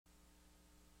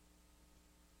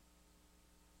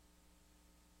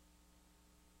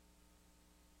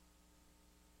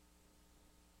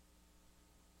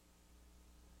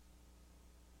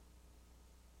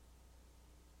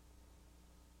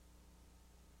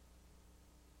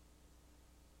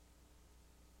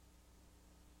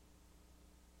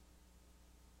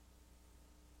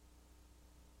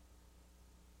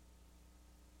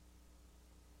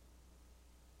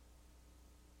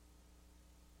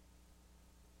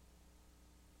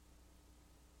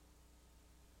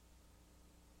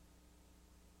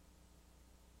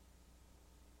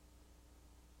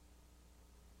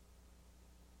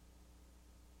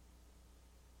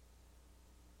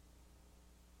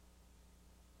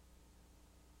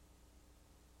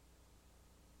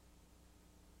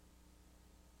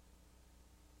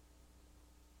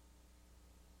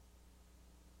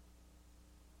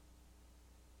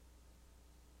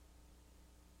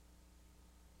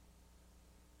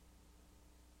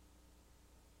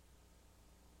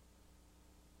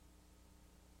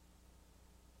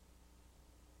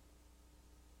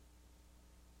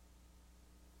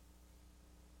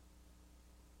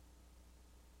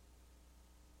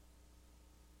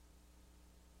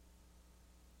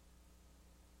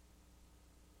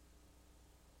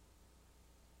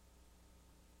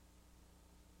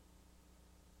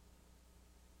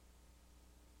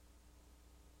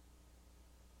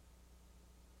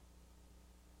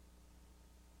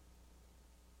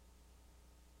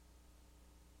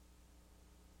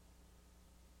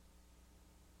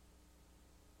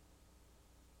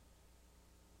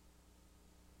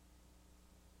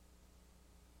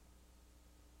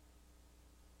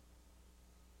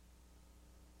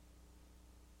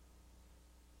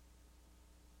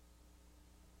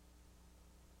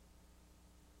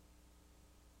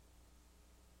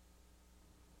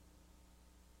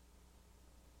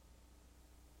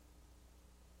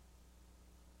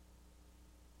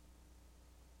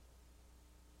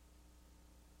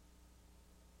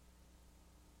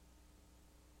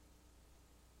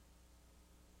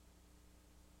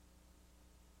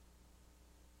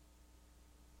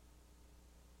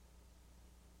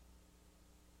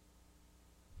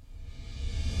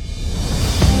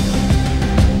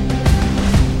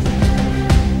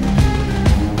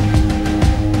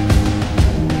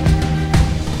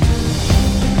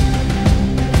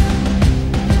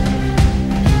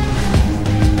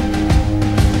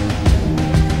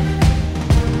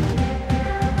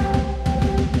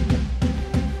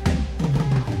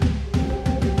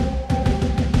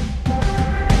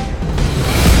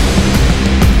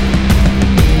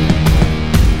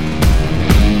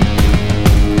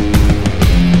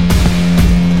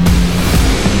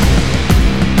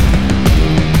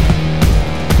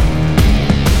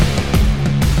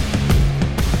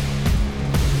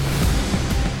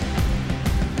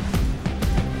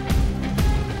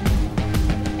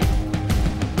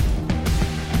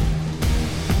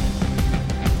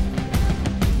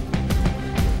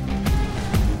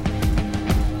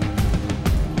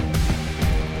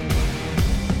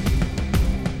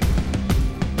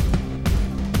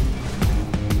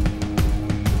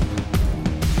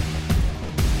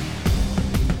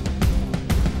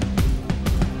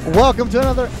Welcome to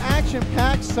another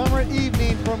action-packed summer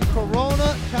evening from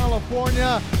Corona,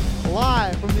 California,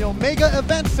 live from the Omega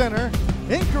Event Center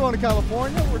in Corona,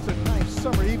 California, where it's a nice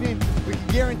summer evening. We can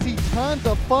guarantee tons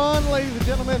of fun, ladies and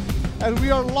gentlemen, as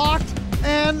we are locked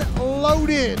and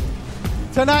loaded.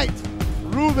 Tonight,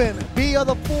 Ruben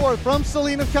Villa IV from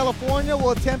Salinas, California, will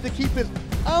attempt to keep his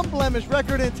unblemished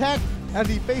record intact as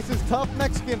he faces tough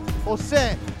Mexican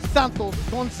Jose Santos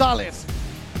Gonzalez.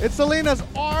 It's Salinas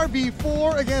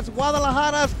RV4 against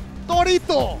Guadalajara's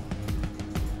Torito.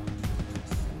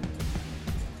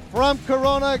 From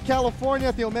Corona, California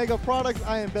at the Omega Products,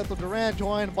 I am Beto Duran,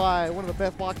 joined by one of the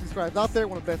best boxing scribes out there,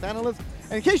 one of the best analysts.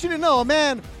 And in case you didn't know, a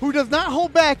man who does not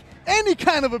hold back any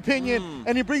kind of opinion,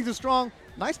 and he brings it strong.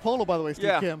 Nice polo, by the way,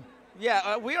 Steve Kim.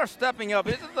 Yeah, we are stepping up.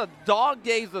 This is the dog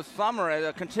days of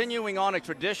summer, continuing on a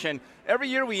tradition. Every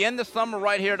year we end the summer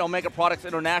right here at Omega Products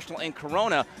International in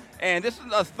Corona. And this is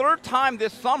the third time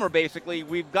this summer, basically,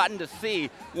 we've gotten to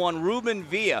see one Ruben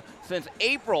Villa since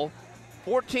April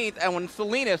 14th. And when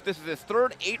Salinas, this is his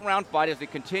third 8-round fight as he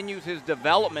continues his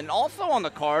development. Also on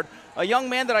the card, a young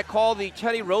man that I call the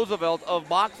Teddy Roosevelt of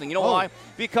boxing. You know why?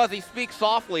 Because he speaks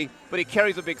softly, but he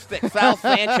carries a big stick. Sal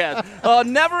Sanchez.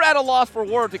 Never at a loss for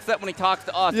words except when he talks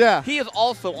to us. Yeah. He is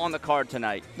also on the card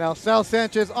tonight. Now, Sal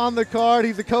Sanchez on the card.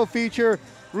 He's a co-feature.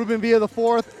 Ruben Villa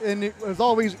IV, and as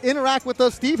always, interact with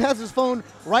us. Steve has his phone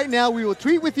right now. We will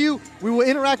tweet with you. We will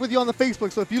interact with you on the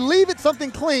Facebook. So if you leave it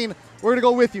something clean, we're going to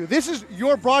go with you. This is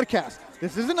your broadcast.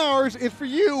 This isn't ours. It's for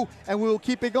you, and we will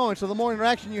keep it going. So the more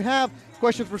interaction you have,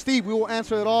 questions for Steve, we will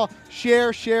answer it all. Share,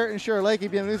 and share. Like, y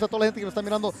bienvenidos a toda la gente que nos está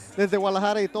mirando desde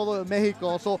Guadalajara y todo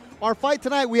Mexico. So our fight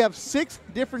tonight, we have 6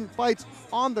 different fights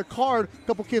on the card. A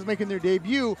couple kids making their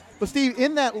debut. But Steve,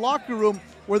 in that locker room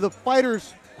where the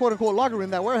fighters, quote-unquote locker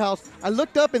room, that warehouse, I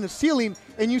looked up in the ceiling,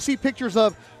 and you see pictures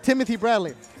of Timothy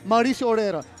Bradley, Mauricio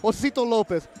Herrera, Josito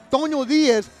Lopez, Toño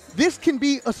Diaz. This can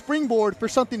be a springboard for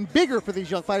something bigger for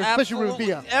these young fighters, especially Ruben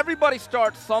Villa. Everybody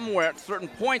starts somewhere at certain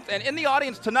points. And in the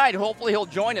audience tonight, hopefully he'll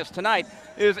join us tonight,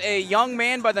 is a young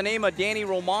man by the name of Danny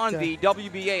Roman, the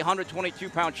WBA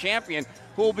 122-pound champion,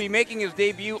 who will be making his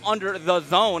debut under the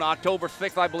Zone October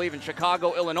 6th, I believe, in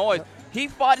Chicago, Illinois. He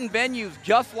fought in venues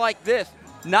just like this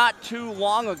not too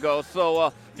long ago.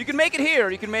 So you can make it here.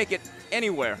 You can make it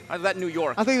anywhere. Is that New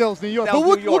York? I think that was New York. But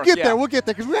we'll get there. We'll get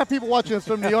there because we have people watching us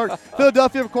from New York,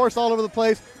 Philadelphia, of course, all over the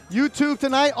place. YouTube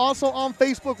tonight, also on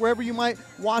Facebook, wherever you might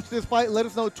watch this fight. Let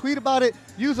us know. Tweet about it.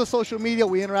 Use the social media.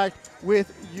 We interact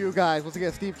with you guys. Once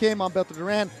again, Steve Kim, I'm Beto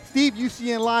Duran. Steve,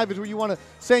 UCN Live is where you want to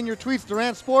send your tweets.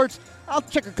 Duran Sports, I'll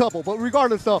check a couple. But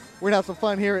regardless, though, we're going to have some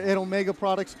fun here at Omega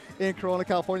Products in Corona,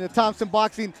 California. Thompson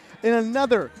Boxing in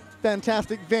another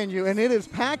fantastic venue, and it is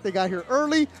packed. They got here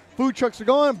early. Food trucks are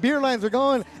going, beer lines are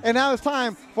going, and now it's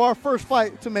time for our first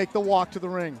fight to make the walk to the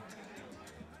ring.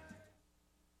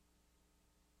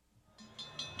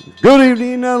 Good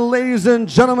evening, ladies and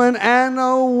gentlemen, and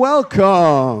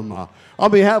welcome.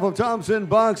 On behalf of Thompson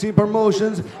Boxing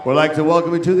Promotions, we'd like to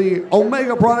welcome you to the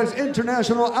Omega Products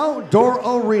International Outdoor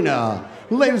Arena.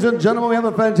 Ladies and gentlemen, we have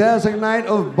a fantastic night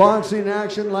of boxing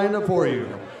action lined up for you.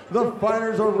 The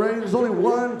fighters are ready. There's only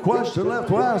one question left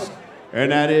to ask,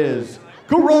 and that is,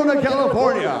 Corona,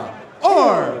 California,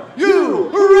 are you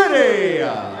ready?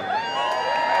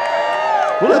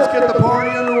 Well, let's get the party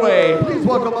underway. Please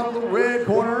welcome out of the red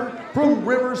corner from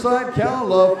Riverside,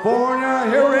 California.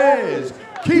 Here is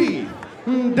Keith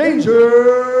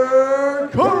Danger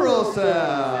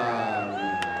Carlson.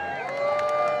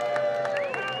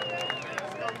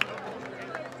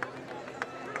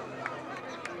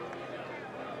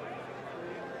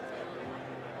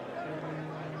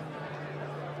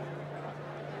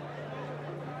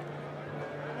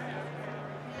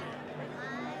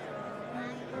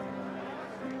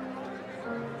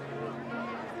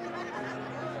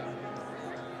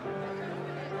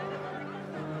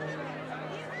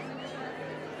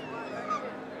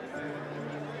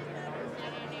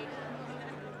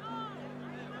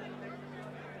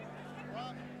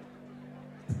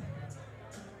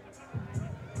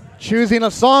 Choosing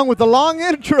a song with a long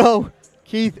intro,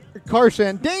 Keith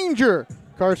Carson. Danger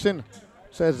Carson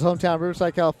says his hometown,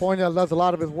 Riverside, California. Loves a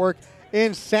lot of his work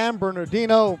in San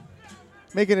Bernardino.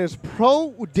 Making his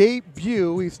pro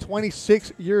debut. He's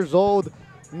 26 years old.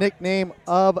 Nickname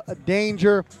of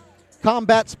Danger.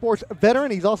 Combat sports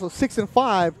veteran. He's also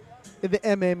 6-5 in the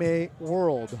MMA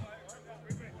world.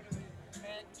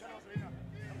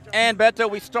 And Beto,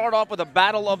 we start off with a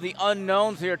battle of the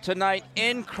unknowns here tonight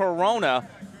in Corona.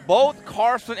 Both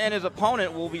Carson and his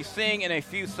opponent will be seeing in a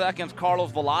few seconds.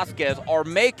 Carlos Velasquez are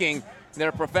making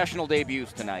their professional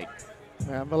debuts tonight.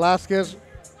 And Velasquez,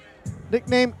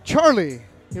 nicknamed Charlie,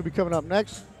 he'll be coming up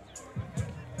next.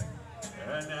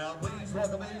 And now please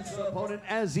welcome his opponent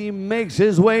as he makes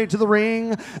his way to the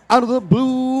ring. Out of the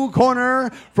blue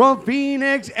corner from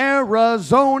Phoenix,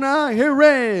 Arizona, here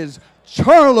is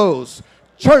Charlie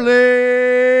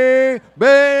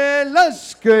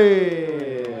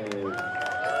Velasquez.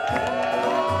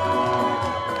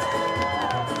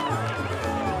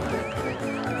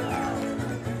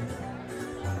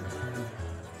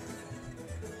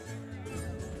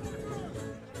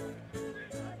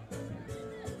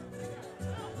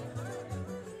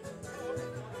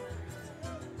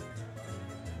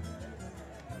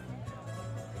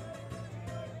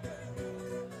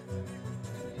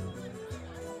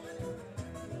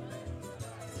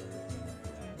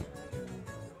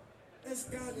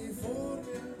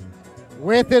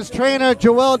 With his trainer,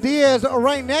 Joel Diaz,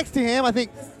 right next to him. I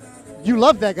think you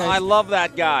love that guy. I love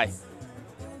that guy.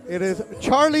 It is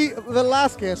Charlie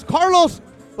Velasquez. Carlos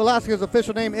Velasquez,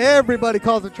 official name. Everybody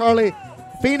calls him Charlie.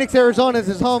 Phoenix, Arizona is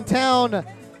his hometown.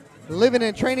 Living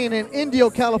and training in Indio,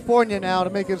 California now to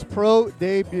make his pro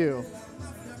debut.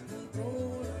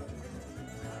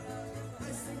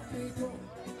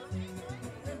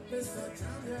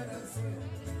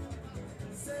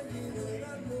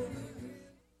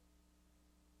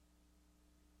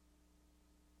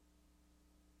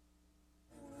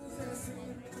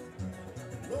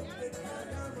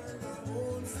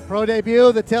 Pro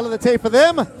debut, the tail of the tape for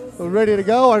them. We're ready to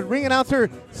go. Our ring announcer,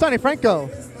 Sonny Franco.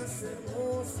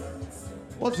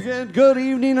 Once again, good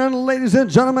evening, and ladies and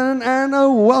gentlemen, and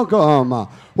welcome.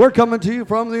 We're coming to you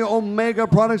from the Omega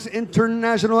Products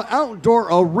International Outdoor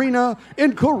Arena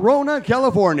in Corona,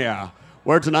 California,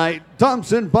 where tonight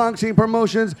Thompson Boxing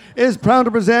Promotions is proud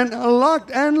to present Locked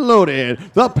and Loaded,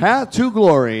 The Path to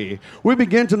Glory. We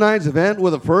begin tonight's event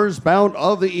with the first bout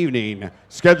of the evening,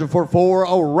 scheduled for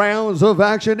 4 rounds of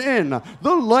action in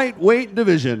the lightweight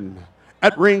division.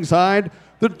 At ringside,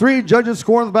 the 3 judges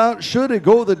scoring the bout, should it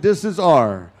go the distance,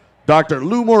 are Dr.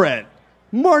 Lou Moret,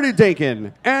 Marty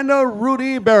Dakin, and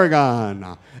Rudy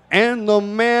Barragan. And the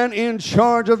man in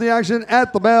charge of the action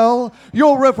at the bell,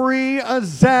 your referee,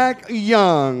 Zach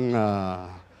Young.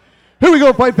 Here we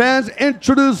go, fight fans.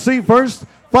 Introducing first,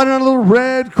 fighting out of the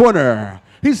red corner.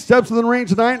 He steps in the ring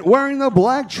tonight wearing the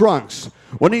black trunks.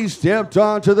 When he stepped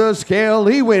onto the scale,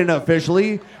 he weighed in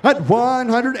officially at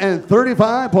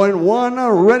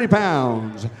 135.1 ready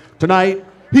pounds. Tonight,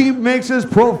 he makes his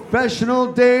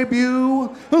professional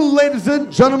debut. Ladies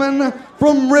and gentlemen,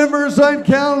 from Riverside,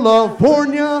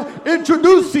 California,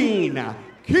 introducing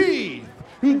Keith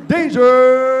Danger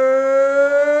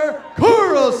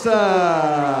Carlson.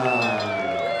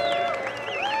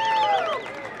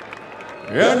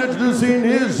 And introducing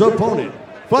his opponent,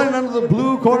 fighting out of the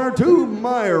blue corner to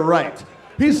my right.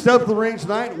 He stepped the ring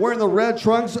tonight wearing the red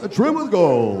trunks trimmed with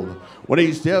gold. When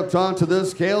he stepped onto the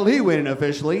scale, he weighed in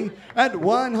officially at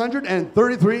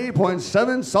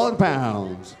 133.7 solid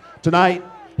pounds. Tonight,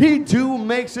 he too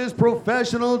makes his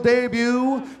professional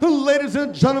debut. Ladies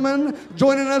and gentlemen,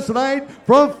 joining us tonight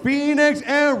from Phoenix,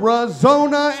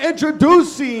 Arizona,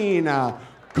 introducing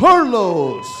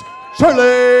Carlos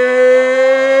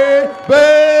Charlie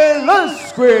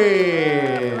Velasquez.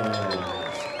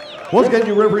 Once again,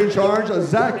 your referee in charge,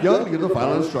 Zach Young, to give the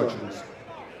final instructions.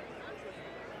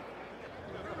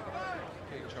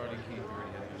 Okay, Charlie, Keith, you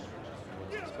already have the instructions.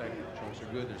 What to expect. The trunks are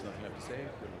good. There's nothing left to say.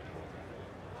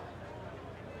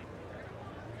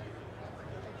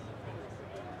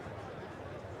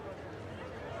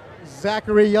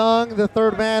 Zachary Young, the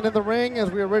third man in the ring,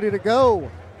 as we are ready to go.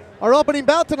 Our opening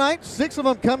bout tonight, 6 of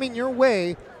them coming your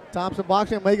way. Thompson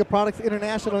Boxing, Omega Products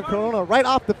International in Corona, right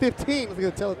off the 15. Let's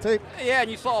get a teletape. Yeah, and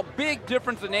you saw a big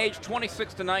difference in age,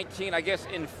 26 to 19, I guess,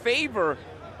 in favor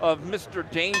of Mr.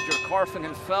 Danger Carson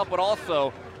himself, but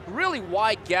also really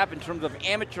wide gap in terms of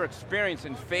amateur experience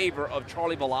in favor of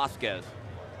Charlie Velasquez.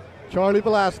 Charlie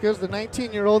Velasquez, the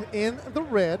 19-year-old in the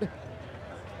red.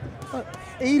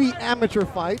 80 amateur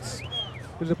fights.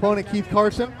 His opponent, Keith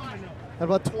Carson, had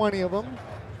about 20 of them.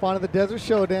 Fought in the Desert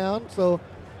Showdown, so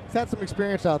he's had some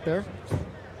experience out there.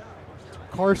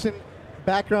 Carson,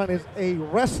 background is a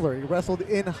wrestler. He wrestled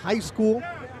in high school.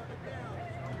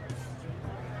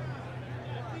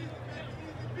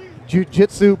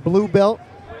 Jiu-jitsu blue belt.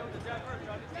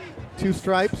 2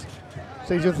 stripes.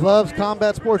 So he just loves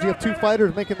combat sports. You have 2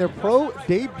 fighters making their pro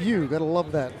debut. Gotta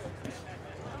love that.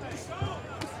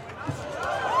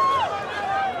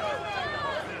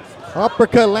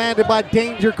 Uppercut landed by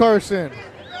Danger Carson.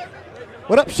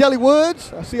 What up, Shelly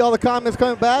Woods? I see all the comments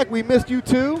coming back. We missed you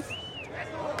too.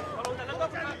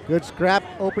 Good scrap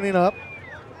opening up.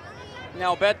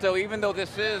 Now, Beto, even though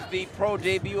this is the pro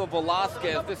debut of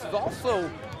Velasquez, this is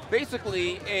also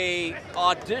basically a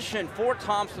audition for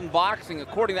Thompson Boxing.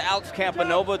 According to Alex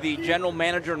Campanova, the general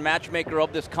manager and matchmaker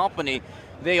of this company,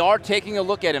 they are taking a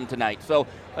look at him tonight. So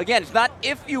again, it's not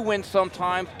if you win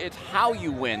sometimes, it's how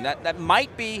you win. That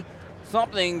might be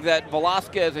something that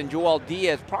Velasquez and Joel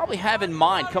Diaz probably have in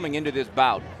mind coming into this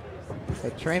bout.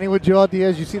 Training with Joel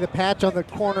Diaz, you see the patch on the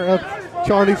corner of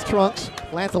Charlie's trunks.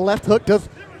 Lands a left hook, does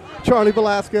Charlie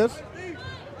Velasquez.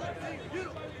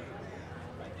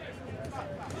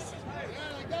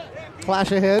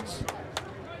 Clash of heads.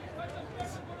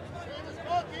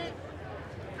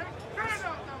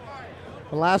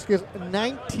 Velasquez,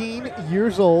 19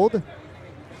 years old.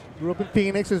 Grew up in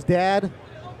Phoenix. His dad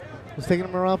was taking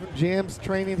him around from gyms,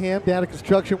 training him. Dad, a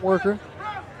construction worker.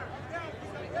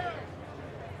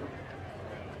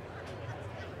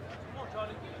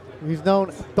 He's known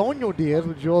Antonio Diaz,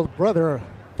 with Joel's brother, a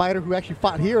fighter who actually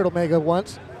fought here at Omega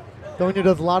once. Antonio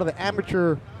does a lot of the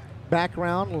amateur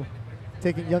background,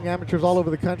 taking young amateurs all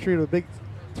over the country to big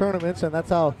tournaments, and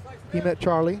that's how he met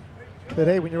Charlie. Said,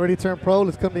 hey, when you're ready to turn pro,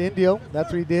 let's come to Indio.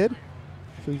 That's what he did.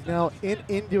 So he's now in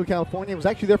Indio, California. He was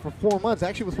actually there for 4 months.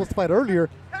 Actually was supposed to fight earlier.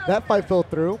 That fight fell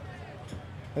through.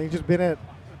 And he's just been at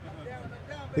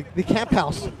the camp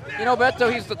house. You know,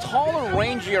 Beto, he's the taller,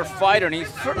 rangier fighter, and he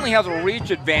certainly has a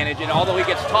reach advantage. And although he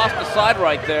gets tossed aside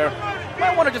right there,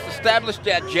 might want to just establish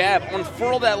that jab,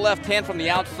 unfurl that left hand from the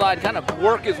outside, kind of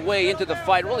work his way into the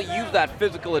fight, really use that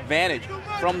physical advantage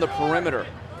from the perimeter.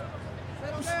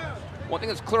 One thing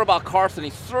that's clear about Carson, he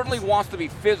certainly wants to be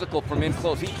physical from in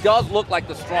close. He does look like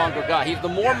the stronger guy. He's the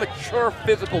more mature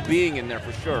physical being in there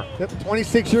for sure. Yep,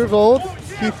 26 years old,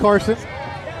 Keith Carson.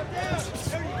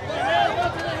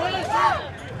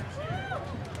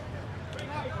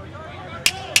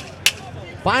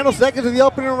 Final seconds of the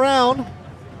opening round.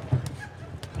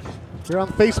 Here on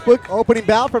Facebook, opening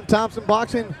bout from Thompson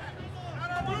Boxing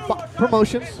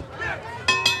Promotions.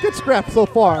 Good scrap so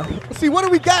far. Let's see, what do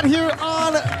we got here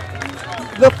on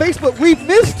the Facebook? We've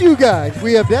missed you guys.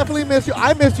 We have definitely missed you.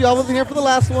 I missed you. I wasn't here for the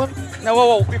last one. Now,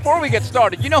 whoa, before we get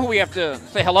started, you know who we have to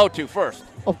say hello to first?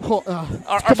 Of course.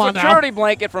 Our security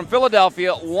blanket from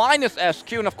Philadelphia, Linus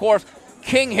SQ, and of course,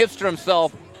 King Hipster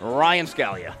himself, Ryan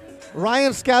Scalia.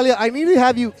 Ryan Scalia, I need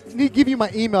to give you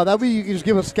my email. That way you can just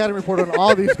give a scouting report on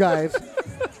all these guys.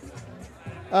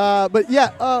 But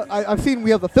yeah, I've seen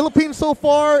we have the Philippines so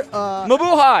far.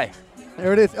 Mabuhay.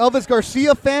 There it is. Elvis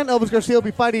Garcia fan. Elvis Garcia will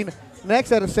be fighting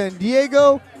next out of San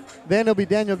Diego. Then it'll be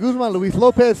Daniel Guzman, Luis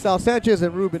Lopez, Sal Sanchez,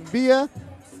 and Ruben Villa.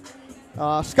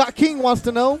 Scott King wants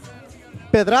to know,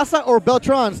 Pedraza or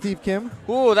Beltran, Steve Kim?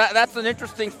 Ooh, that's an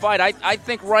interesting fight. I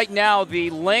think right now the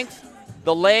length,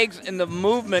 the legs, and the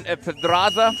movement of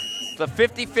Pedraza, it's a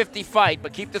 50-50 fight.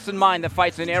 But keep this in mind, the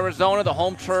fight's in Arizona, the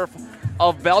home turf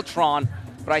of Beltran.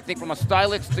 But I think from a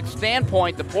stylistic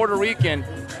standpoint, the Puerto Rican,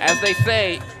 as they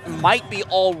say, might be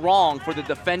all wrong for the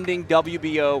defending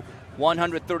WBO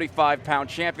 135-pound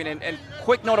champion. And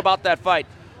quick note about that fight.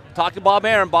 Talked to Bob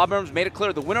Arum. Bob Arum's made it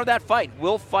clear the winner of that fight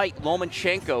will fight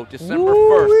Lomachenko December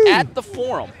 1st at the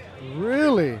Forum.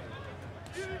 Really?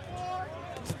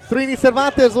 Trini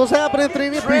Cervantes, what's happening,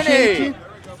 Trini? Appreciate you.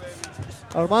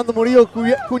 Armando Murillo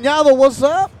Cuñado, what's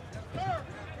up?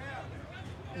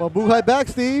 Mabuhay back,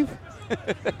 Steve.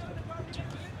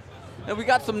 And we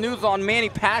got some news on Manny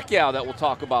Pacquiao that we'll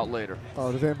talk about later.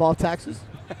 Oh, does it involve taxes?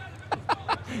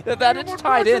 That it's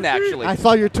tied in, actually. I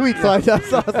saw your tweet, so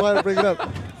that's why I bring it up.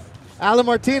 Alan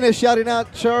Martinez shouting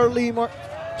out Charlie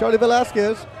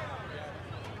Velasquez.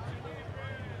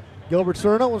 Gilbert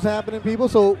Cerno, what's happening, people?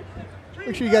 So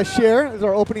make sure you guys share. This is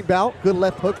our opening bout. Good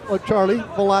left hook of Charlie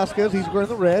Velasquez. He's wearing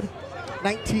the red.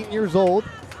 19 years old.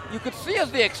 You could see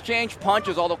as they exchange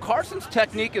punches, although Carson's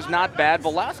technique is not bad,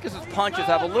 Velasquez's punches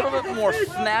have a little bit more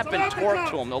snap and torque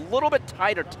to them, a little bit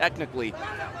tighter technically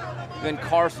than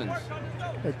Carson's.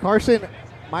 Hey, Carson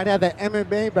might have that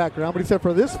MMA background, but he said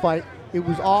for this fight, it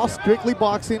was all strictly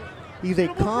boxing. He's a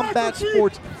combat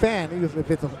sports fan. He goes, if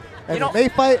it's an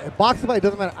MMA fight, a boxing fight, it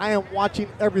doesn't matter. I am watching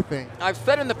everything. I've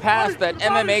said in the past that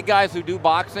MMA guys who do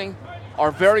boxing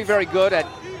are very, very good at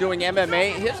doing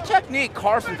MMA. His technique,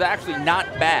 Carson's actually not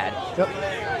bad. Yep.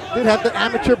 Did have the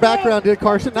amateur background, did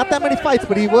Carson. Not that many fights,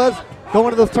 but he was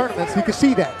going to those tournaments. You can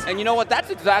see that. And you know what? That's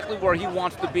exactly where he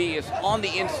wants to be, is on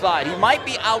the inside. He might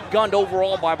be outgunned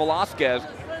overall by Velasquez,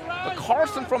 but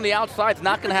Carson from the outside is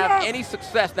not going to have any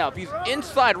success. Now, if he's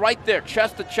inside right there,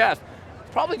 chest to chest,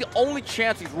 it's probably the only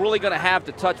chance he's really going to have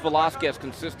to touch Velasquez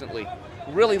consistently.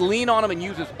 Really lean on him and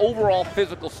use his overall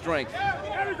physical strength.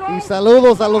 Y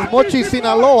saludos a los Mochis,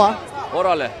 Sinaloa.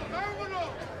 Órale.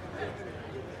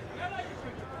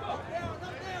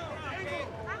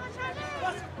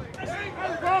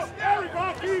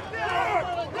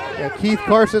 Yeah, Keith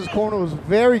Carson's corner was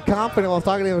very confident while I was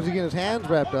talking to him as he getting his hands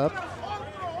wrapped up.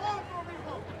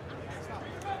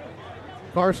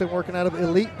 Carson working out of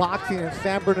Elite Boxing in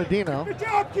San Bernardino. Good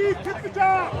job, Keith. Keep the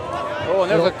job. Oh, and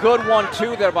there's a good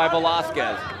 1-2 there by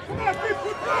Velasquez. Come on, Keith.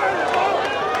 Good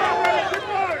fight. Good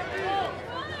fight.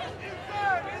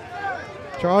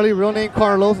 Charlie, real name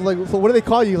Carlos. Like, so what do they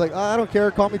call you? He's like, I don't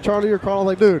care. Call me Charlie or Carlos.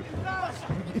 Like, dude,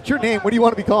 it's your name. What do you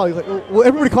want to be called? He's like, well,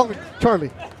 everybody call me Charlie.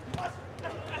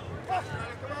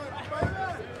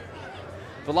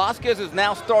 Velasquez is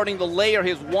now starting to layer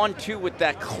his 1-2 with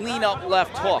that clean-up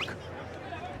left hook.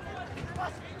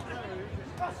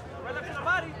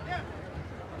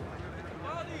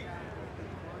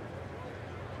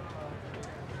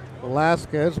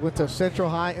 Velasquez went to Central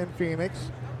High in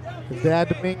Phoenix. His dad,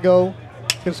 Domingo,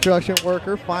 construction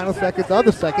worker. Final seconds of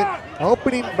the second.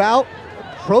 Opening bout,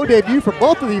 pro debut for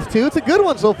both of these two. It's a good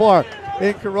one so far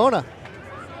in Corona.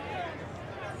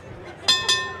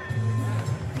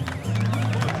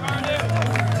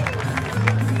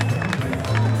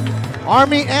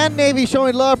 Army and Navy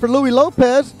showing love for Louis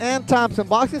Lopez and Thompson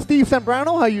Boxing. Steve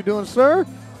Zambrano, how you doing, sir?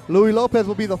 Louis Lopez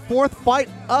will be the fourth fight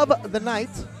of the night.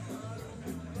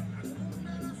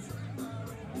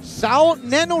 Saul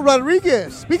Neno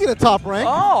Rodriguez, speaking of Top Rank.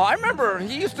 Oh, I remember.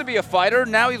 He used to be a fighter.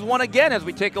 Now he's won again as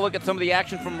we take a look at some of the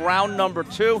action from round number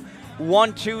 2.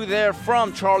 1-2 there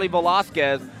from Charlie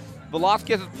Velasquez.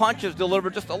 Velasquez's punches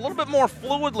delivered just a little bit more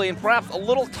fluidly and perhaps a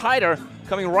little tighter,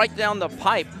 coming right down the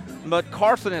pipe. But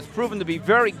Carson has proven to be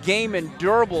very game and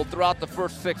durable throughout the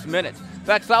first 6 minutes. In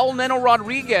fact, Saul Neno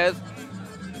Rodriguez,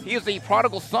 he is the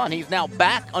prodigal son. He's now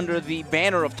back under the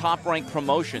banner of Top Rank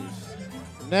Promotions.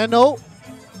 Neno,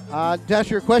 to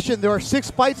answer your question, there are 6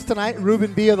 fights tonight.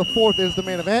 Ruben Villa, the 4th, is the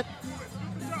main event.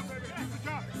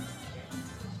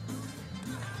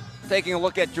 Taking a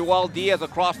look at Joel Diaz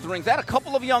across the rings. Had a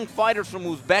couple of young fighters from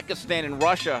Uzbekistan and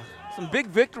Russia. Some big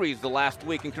victories the last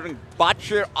week, including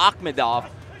Bachir Akhmedov,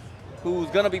 who's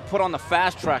going to be put on the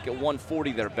fast track at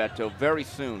 140 there, Beto, very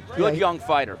soon. Good young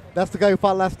fighter. That's the guy who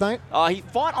fought last night? He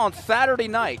fought on Saturday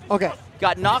night. Okay.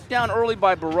 Got knocked down early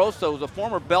by Barroso, who's a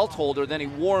former belt holder, then he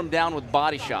wore him down with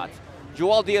body shots.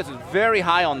 Joel Diaz is very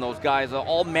high on those guys,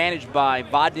 all managed by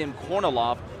Vadim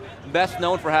Kornilov, best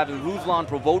known for having Ruslan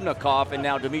Provodnikov and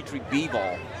now Dmitry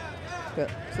Bivol. Yeah.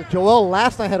 So Joel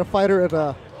last night had a fighter at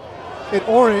in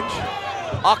Orange.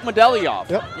 Akhmadelyov.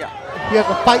 Yep. Yeah. He has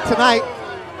a fight tonight,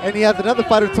 and he has another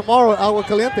fighter tomorrow at Agua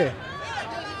Caliente.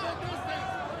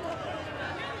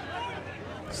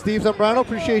 Steve Zambrano,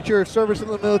 appreciate your service in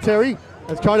the military.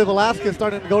 As Charlie Velasquez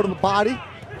starting to go to the body.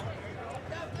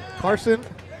 Carson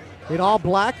in all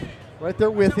black, right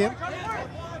there with him.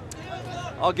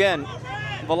 Again,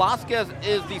 Velasquez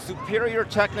is the superior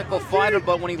technical fighter,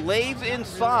 but when he lays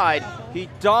inside, he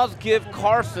does give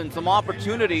Carson some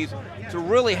opportunities to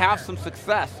really have some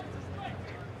success.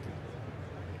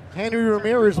 Henry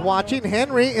Ramirez watching.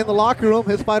 Henry in the locker room.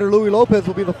 His fighter Louis Lopez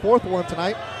will be the 4th one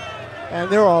tonight. And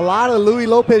there are a lot of Louis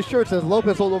Lopez shirts as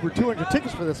Lopez sold over 200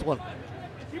 tickets for this one.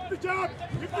 Keep the job.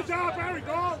 Keep the job, Harry.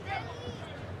 Go.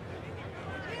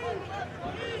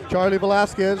 Charlie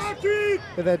Velasquez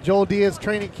at that Joel Diaz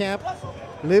training camp.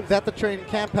 Lives at the training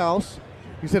camp house.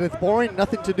 He said it's boring,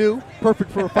 nothing to do.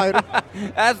 Perfect for a fighter.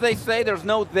 As they say, there's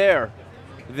no there.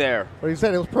 But he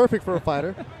said it was perfect for a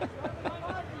fighter.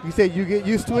 He said you get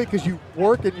used to it because you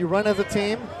work and you run as a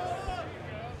team.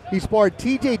 He sparred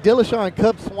T.J. Dillashaw and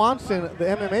Cub Swanson, the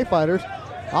MMA fighters.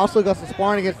 Also got some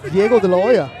sparring against Diego De La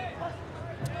Hoya.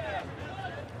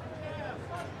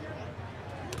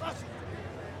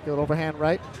 Good overhand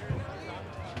right.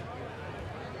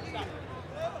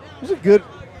 This is a good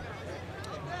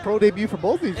pro debut for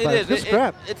both these fighters. Good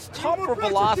scrap. It's tough for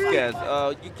Velasquez.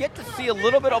 You get to see a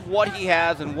little bit of what he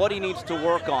has and what he needs to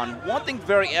work on. One thing's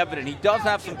very evident. He does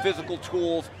have some physical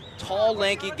tools. Tall,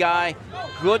 lanky guy,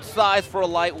 good size for a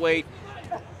lightweight.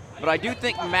 But I do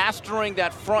think mastering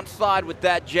that front side with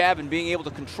that jab and being able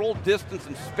to control distance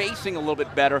and spacing a little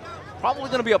bit better, probably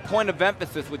going to be a point of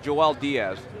emphasis with Joel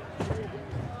Diaz.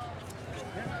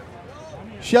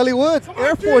 Shelly Woods,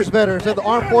 Air Force veteran, said the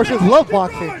armed forces love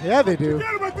boxing. Yeah, they do.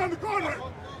 Get him right down the corner.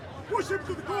 Push him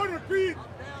to the corner, Pete.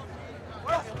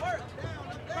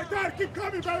 Like that, keep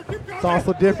coming, brother. Keep coming. It's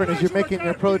also different as you're making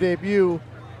your pro debut.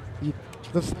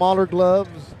 The smaller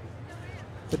gloves,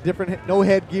 the different no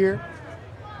headgear,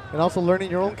 and also learning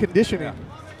your own conditioning.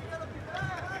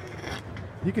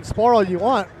 You can spar all you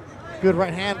want. Good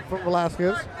right hand from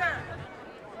Velasquez.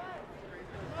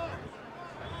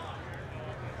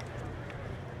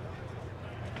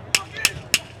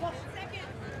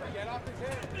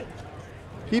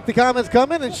 Keep the comments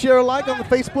coming and share a like on the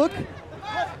Facebook.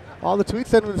 All the tweets,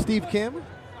 send them to Steve Kim.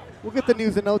 We'll get the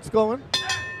news and notes going.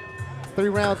 3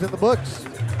 rounds in the books.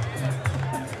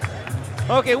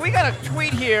 Okay, we got a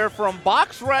tweet here from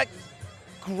BoxRec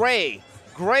Gray.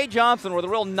 Gray Johnson, we're the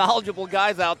real knowledgeable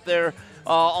guys out there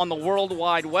on the World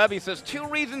Wide Web. He says 2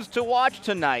 reasons to watch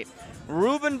tonight.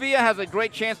 Ruben Villa has a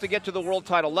great chance to get to the world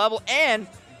title level and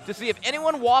to see if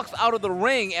anyone walks out of the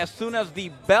ring as soon as the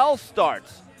bell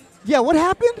starts. Yeah, what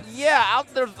happened? Yeah,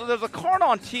 out there's a card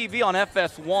on TV on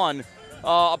FS1,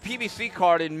 a PBC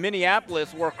card in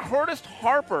Minneapolis where Curtis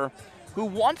Harper, who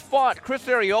once fought Chris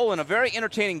Arreola in a very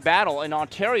entertaining battle in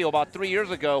Ontario about 3 years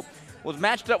ago, was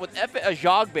matched up with Efe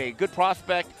Ajagbe, good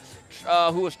prospect,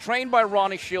 who was trained by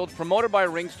Ronnie Shields, promoted by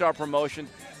Ringstar Promotions.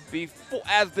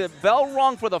 As the bell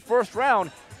rung for the first round,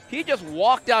 he just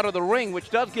walked out of the ring, which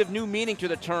does give new meaning to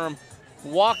the term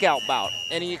walkout bout.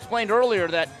 And he explained earlier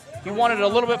that he wanted a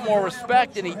little bit more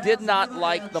respect, and he did not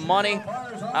like the money.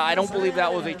 I don't believe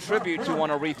that was a tribute to one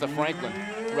Aretha Franklin.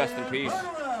 Rest in peace.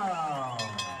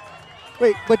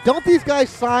 Wait, but don't these guys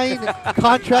sign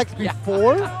contracts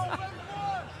before?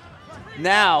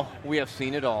 Now we have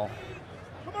seen it all.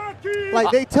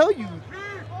 Like, they tell you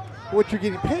what you're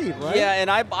getting paid, right? Yeah, and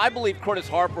I believe Curtis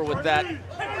Harper with that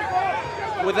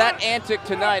antic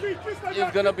tonight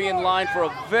is going to be in line for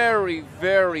a very,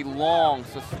 very long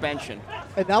suspension.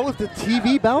 And that was the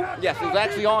TV bout? Yes, it was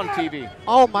actually on TV.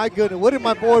 Oh, my goodness. What did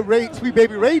my boy Ray, Sweet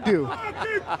Baby Ray do?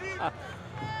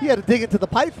 He had to dig into the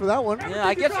pipe for that one. Yeah,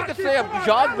 I guess you could say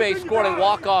Ajagbe scored a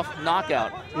walk-off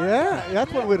knockout. Yeah,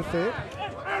 that's one way to say it.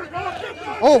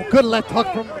 Oh, good left hook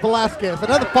from Velasquez.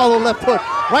 Another follow left hook.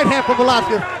 Right hand from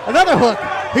Velasquez. Another hook.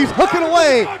 He's hooking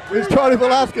away. It's Charlie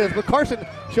Velasquez, but Carson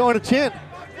showing a chin.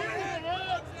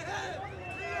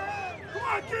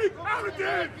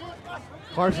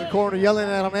 Carson corner yelling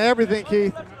at him everything,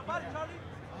 Keith. Come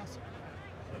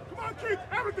on, Keith,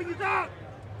 everything you got.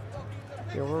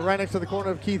 Yeah, we're right next to the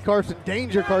corner of Keith Carson.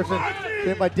 Danger Carson,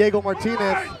 trained by Diego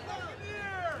Martinez.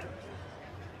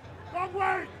 Wrong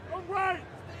way, wrong way.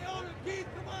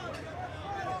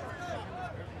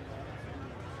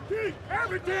 Keith,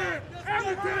 everything,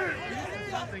 everything.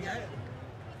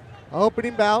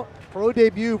 Opening bout, pro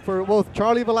debut for both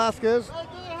Charlie Velasquez,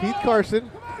 Keith Carson.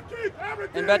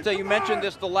 And Beto, you mentioned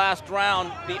this the last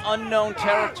round, the unknown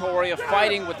territory of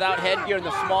fighting without headgear and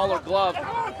the smaller glove.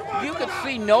 You could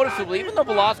see noticeably, even though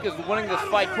Velasquez is winning this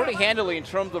fight pretty handily in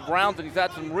terms of rounds, and he's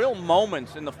had some real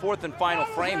moments in the 4th and final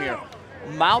frame here.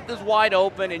 Mouth is wide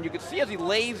open, and you can see as he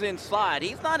lays inside,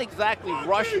 he's not exactly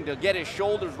rushing to get his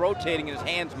shoulders rotating and his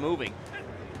hands moving.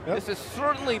 Yep. This has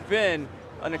certainly been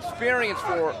an experience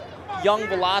for young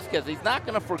Velasquez. He's not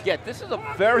going to forget. This is a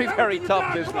very, very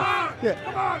tough business.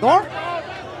 Yeah. North,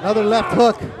 another left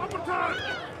hook.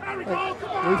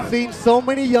 We've seen so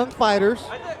many young fighters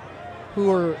who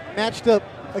are matched up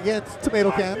against tomato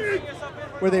cans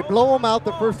where they blow them out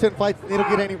the first 10 fights and they don't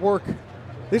get any work.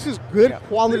 This is good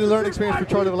quality learning experience for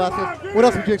Charlie Velasquez. What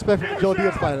else would you expect from the Joe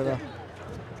Diaz fighter, though?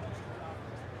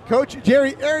 Coach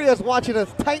Jerry Arias watching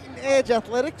us Titan Edge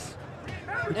Athletics.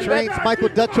 He trains Michael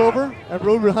Dutchover and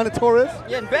Ruben Torres.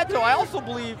 Yeah, and Beto, I also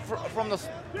believe from the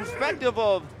perspective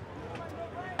of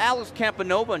Alex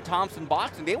Campanova and Thompson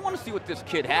Boxing, they want to see what this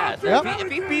kid has. Yep.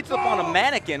 If he beats up on a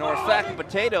mannequin or a sack of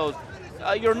potatoes,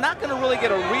 you're not going to really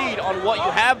get a read on what you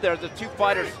have there. The two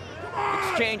fighters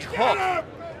exchange hooks.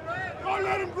 Don't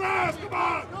let him grass.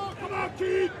 Come on,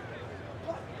 Keith.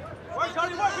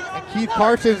 And Keith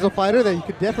Carson is a fighter that you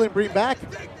could definitely bring back.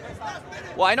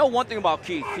 Well, I know one thing about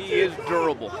Keith. He is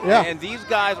durable. Yeah. And these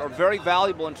guys are very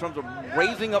valuable in terms of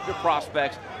raising up your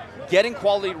prospects, getting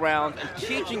quality rounds, and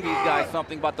teaching these guys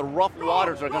something about the rough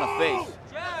waters they're going to face.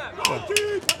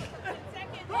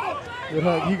 Good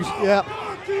hug.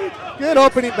 Good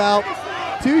opening bout.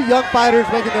 2 young fighters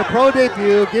making their pro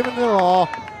debut, giving their all.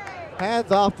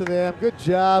 Hands off to them. Good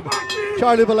job.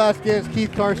 Charlie Velasquez,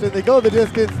 Keith Carson. They go the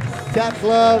distance. Tap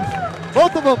gloves.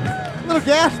 Both of them. A little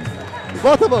gassed.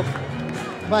 Both of them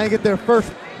trying to get their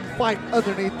first fight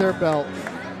underneath their belt.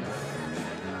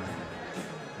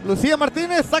 Lucía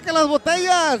Martínez, saca las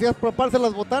botellas. Y a proparse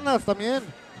las botanas también.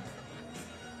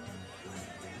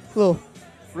 Little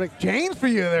Rick James for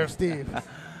you there, Steve.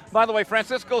 By the way,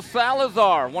 Francisco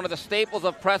Salazar, one of the staples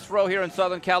of Press Row here in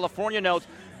Southern California, notes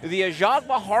the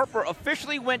Ajagba Harper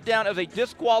officially went down as a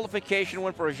disqualification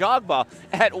win for Ajagba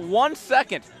at 1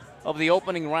 second of the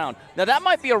opening round. Now, that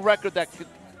might be a record that could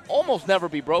almost never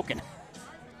be broken.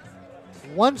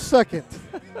 1 second.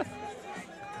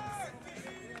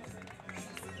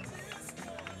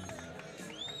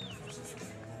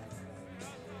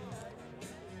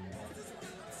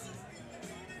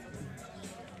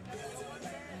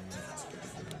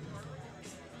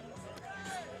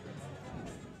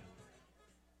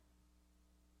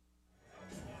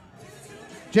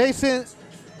 Jason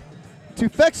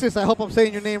Tufexis, I hope I'm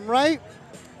saying your name right.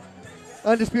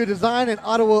 Undisputed Design in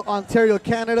Ottawa, Ontario,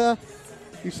 Canada.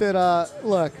 He said,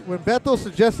 look, when Beto's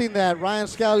suggesting that Ryan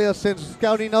Scalia sends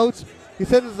scouting notes, he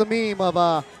sends us a meme of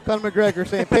Conor McGregor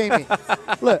saying, pay me.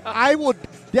 Look, I will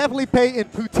definitely pay in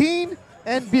poutine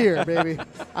and beer, baby.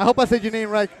 I hope I said your name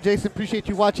right, Jason. Appreciate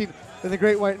you watching in the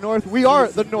Great White North. We are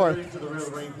the North. To the real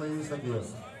ring, please. Thank you.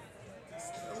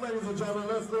 Ladies and gentlemen,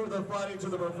 let's move the fighting to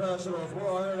the professionals. We're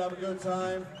all here to have a good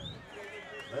time.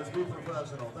 Let's be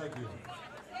professional. Thank you.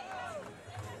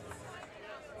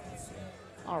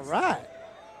 All right.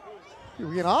 We're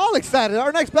getting all excited.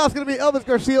 Our next bout is going to be Elvis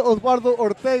Garcia, Osvaldo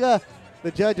Ortega. The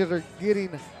judges are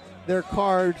getting their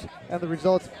cards and the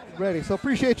results ready. So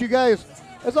appreciate you guys,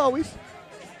 as always.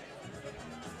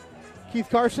 Keith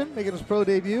Carson making his pro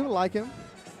debut. Like him.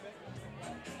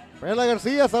 Perla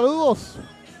Garcia, saludos.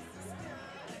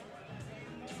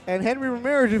 And Henry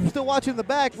Ramirez, if you're still watching in the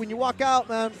back, when you walk out,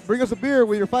 man, bring us a beer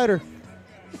with your fighter.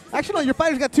 Actually, no, your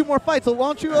fighter's got 2 more fights, so why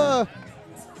don't you, I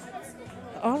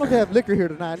don't know if they have liquor here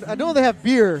tonight. I know they have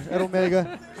beer at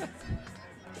Omega.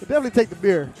 But definitely take the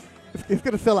beer. It's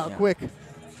going to sell out quick.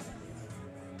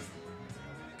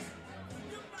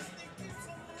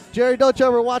 Jerry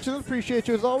Dutchover watching us. Appreciate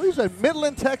you as always at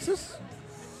Midland, Texas.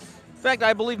 In fact,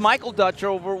 I believe Michael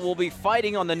Dutchover will be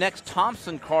fighting on the next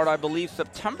Thompson card, I believe,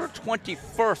 September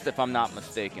 21st, if I'm not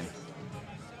mistaken.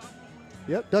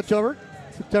 Yep, Dutchover,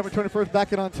 September 21st,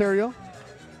 back in Ontario.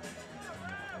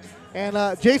 And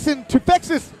Jason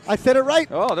Tufexis, I said it right.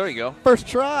 Oh, there you go. First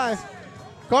try.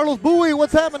 Carlos Bowie,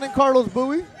 what's happening, Carlos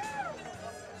Bowie?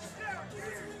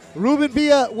 Ruben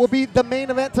Villa will be the main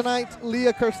event tonight.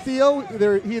 Leah Castillo,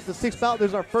 he is the 6th bout.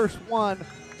 There's our first one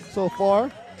so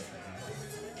far.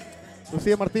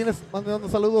 Lucia Martinez mandando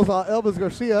saludos a Elvis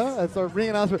Garcia as our ring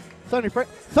announcer. Sonny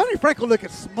Franco looking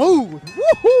smooth.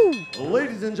 Woohoo!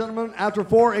 Ladies and gentlemen, after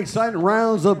 4 exciting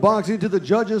rounds of boxing to the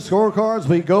judges' scorecards,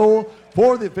 we go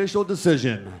for the official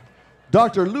decision.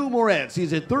 Dr. Lou Moretz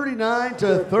sees it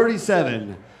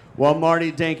 39-37, while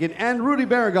Marty Dankin and Rudy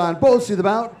Barragon both see the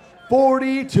bout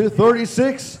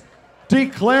 40-36,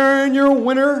 declaring your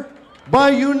winner by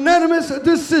unanimous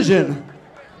decision.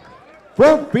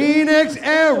 From Phoenix,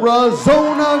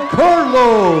 Arizona,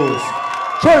 Carlos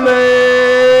Charlie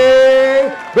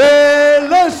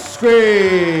Velasquez.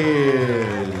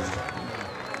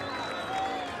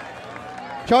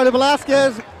 Charlie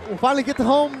Velasquez will finally get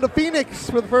home to Phoenix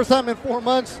for the first time in 4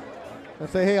 months and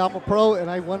say, hey, I'm a pro and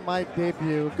I won my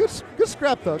debut. Good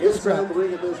scrap, though. Good scrap.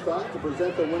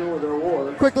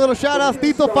 Quick little shout out,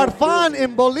 Tito Farfan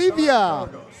in Bolivia.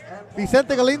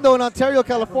 Vicente Galindo in Ontario,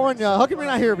 California. How come you're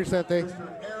not here, Vicente?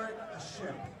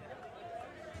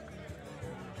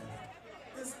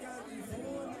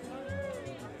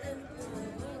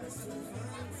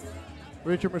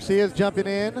 Richard Mercias jumping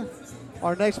in.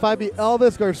 Our next fight be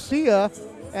Elvis Garcia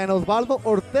and Osvaldo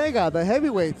Ortega, the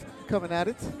heavyweights, coming at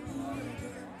it.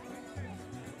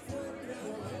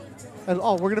 And,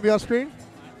 we're going to be on screen?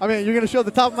 I mean, you're going to show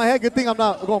the top of my head. Good thing I'm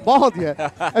not going bald yet.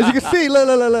 As you can see,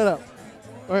 look.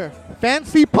 Right here.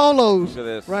 Fancy polos. Look at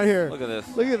this. Right here. Look at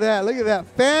this. Look at that.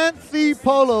 Fancy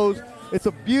polos. It's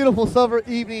a beautiful summer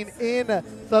evening in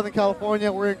Southern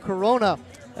California. We're in Corona.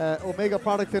 Omega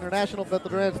Products International, Beto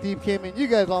Duran, Steve came in. You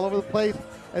guys all over the place.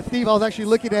 And Steve, I was actually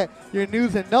looking at your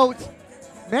news and notes.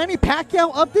 Manny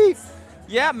Pacquiao update?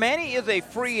 Yeah, Manny is a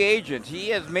free agent. He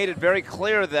has made it very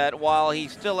clear that while he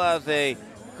still has a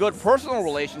good personal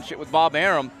relationship with Bob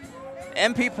Arum,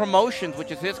 MP Promotions, which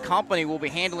is his company, will be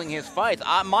handling his fights.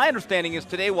 My understanding is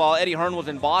today, while Eddie Hearn was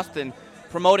in Boston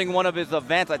promoting one of his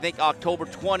events, I think October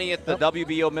 20th, the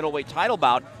WBO middleweight title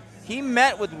bout, he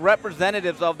met with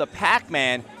representatives of the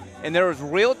Pac-Man, and there is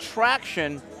real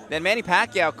traction that Manny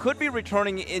Pacquiao could be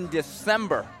returning in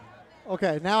December.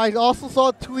 Okay, now I also saw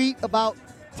a tweet about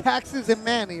taxes and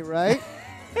Manny, right?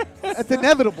 That's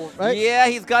inevitable, right? Yeah,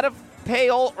 he's got to pay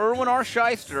old Erwin R.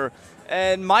 Shyster,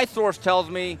 and my source tells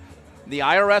me the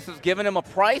IRS has given him a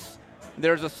price.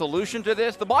 There's a solution to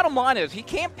this. The bottom line is he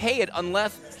can't pay it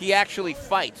unless he actually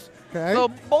fights. Okay. So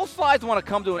both sides want to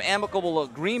come to an amicable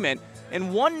agreement.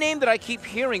 And one name that I keep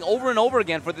hearing over and over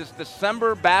again for this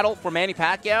December battle for Manny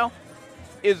Pacquiao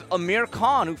is Amir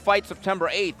Khan, who fights September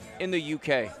 8th in the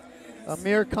UK.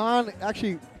 Amir Khan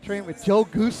actually trained with Joe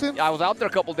Goosen. I was out there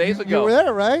a couple days ago. You were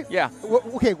there, right? Yeah.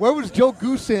 Okay, where was Joe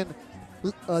Goosen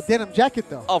denim jacket,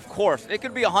 though? Of course. It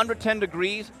could be 110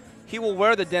 degrees. He will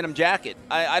wear the denim jacket.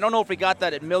 I don't know if he got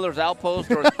that at Miller's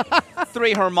Outpost or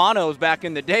Three Hermanos back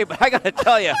in the day, but I got to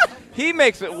tell you, he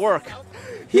makes it work.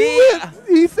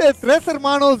 He said Tres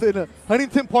Hermanos in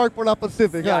Huntington Park por la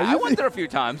Pacific. Yeah, Huh? I went there a few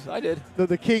times. I did.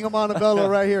 The king of Montebello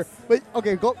right here. But,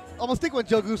 okay, I'm going to stick with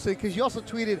Joe Goose because you also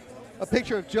tweeted a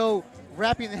picture of Joe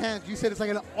wrapping the hands. You said it's like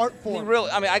an art form.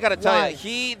 I got to tell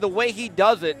you, the way he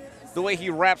does it, the way he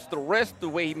wraps the wrist, the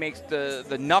way he makes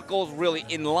the knuckles really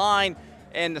in line,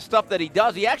 and the stuff that he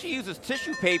does, he actually uses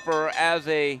tissue paper as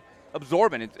a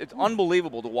absorbent. It's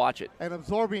unbelievable to watch it. And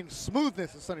absorbing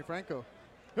smoothness is Sonny Franco.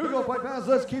 Here we go, fight fans.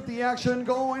 Let's keep the action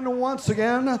going once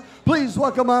again. Please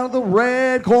welcome out of the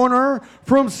red corner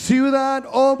from Ciudad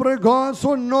Obregón,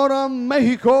 Sonora,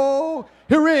 Mexico.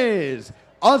 Here is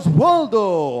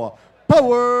Oswaldo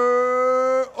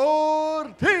Power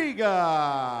Ortega.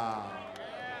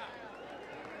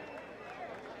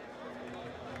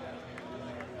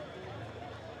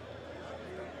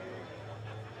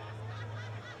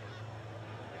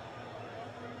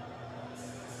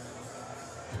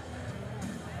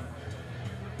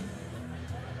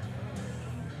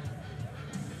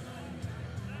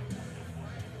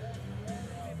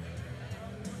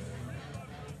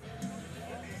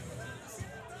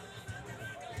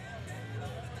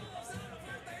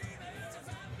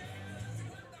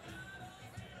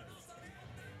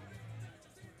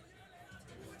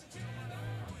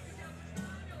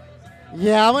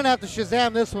 Yeah, I'm going to have to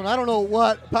Shazam this one. I don't know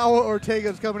what Power Ortega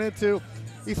is coming into.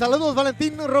 Y saludos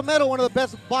Valentino Romero, one of the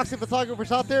best boxing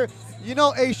photographers out there. You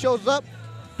know Ace shows up.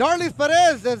 Darlis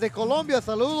Perez desde Colombia,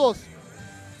 saludos.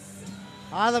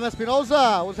 Adam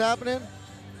Espinoza, what's happening?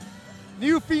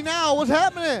 New Phenom, what's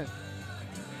happening?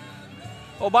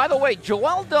 Oh, by the way,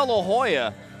 Joel De La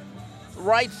Hoya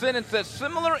writes in and says,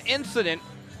 similar incident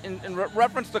in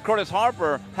reference to Curtis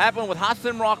Harper happened with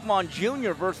Hassan Rahman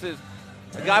Jr. versus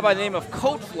a guy by the name of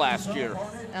Coates last year.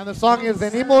 And the song is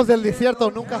Venimos del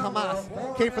Desierto, Nunca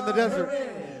Jamás. Came from the desert.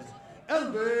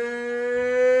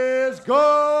 Elvis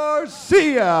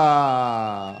Garcia.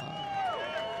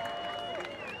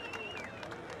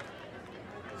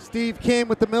 Steve came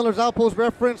with the Miller's Outpost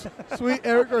reference. Sweet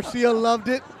Eric Garcia loved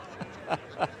it.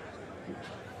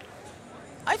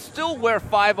 I still wear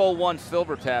 501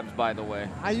 silver tabs, by the way.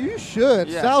 You should.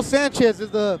 Yeah. Sal Sanchez is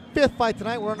the 5th fight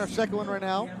tonight. We're on our 2nd one right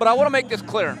now. But I want to make this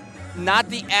clear. Not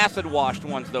the acid-washed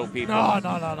ones, though, people. No.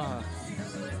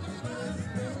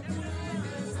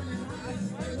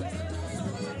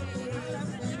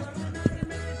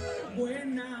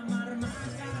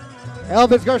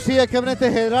 Elvis Garcia coming into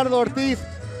Gerardo Ortiz.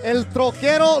 El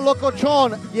Troquero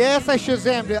Locochón. Yes, I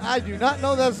Shazammed it. I do not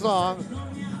know that song.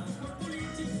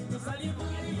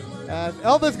 And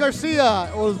Elvis Garcia,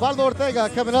 Osvaldo Ortega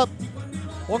coming up.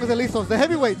 Juan de Listos, the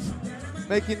heavyweights,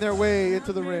 making their way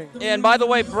into the ring. And by the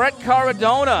way, Brett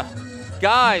Cardona.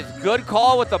 Guys, good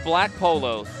call with the black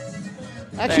polos.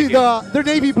 Actually, they're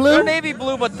navy blue. They're navy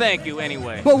blue, but thank you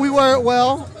anyway. But we wear it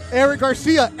well. Eric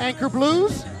Garcia, Anchor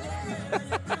Blues.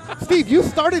 Steve, you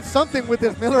started something with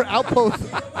this Miller Outpost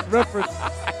reference.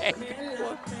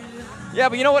 Yeah,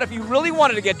 but you know what? If you really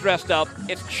wanted to get dressed up,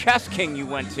 it's Chess King you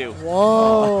went to.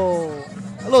 Whoa.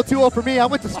 A little too old for me. I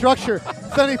went to Structure.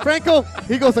 Sonny Franco,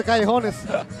 he goes to Callejones.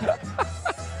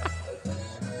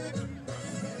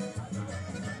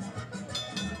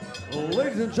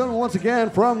 Ladies and gentlemen, once again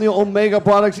from the Omega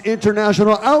Products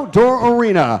International Outdoor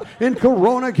Arena in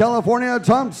Corona, California,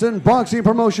 Thompson Boxing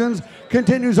Promotions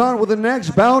continues on with the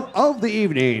next bout of the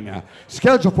evening.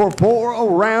 Scheduled for 4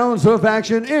 rounds of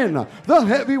action in the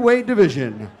heavyweight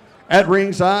division. At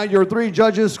ringside, your 3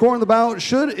 judges scoring the bout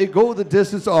should it go the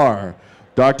distance are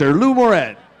Dr. Lou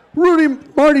Moret,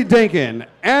 Marty Dankin,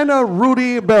 and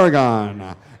Rudy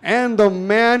Barragon. And the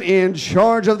man in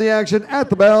charge of the action at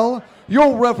the bell,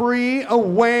 your referee,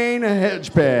 Wayne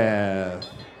Hedgepeth.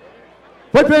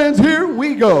 Fight fans, here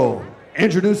we go.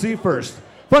 Introducing first,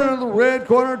 fighting in the red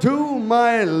corner to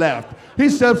my left. He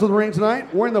steps to the ring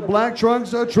tonight wearing the black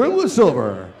trunks trimmed with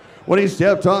silver. When he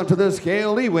stepped onto the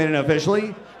scale, he went in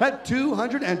officially at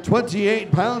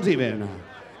 228 pounds even.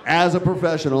 As a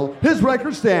professional, his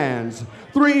record stands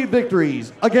 3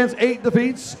 victories against 8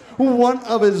 defeats. One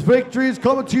of his victories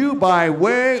coming to you by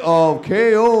way of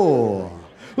KO.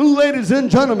 Ladies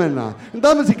and gentlemen,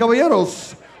 damas y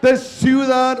caballeros, de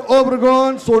Ciudad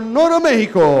Obregón, Sonora,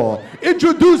 Mexico,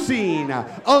 introducing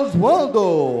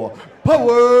Oswaldo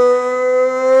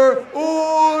Power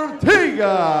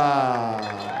Ortega.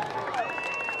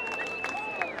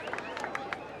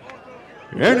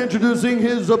 And introducing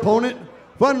his opponent,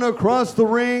 fighting across the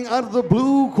ring out of the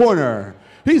blue corner.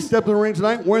 He stepped in the ring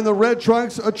tonight wearing the red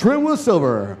trunks trimmed with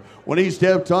silver. When he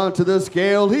stepped onto the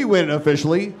scale, he went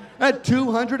officially at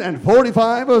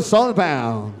 245 solid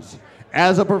pounds.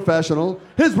 As a professional,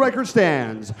 his record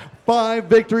stands 5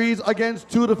 victories against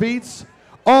 2 defeats.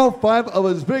 All 5 of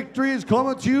his victories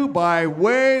coming to you by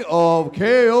way of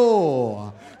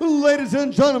KO. Ladies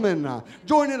and gentlemen,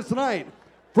 joining us tonight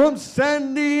from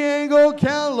San Diego,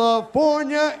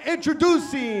 California,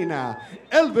 introducing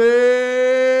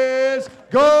Elvis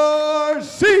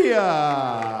Garcia.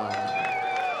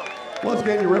 Once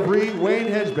again, your referee, Wayne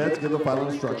Hedgebets, give the final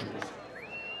instructions.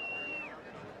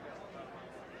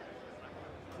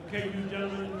 Okay, you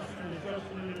gentlemen,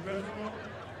 instruction in the dressing room.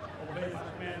 Obey the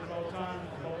command at all times.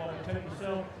 Above all, protect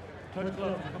yourself. Touch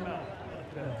gloves and come out.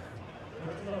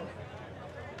 Touch gloves.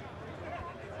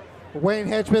 Wayne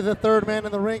Hedgeman, the third man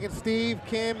in the ring, and Steve,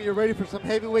 Kim, you're ready for some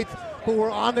heavyweights, but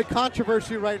we're on the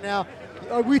controversy right now.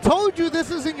 We told you this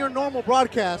isn't your normal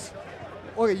broadcast.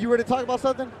 Okay, you ready to talk about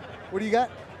something? What do you got?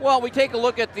 Well, we take a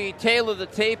look at the tail of the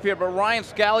tape here, but Ryan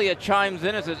Scalia chimes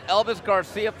in and says Elvis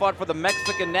Garcia fought for the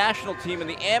Mexican national team in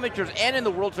the amateurs and in the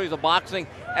World Series of Boxing,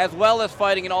 as well as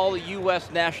fighting in all the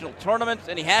U.S. national tournaments.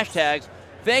 And he hashtags,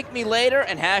 thank me later,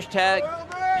 and hashtag,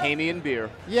 pay me in beer.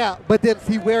 Yeah, but does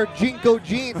he wear Jinko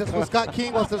jeans? That's what Scott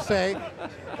King wants to say.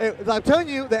 I'm telling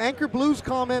you, the Anchor Blues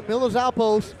comment, Miller's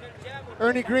Outpost,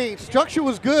 Ernie Green, structure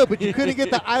was good, but you couldn't get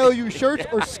the IOU shirts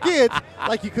or skids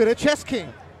like you could at Chess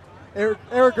King.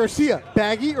 Eric Garcia,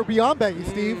 baggy or beyond baggy,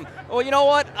 Steve? Well, you know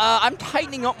what? I'm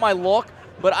tightening up my look,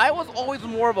 but I was always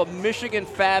more of a Michigan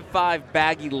Fab 5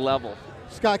 baggy level.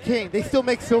 Scott King, they still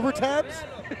make silver tabs?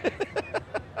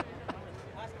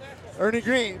 Ernie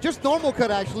Green, just normal cut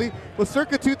actually. But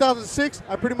circa 2006,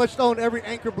 I pretty much owned every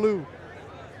Anchor Blue.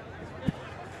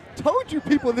 Told you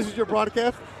people this is your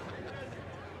broadcast.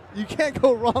 You can't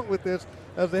go wrong with this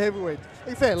as a heavyweight.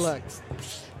 They said,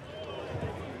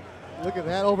 look at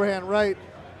that overhand right.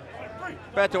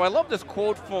 Beto, I love this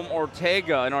quote from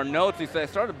Ortega in our notes. He said, I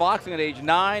started boxing at age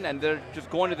 9, and they're just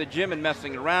going to the gym and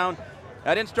messing around.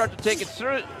 I didn't start to take it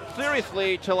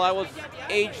seriously till I was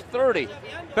age 30.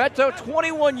 Beto,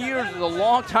 21 years is a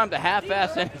long time to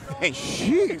half-ass anything.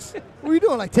 Jeez. What are you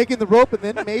doing, like taking the rope and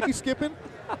then maybe skipping?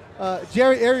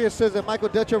 Jerry Arias says that Michael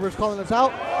Dutchover is calling us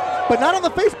out, but not on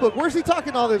the Facebook. Where's he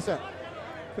talking all this at?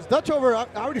 Because Dutchover,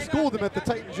 I already schooled him at the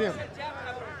Titan Gym.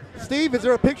 Steve, is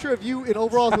there a picture of you in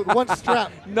overalls with one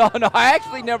strap? No, I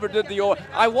actually never did the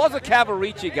I was a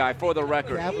Cavarici guy, for the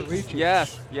record. Cavarici.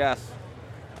 Yes.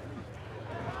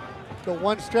 The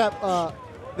one strap,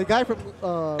 the guy from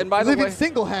and by the Living way,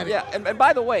 Single had it. Yeah, and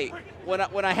by the way,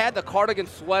 when I had the cardigan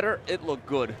sweater, it looked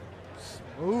good.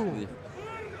 Ooh.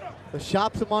 The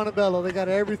Shops of Montebello, they got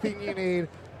everything you need.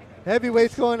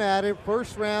 Heavyweights going at it.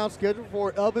 First round scheduled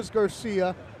for Elvis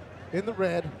Garcia in the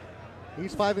red.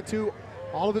 He's 5-2.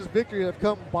 All of his victories have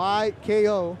come by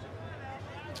KO.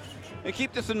 And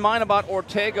keep this in mind about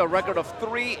Ortega, a record of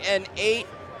 3-8.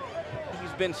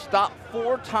 He's been stopped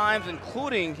 4 times,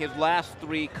 including his last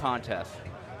 3 contests.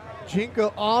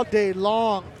 Jinko all day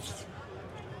long.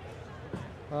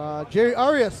 Jerry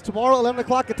Arias, tomorrow 11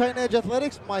 o'clock at Titan Edge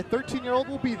Athletics. My 13-year-old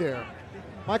will be there.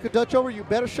 Michael Dutchover, you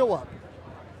better show up.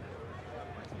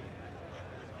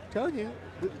 I'm telling you,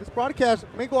 this broadcast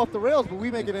may go off the rails, but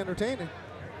we make it entertaining.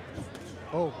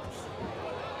 Oh.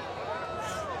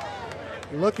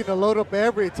 Looking to load up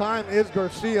every time is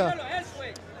Garcia.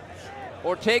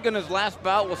 Ortega in his last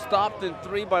bout was stopped in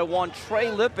 3 by one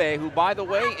Trey Lippe, who, by the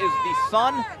way, is the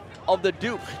son of the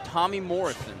Duke, Tommy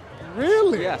Morrison.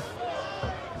 Really? Yes.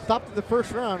 Stopped in the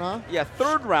first round, huh? Yeah,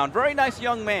 3rd round. Very nice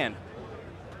young man.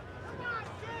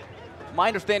 My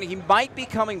understanding, he might be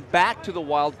coming back to the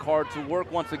wild card to work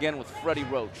once again with Freddie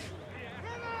Roach.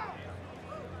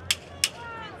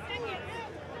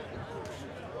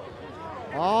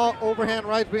 All overhand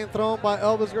rights being thrown by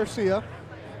Elvis Garcia.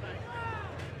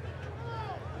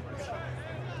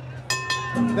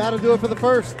 That'll do it for the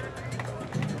first.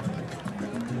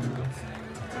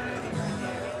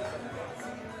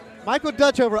 Michael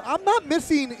Dutchover, I'm not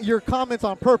missing your comments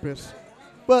on purpose,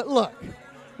 but look,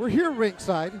 we're here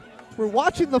ringside. We're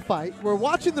watching the fight. We're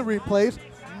watching the replays,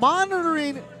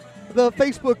 monitoring the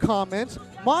Facebook comments,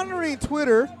 monitoring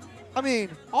Twitter. I mean,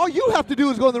 all you have to do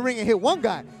is go in the ring and hit one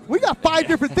guy. We got 5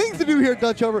 different things to do here,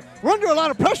 Dutchover. We're under a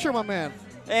lot of pressure, my man.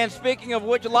 And speaking of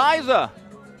which, Liza,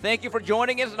 thank you for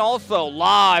joining us, and also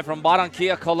live from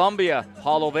Barranquilla, Colombia,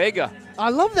 Paulo Vega. I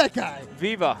love that guy.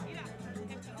 Viva.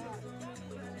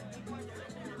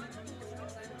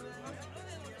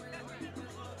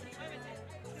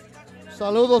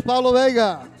 Saludos, Paulo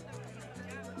Vega.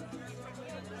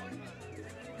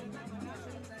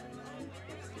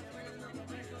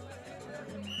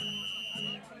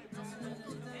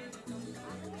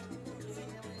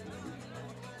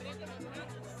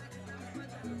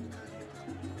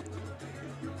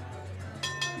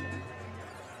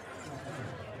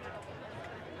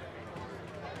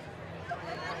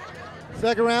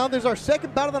 Second round, there's our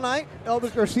second bout of the night.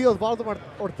 Elvis Garcia, Osvaldo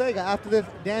Ortega. After this,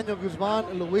 Daniel Guzman,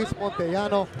 Luis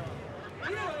Montellano,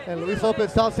 and Luis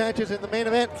Lopez Sal Sanchez in the main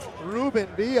event. Ruben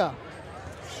Villa.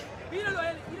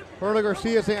 Perla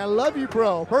Garcia saying, I love you,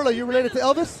 bro. Perla, you related to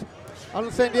Elvis out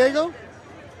in San Diego?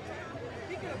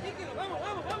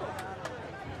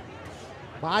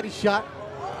 Body shot.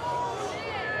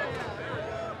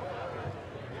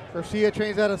 Garcia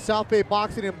trains out of South Bay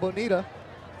Boxing in Bonita.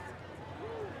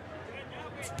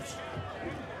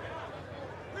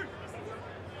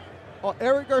 Oh,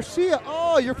 Eric Garcia.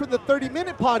 Oh, you're from the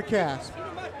 30-Minute Podcast.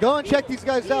 Go and check these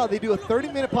guys out. They do a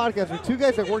 30-minute podcast. They're two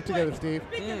guys that work together, Steve.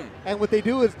 And what they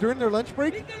do is during their lunch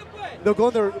break, they'll go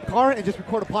in their car and just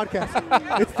record a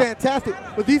podcast. It's fantastic.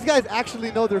 But these guys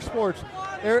actually know their sports.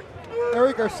 Eric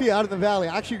Garcia out in the Valley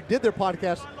actually did their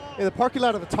podcast in the parking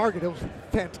lot of the Target. It was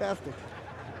fantastic.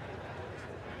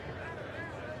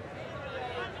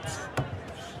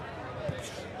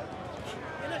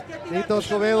 Nito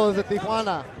Escobedo is at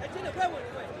Tijuana.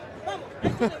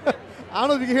 I don't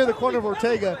know if you can hear the corner of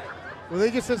Ortega. Well,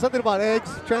 they just said something about eggs.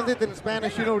 Translate in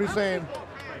Spanish, you know what he's saying.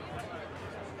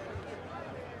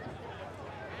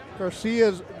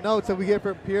 Garcia's notes that we get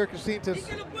from Pierre Casintas,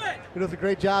 who does a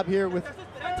great job here with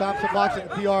Thompson Boxing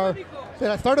and PR.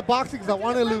 Said, I started boxing because I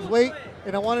wanted to lose weight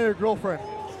and I wanted a girlfriend.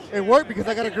 It worked because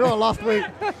I got a girl and lost weight.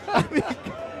 I mean,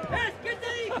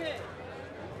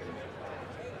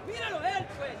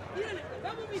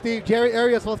 Steve, Jerry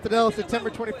Arias wants to know September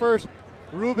 21st,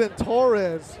 Ruben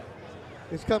Torres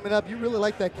is coming up. You really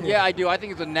like that kid. Yeah, I do. I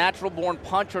think he's a natural-born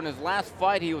puncher. In his last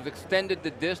fight, he was extended the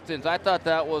distance. I thought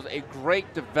that was a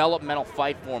great developmental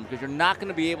fight for him because you're not going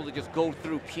to be able to just go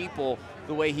through people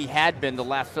the way he had been the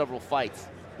last several fights.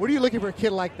 What are you looking for a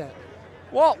kid like that?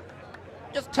 Well,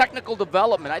 just technical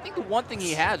development. I think the one thing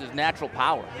he has is natural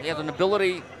power. He has an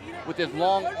ability with his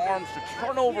long arms to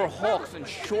turn over hooks in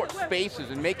short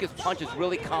spaces and make his punches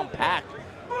really compact.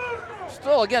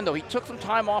 Still, again, though, he took some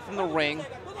time off from the ring,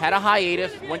 had a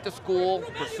hiatus, went to school,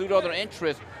 pursued other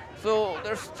interests. So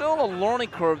there's still a learning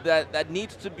curve that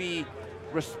needs to be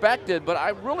respected, but I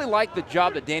really like the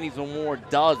job that Danny Zamora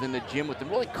does in the gym with him,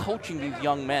 really coaching these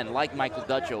young men like Michael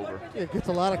Dutchover. It gets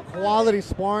a lot of quality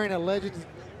sparring at Legends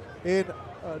in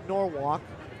Norwalk.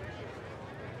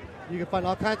 You can find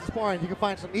all kinds of sparring. You can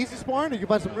find some easy sparring, or you can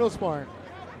find some real sparring.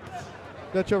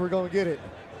 Dutchover going to get it.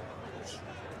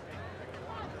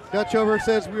 Dutchover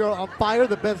says we are on fire,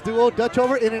 the best duo.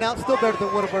 Dutchover, in and out, still better than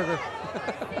Whataburger.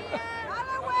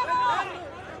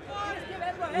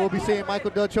 We'll be seeing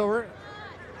Michael Dutchover.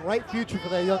 Bright future for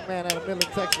that young man out of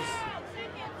Midland, Texas.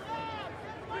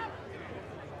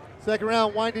 Second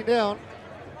round winding down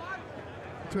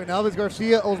between Elvis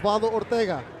Garcia, Osvaldo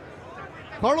Ortega.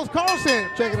 Carlos Carlson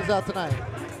checking us out tonight.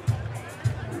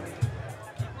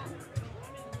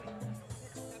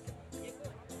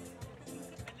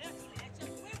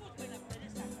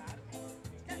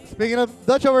 Speaking of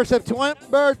Dutchover,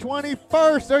 September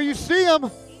 21st, there you see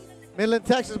him. Midland,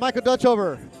 Texas, Michael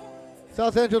Dutchover.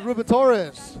 South Angeles, Ruben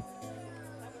Torres.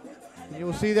 And you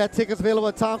will see that tickets available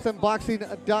at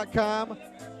ThompsonBoxing.com.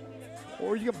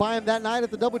 Or you can buy them that night at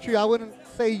the Doubletree. I wouldn't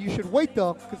say you should wait,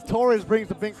 though, because Torres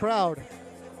brings a big crowd.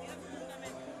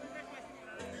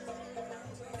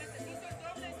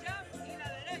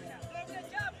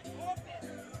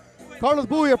 Carlos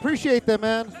Bowie, appreciate that,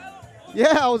 man.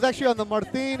 Yeah, I was actually on the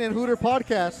Martin and Hooter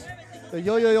podcast, the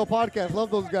Yo podcast. Love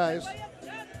those guys.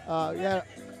 Yeah.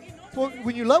 Well,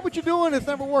 when you love what you're doing, it's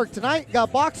never worked. Tonight,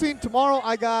 got boxing. Tomorrow,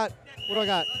 I got, what do I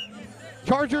got?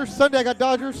 Chargers. Sunday, I got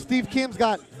Dodgers. Steve Kim's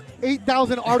got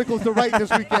 8,000 articles to write this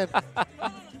weekend.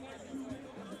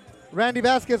 Randy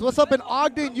Vasquez, what's up in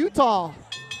Ogden, Utah?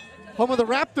 Home of the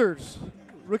Raptors,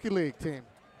 rookie league team.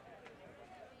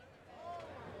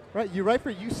 Right, you write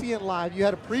for UCN Live. You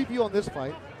had a preview on this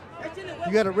fight.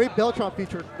 You got a Ray Beltran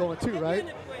feature going too, right?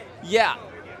 Yeah.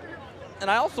 And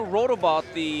I also wrote about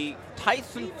the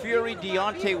Tyson Fury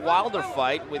Deontay Wilder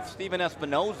fight with Steven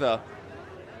Espinoza.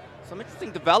 Some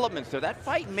interesting developments there. That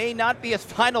fight may not be as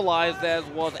finalized as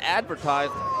was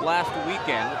advertised last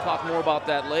weekend. We'll talk more about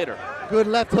that later. Good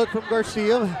left hook from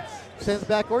Garcia. Sends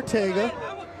back Ortega.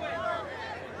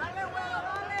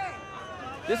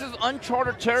 This is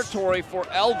uncharted territory for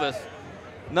Elvis.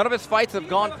 None of his fights have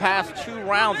gone past 2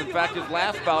 rounds. In fact, his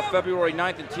last bout, February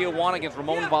 9th in Tijuana against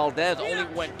Ramon Valdez, only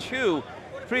went 2.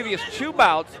 Previous 2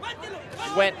 bouts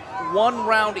went 1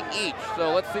 round each.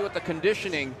 So let's see what the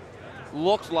conditioning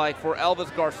looks like for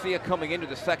Elvis Garcia coming into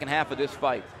the second half of this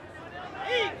fight.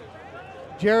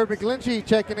 Jared McGlinchey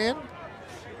checking in.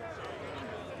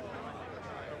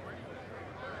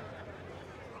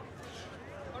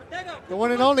 The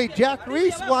one and only Jack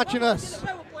Reese watching us.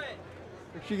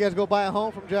 sure you guys go buy a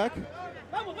home from Jack.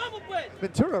 Vamos, vamos, pues.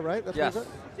 Ventura, right? That's Yes. what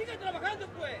he Sigue trabajando,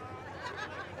 pues.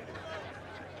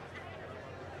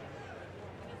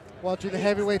 Watching the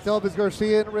heavyweights, Elvis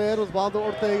Garcia in red, Osvaldo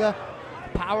Ortega,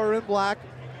 Power in black.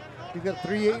 He's got a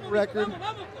 3-8 record. Vamos,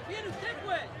 vamos, confía en usted,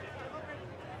 pues.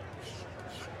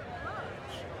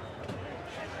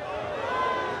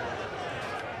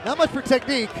 Not much for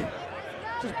technique,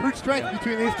 just brute strength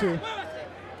between these two.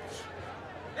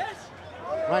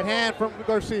 Right hand from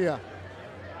Garcia.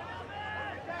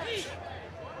 Ahí.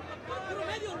 Puro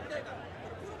medio, Ortega.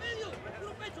 Puro medio,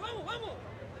 puro pecho. Vamos, vamos.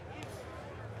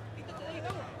 Quítate de ahí,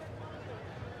 vamos.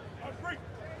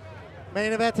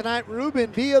 Main event tonight,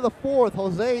 Ruben Villa the fourth,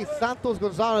 Jose Santos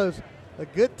Gonzalez. A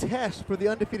good test for the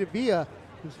undefeated Villa,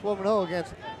 who's 12-0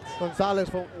 against Gonzalez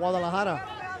from Guadalajara.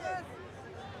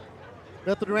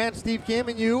 Beto Duran, Steve Kim,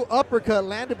 and you. Uppercut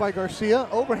landed by Garcia.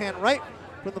 Overhand right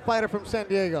from the fighter from San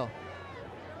Diego.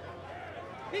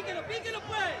 Píquelo, píquelo,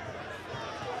 pues.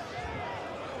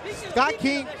 Píquelo, Scott píquelo,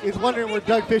 King déjelo, is wondering where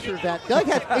Doug Fisher is at. Doug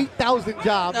has 8,000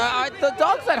 jobs The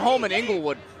dog's at home in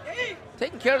Inglewood,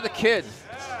 taking care of the kids.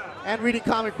 and reading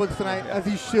comic books tonight, as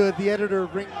he should, the editor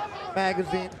of Ring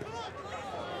Magazine.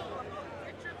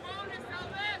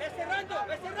 Ve cerrando,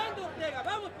 Ortega.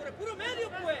 Vamos, por el puro medio,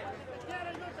 pues.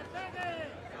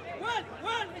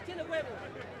 Juan, échale huevo.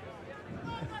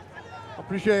 I'm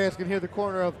pretty sure you guys can hear the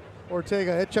corner of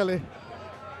Ortega. Échale.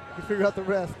 You figure out the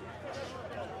rest.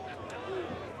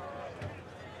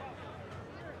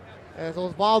 As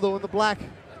Osvaldo in the black,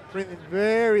 breathing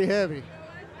very heavy.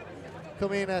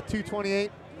 Coming in at 228.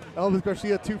 Elvis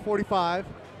Garcia 245.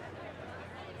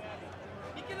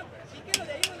 Píquelo, píquelo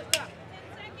de ahí donde está.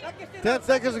 Sáquese 10 de-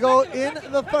 seconds to go sáquelo, in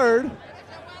sáquelo, the sáquelo. third.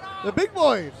 The big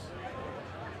boys.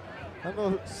 And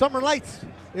the summer lights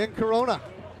in Corona.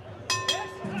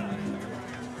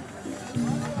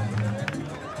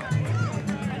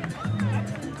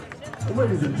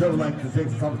 Ladies and gentlemen, I'd like to take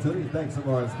this opportunity to thank some of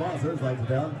our sponsors, like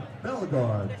down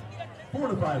Bellegarde,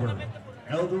 Fortifiber,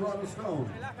 Eldorado Stone,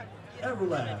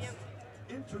 Everlast,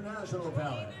 International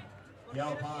Pallet, the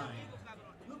Alpine,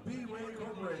 the B-Way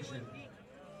Corporation,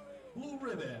 Blue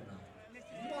Ribbon,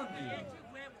 Monday,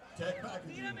 Tech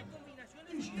Packaging,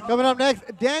 Ishihara, Coming up next,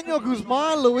 Daniel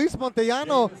Guzman, Luis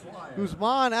Montellano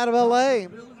Guzman out of LA.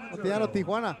 Montellano,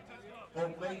 Tijuana.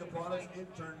 Omega Products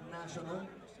International,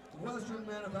 Western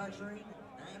Manufacturing,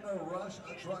 and the Rush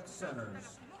Truck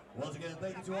Centers. Once again,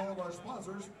 thank you to all of our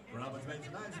sponsors for how much makes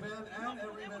tonight's event and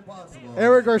every event possible.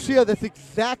 Eric Garcia, that's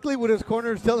exactly what his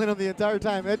corner is telling him the entire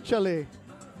time. Échale.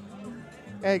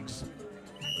 Eggs.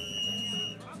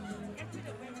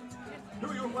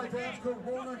 New York White fans,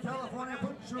 Corona, California,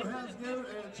 put your hands together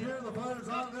and cheer the fighters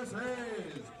on this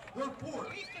haze. The fourth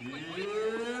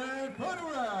and final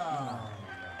round.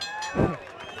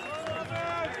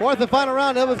 Fourth and final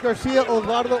round, Elvis Garcia,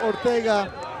 Osvaldo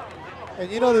Ortega. And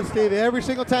you know this, Steve, every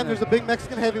single time there's a big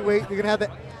Mexican heavyweight, you're going to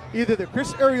have either the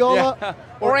Chris Arreola Yeah.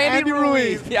 or Andy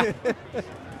Ruiz. Yeah.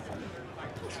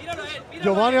 Míralo a él, míralo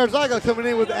Giovanni a él. Arzaga coming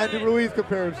in with the Andy Ruiz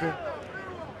comparison.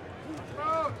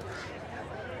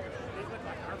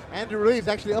 Andy Ruiz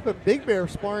actually up in Big Bear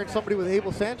sparring somebody with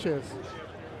Abel Sanchez.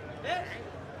 ¿Ves?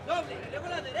 Doble, luego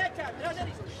la derecha, atrás de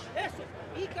eso,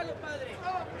 pícalo, padre.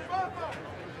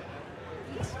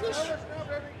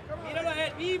 Míralo a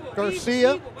él, vivo,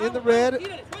 Garcia vivo, vivo. in the Vamos, red. vamos,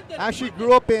 tírale, suéltale. Actually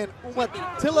grew up in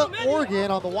Umatilla,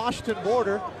 Oregon on the Washington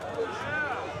border.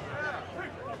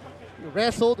 He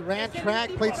wrestled, ran track,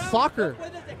 played soccer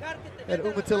at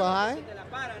Umatilla High.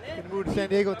 He moved to San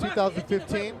Diego in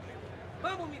 2015.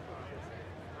 Vamos, mijo.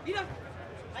 Mira,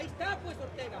 ahí está, pues,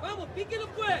 Ortega. Vamos, píquelo,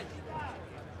 pues.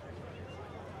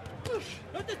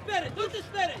 No te esperes, no te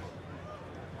esperes.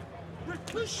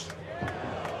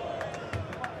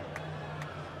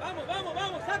 Vamos, vamos,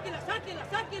 vamos. Sáquela,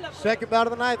 pues. Second bout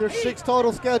of the night. There's 6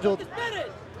 total No scheduled. te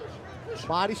esperes.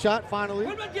 Body shot finally.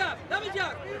 Vuelve al jab, dame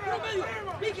jab. Puro medio.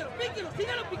 Píquelo,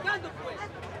 sígalo picando, pues.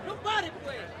 No pare,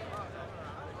 pues.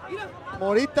 Mira.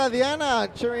 Morita Diana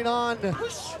cheering on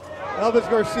Elvis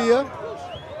Garcia.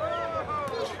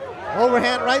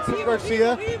 Overhand right from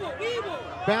Garcia. Vivo.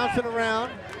 Bouncing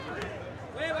around.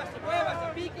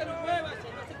 Muévase, píquelo, muévase.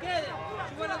 No se quede.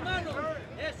 Suba las manos.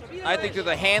 Eso, míralo I think to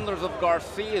the handlers of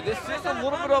Garcia, this is a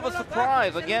little bit of a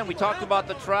surprise. Again, we talked about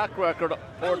the track record.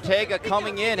 Ortega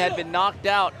coming in had been knocked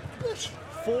out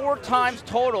 4 times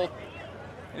total.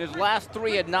 In his last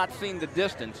 3 had not seen the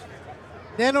distance.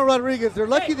 Nano Rodriguez, they're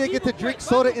lucky they get to drink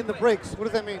soda in the breaks. What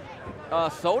does that mean?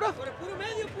 Soda? Por el puro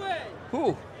medio, pues.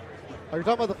 Who? Are you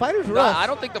talking about the fighters or Nah, us? I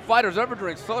don't think the fighters ever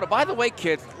drink soda. By the way,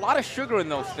 kids, a lot of sugar in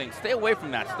those things. Stay away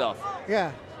from that stuff.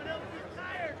 Yeah.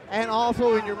 And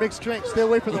also in your mixed drink. Stay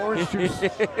away from the orange juice.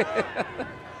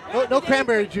 No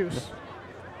cranberry juice.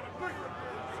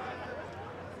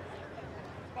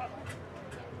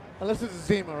 Unless it's a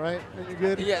Zima, right? Then you're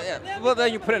good? Yeah. Well,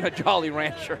 then you put in a Jolly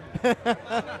Rancher.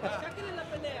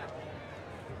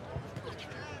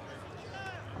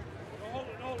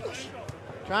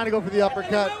 Trying to go for the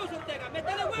uppercut.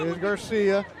 Here's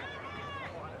Garcia.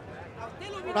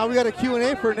 Now we got a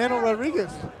Q&A for Nano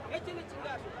Rodriguez.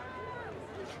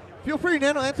 Feel free,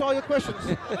 Nano, answer all your questions.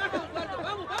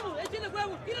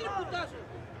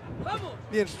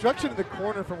 The instruction in the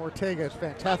corner from Ortega is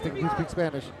fantastic if you speak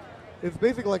Spanish. It's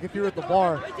basically like if you're at the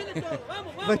bar.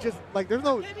 like there's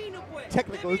no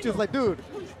technical. It's just like, dude.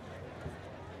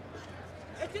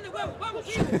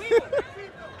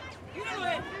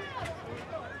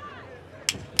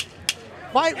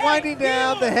 Fight winding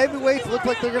down. The heavyweights look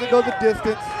like they're going to go the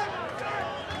distance.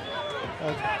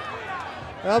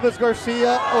 Elvis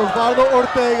Garcia, Osvaldo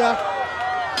Ortega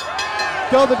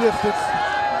go the distance.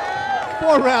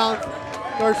 4 rounds.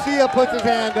 Garcia puts his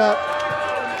hand up.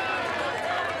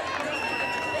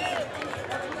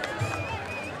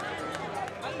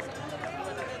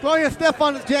 Gloria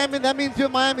Stefan is jamming. That means you're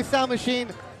Miami Sound Machine.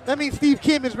 That means Steve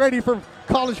Kim is ready for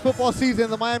college football season,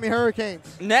 the Miami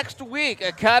Hurricanes. Next week,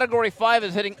 Category 5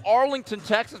 is hitting Arlington,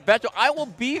 Texas. Betcha, I will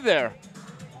be there.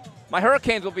 My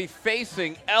Hurricanes will be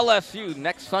facing LSU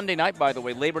next Sunday night, by the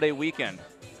way, Labor Day weekend.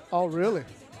 Oh, really?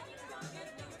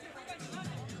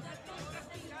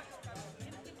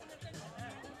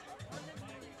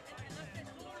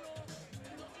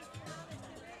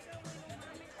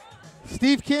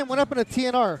 Steve Kim went up in a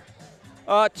TNR.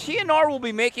 TNR will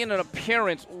be making an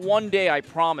appearance one day, I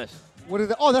promise. What is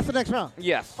it? Oh, that's the next round.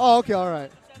 Yes. Oh, okay, all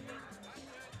right.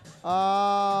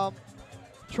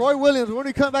 Troy Williams, when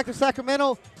we come back to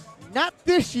Sacramento, not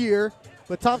this year,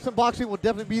 but Thompson Boxing will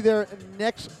definitely be there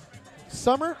next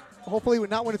summer. Hopefully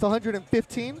not when it's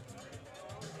 115.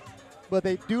 But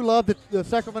they do love the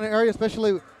Sacramento area,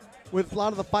 especially with a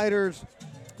lot of the fighters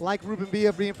like Ruben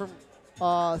Villa being from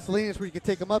Salinas, where you can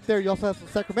take them up there. You also have some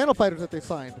Sacramento fighters that they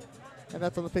signed. And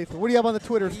that's on the Facebook. What do you have on the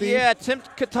Twitter, Steve? Yeah, Tim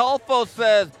Catalfo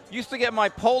says, used to get my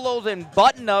polos and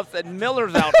button-ups at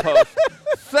Miller's Outpost.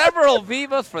 Several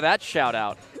vivas for that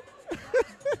shout-out.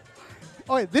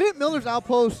 Oh, yeah, didn't Miller's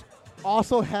Outpost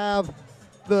also have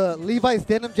the Levi's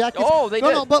denim jackets? Oh, they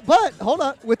did. No, but hold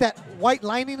on. With that white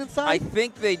lining inside? I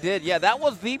think they did. Yeah, that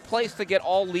was the place to get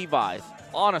all Levi's.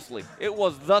 Honestly, it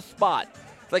was the spot.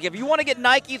 It's like if you want to get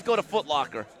Nikes, go to Foot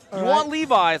Locker. If you want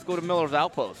Levi's, go to Miller's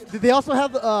Outpost. Did they also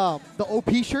have the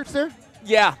OP shirts there?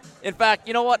 Yeah. In fact,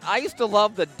 you know what? I used to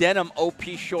love the denim OP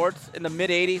shorts in the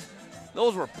mid-'80s.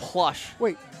 Those were plush.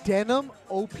 Wait, denim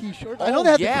OP shorts? Oh, I know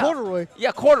they had yeah. the corduroy.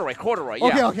 Yeah, corduroy.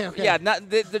 Yeah. Okay. Yeah,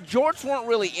 the jorts weren't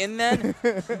really in then,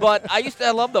 but I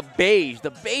love the beige.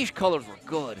 The beige colors were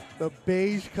good. The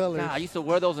beige colors. God, I used to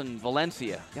wear those in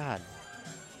Valencia. God.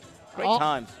 Great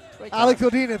times. Alex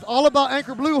Odinez, all about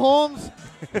Anchor Blue, Holmes.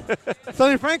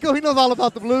 Sonny Franco, he knows all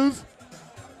about the Blues.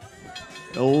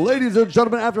 Ladies and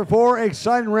gentlemen, after 4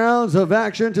 exciting rounds of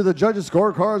action, to the judges'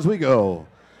 scorecards we go.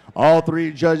 All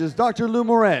 3 judges, Dr. Lou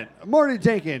Moret, Marty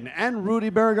Dakin, and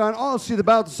Rudy Barragon, all see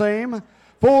about the same.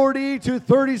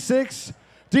 40-36,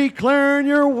 declaring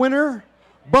your winner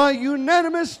by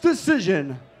unanimous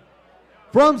decision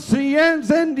from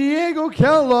San Diego,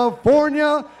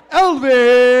 California,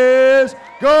 Elvis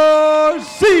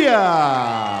Garcia.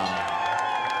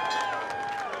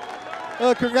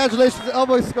 Congratulations to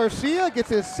Elvis Garcia. Gets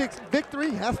his 6th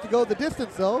victory. Has to go the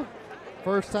distance, though.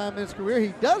 First time in his career,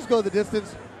 he does go the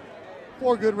distance.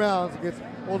 4 good rounds against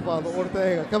Osvaldo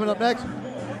Ortega. Coming up next,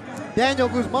 Daniel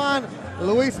Guzman,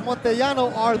 Luis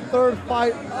Montellano, our 3rd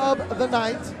fight of the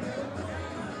night.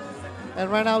 And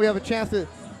right now we have a chance to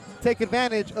take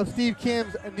advantage of Steve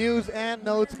Kim's news and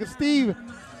notes. Because Steve,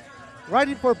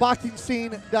 writing for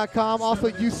BoxingScene.com, also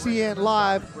UCN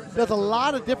Live, does a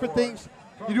lot of different things.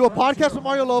 You do a podcast with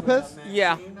Mario Lopez.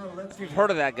 Yeah, you've heard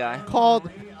of that guy. Called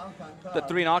The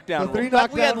 3 Knockdown The 3 Rule.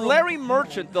 Knockdown We had Rule. Larry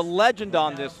Merchant, the legend,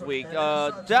 on this week.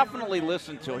 Definitely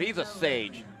listen to it. He's a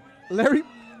sage. Larry,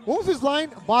 what was his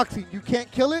line? Boxing, you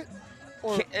can't kill it?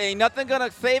 Or Ain't nothing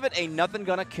gonna save it. Ain't nothing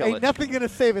gonna kill ain't it. nothing going to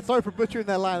save it. Sorry for butchering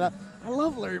that line. I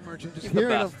love Larry Merchant. Just He's the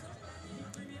hearing best.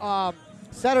 him.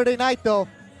 Saturday night, though,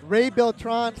 Ray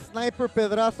Beltran, Sniper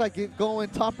Pedraza get going.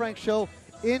 Top Rank show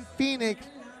in Phoenix.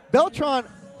 Beltran,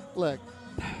 look,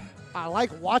 I like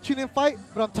watching him fight,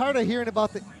 but I'm tired of hearing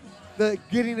about the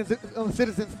getting his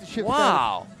citizenship.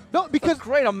 Wow. No, because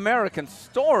Great American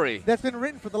story. that's been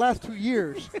written for the last 2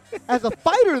 years. As a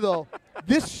fighter, though,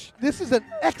 this is an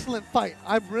excellent fight.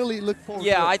 I really look forward to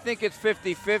it. Yeah, I think it's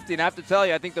 50-50, and I have to tell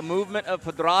you, I think the movement of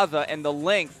Pedraza and the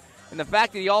length and the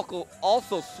fact that he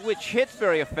also switch hits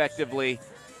very effectively,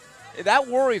 that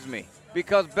worries me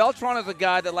because Beltran is a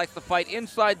guy that likes to fight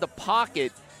inside the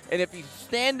pocket, and if you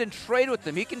stand and trade with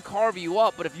him, he can carve you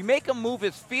up. But if you make him move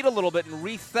his feet a little bit and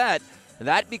reset,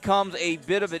 that becomes a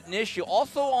bit of an issue.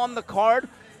 Also on the card,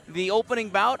 the opening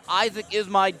bout, Isaac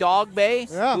Ismai Dogbe,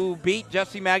 who beat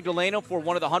Jesse Magdaleno for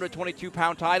one of the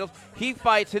 122-pound titles. He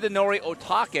fights Hidenori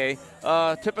Otake,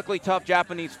 typically tough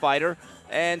Japanese fighter.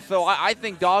 And so I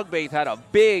think Dogbe's had a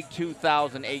big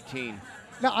 2018.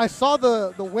 Now, I saw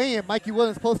the weigh-in. Mikey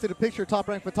Williams posted a picture,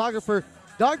 top-ranked photographer.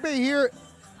 Dogbe here,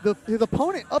 his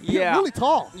opponent up here, really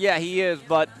tall. Yeah, he is,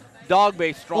 but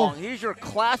Dogbe's strong. He's your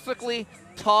classically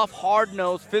tough,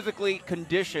 hard-nosed, physically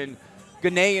conditioned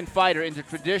Ghanaian fighter in the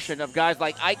tradition of guys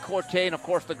like Ike Corte and, of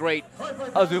course, the great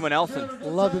Azuma Nelson.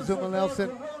 Love Azuma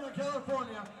Nelson.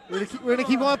 We're gonna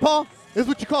keep going, Paul? This is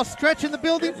what you call stretch in the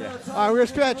building? Yeah. All right, we're gonna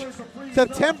stretch.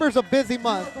 September's a busy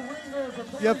month.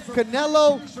 You have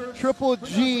Canelo, Triple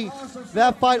G.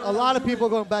 That fight, a lot of people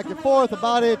going back and forth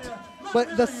about it.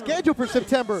 But the schedule for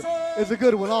September is a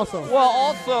good one also. Well,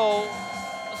 also,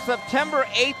 September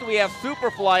 8th, we have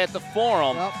Superfly at the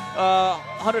Forum.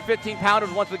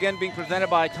 115-pounders once again being presented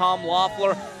by Tom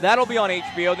Loeffler. That'll be on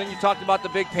HBO. Then you talked about the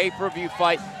big pay-per-view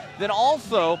fight. Then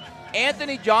also,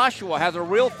 Anthony Joshua has a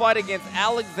real fight against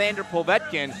Alexander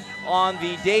Povetkin on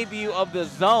the debut of the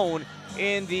Zone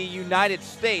in the United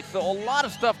States. So a lot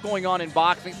of stuff going on in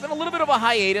boxing. It's been a little bit of a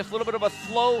hiatus, a little bit of a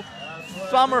slow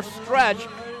summer stretch,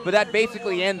 but that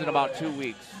basically ends in about 2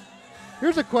 weeks.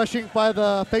 Here's a question by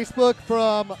the Facebook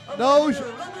from Noj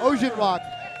Ocean Rock.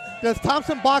 Does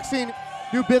Thompson Boxing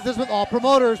do business with all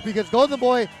promoters? Because Golden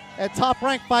Boy and Top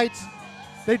Rank fights,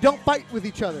 they don't fight with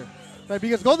each other. Right?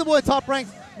 Because Golden Boy and Top Rank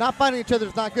not fighting each other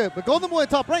is not good. But Golden Boy and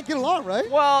Top Rank get along, right?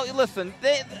 Well, listen,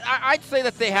 I'd say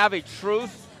that they have a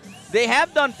truce. They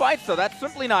have done fights, though. That's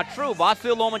simply not true.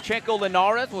 Vasil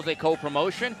Lomachenko-Linares was a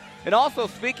co-promotion. And also,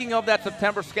 speaking of that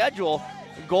September schedule,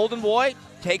 Golden Boy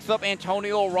takes up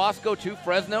Antonio Orozco to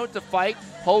Fresno to fight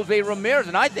Jose Ramirez.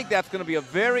 And I think that's going to be a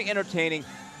very entertaining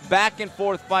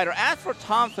back-and-forth fighter. As for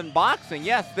Thompson Boxing,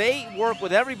 yes, they work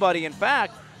with everybody. In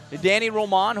fact, Danny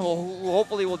Roman, who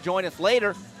hopefully will join us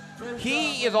later,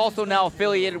 he is also now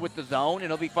affiliated with the Zone, and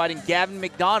he'll be fighting Gavin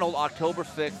McDonald October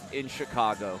 6th in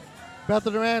Chicago.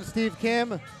 Beto Duran, Steve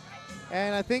Kim,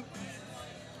 and I think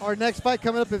our next fight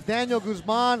coming up is Daniel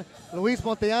Guzman, Luis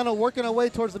Montellano working our way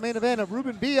towards the main event of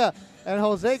Ruben Villa and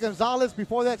Jose Gonzalez.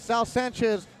 Before that, Sal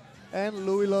Sanchez and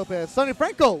Louis Lopez. Sonny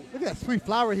Franco, look at that sweet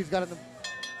flower he's got in the.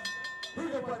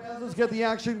 Let's get the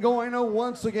action going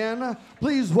once again.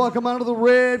 Please welcome out of the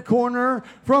red corner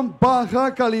from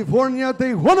Baja California,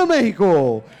 Tijuana,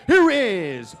 Mexico. Here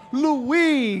is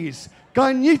Luis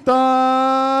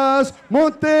Cañitas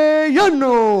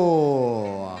Montellano.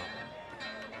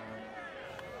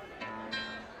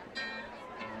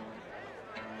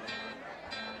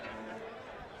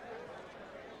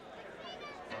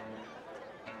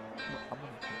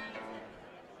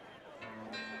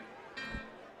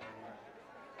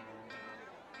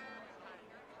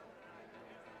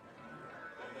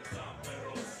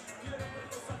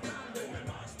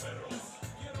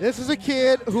 This is a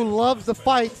kid who loves the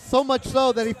fight, so much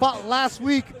so that he fought last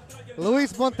week.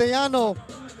 Luis Montellano,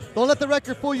 don't let the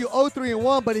record fool you,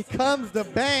 0-3-1, but he comes to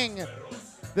bang.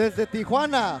 Desde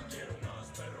Tijuana.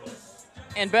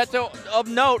 And Beto, of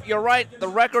note, you're right, the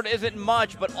record isn't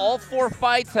much, but all 4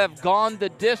 fights have gone the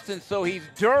distance, so he's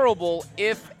durable,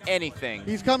 if anything.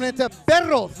 He's coming into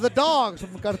Perros, the dogs,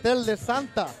 from Cartel de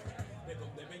Santa.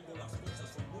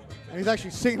 And he's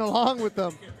actually singing along with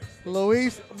them.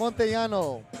 Luis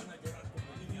Montellano.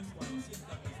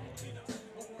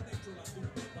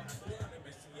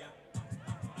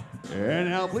 And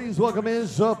now please welcome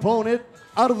his opponent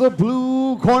out of the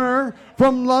blue corner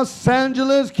from Los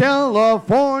Angeles,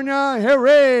 California. Here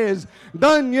is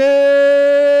Daniel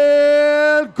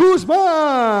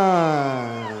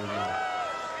Guzman.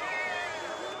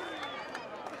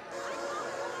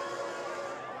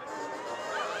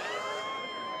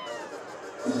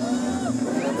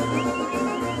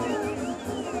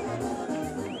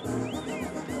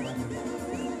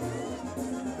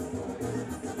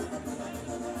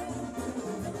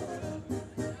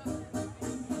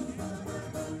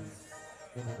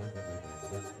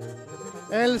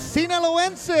 El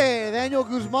Sinaloense, Daniel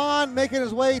Guzman, making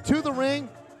his way to the ring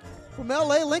from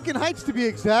L.A., Lincoln Heights to be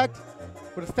exact.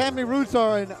 But his family roots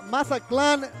are in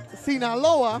Mazatlan,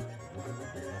 Sinaloa.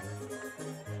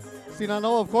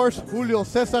 Sinaloa, of course, Julio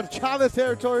Cesar Chavez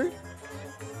territory.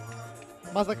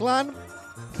 Mazatlan,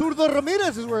 Zurdo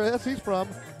Ramirez is where he's from.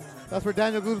 That's where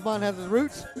Daniel Guzman has his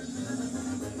roots.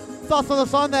 It's also the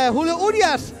song that Julio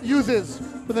Urias uses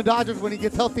for the Dodgers when he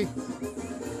gets healthy.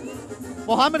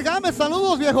 Mohamed Gámez,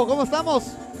 saludos viejo, ¿cómo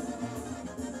estamos?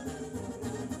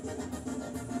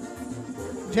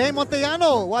 Jay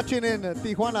Montellano watching in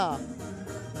Tijuana.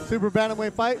 Super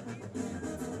bantamweight fight.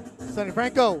 Sonny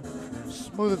Franco,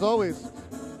 smooth as always.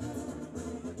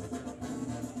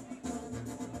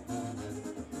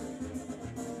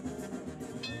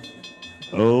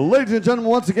 Ladies and gentlemen,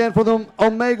 once again for the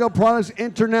Omega Products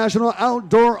International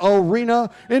Outdoor Arena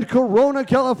in Corona,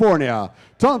 California.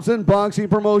 Thompson Boxing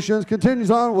Promotions continues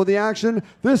on with the action.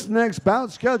 This next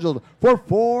bout scheduled for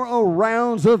 4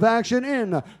 rounds of action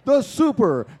in the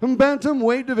Super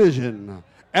Bantamweight Division.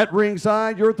 At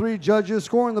ringside, your 3 judges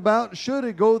scoring the bout, should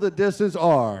it go the distance,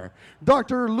 are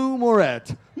Dr. Lou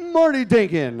Moret, Marty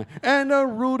Dinkin, and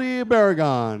Rudy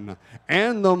Barragon.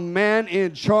 And the man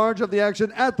in charge of the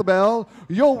action at the bell,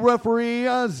 your referee,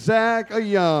 Zach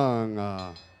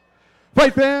Young.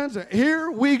 Fight fans, here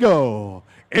we go.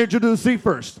 Introducing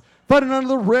first, fighting under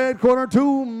the red corner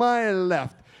to my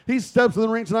left. He steps in the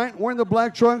ring tonight wearing the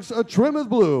black trunks, trim with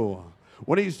blue.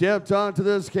 When he stepped onto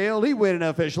the scale, he weighed in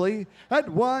officially at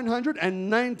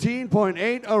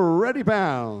 119.8 ready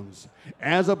pounds.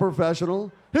 As a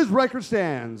professional, his record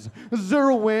stands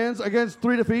 0 wins against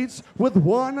 3 defeats with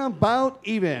 1 bout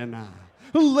even.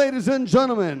 Ladies and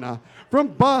gentlemen, from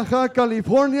Baja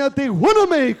California, Tijuana,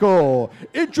 Mexico,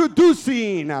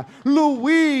 introducing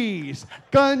Luis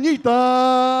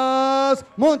Cañitas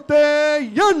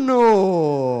Montellano.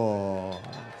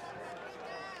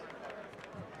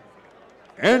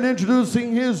 And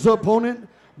introducing his opponent,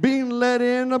 being led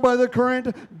in by the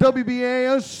current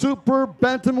WBA Super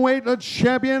Bantamweight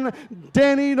champion,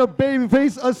 Danny the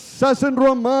Babyface Assassin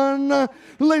Roman.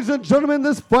 Ladies and gentlemen,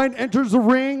 this fight enters the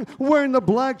ring wearing the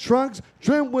black trunks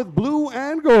trimmed with blue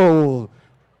and gold,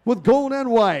 with gold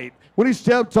and white. When he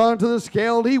stepped onto the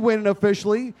scale, he weighed in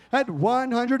officially at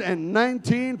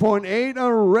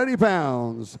 119.8 ready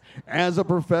pounds. As a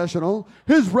professional,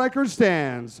 his record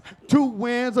stands 2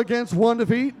 wins against 1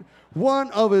 defeat.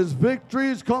 One of his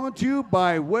victories coming to you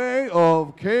by way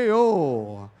of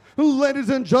KO. Ladies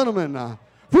and gentlemen,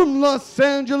 from Los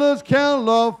Angeles,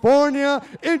 California,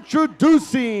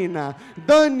 introducing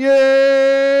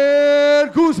Daniel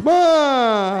Guzman.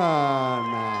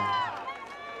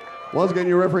 Once again,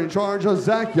 your referee in charge,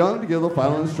 Zach Young, to give the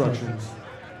final instructions.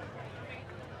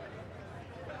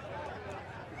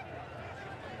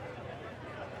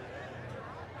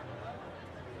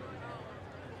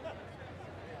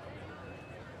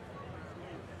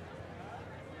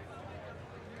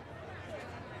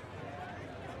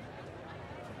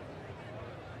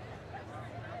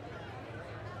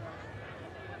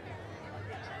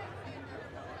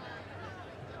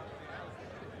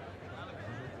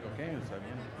 Okay, está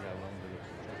bien. Ya hablamos de los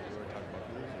talk about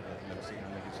rules. Let me see how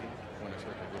make it see. When it's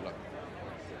okay, good luck.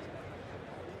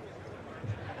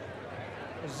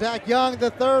 Zach Young,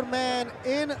 the 3rd man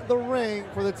in the ring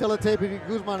for the teletape between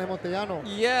Guzman and Montellano.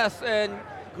 Yes, and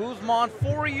Guzman,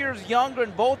 4 years younger,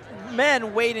 and both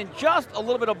men weighed in just a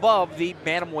little bit above the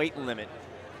bantamweight limit.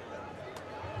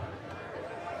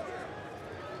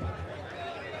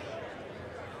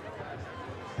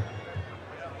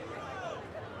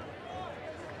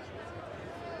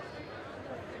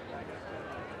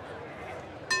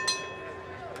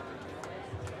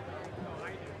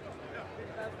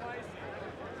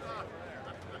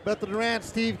 Beto Durant,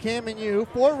 Steve, Cam, and you.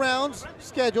 4 rounds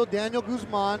scheduled. Daniel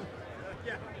Guzman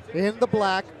in the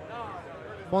black.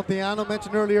 Montellano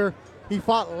mentioned earlier, he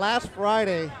fought last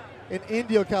Friday in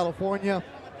Indio, California.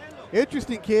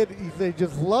 Interesting kid. They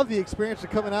just love the experience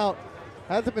of coming out.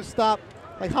 Hasn't been stopped.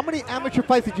 Like, how many amateur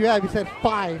fights did you have? He said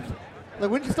 5. Like,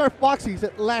 when did you start boxing? He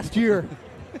said last year.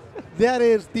 That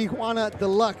is Tijuana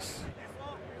Deluxe.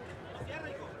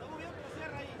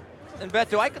 And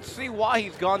Beto, I could see why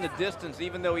he's gone the distance,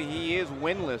 even though he is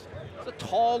winless. He's a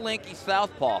tall, lanky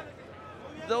southpaw.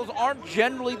 Those aren't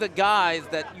generally the guys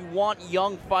that you want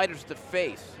young fighters to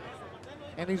face.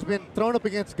 And he's been thrown up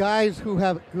against guys who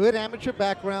have good amateur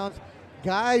backgrounds,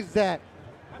 guys that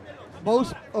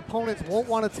most opponents won't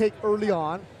want to take early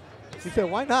on. He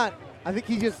said, why not? I think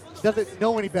he just doesn't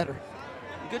know any better.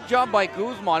 Good job by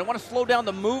Guzman. I want to slow down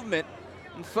the movement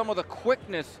and some of the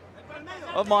quickness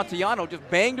of Montellano. Just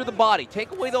bang to the body.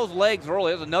 Take away those legs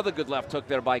early. There's another good left hook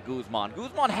there by Guzman.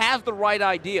 Guzman has the right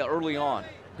idea early on.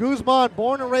 Guzman,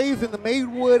 born and raised in the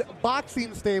Maywood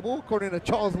boxing stable, according to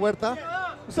Charles Huerta.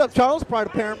 What's up, Charles? Prior to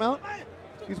Paramount.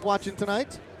 He's watching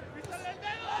tonight.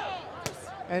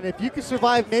 And if you can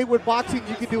survive Maywood boxing,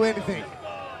 you can do anything.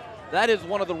 That is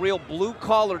one of the real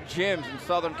blue-collar gyms in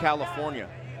Southern California.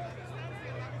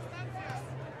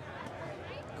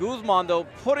 Guzman, though,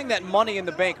 putting that money in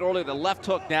the bank earlier, the left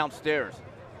hook downstairs.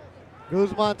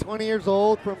 Guzman, 20 years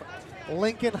old, from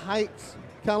Lincoln Heights,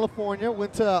 California.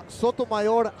 Went to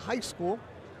Sotomayor High School.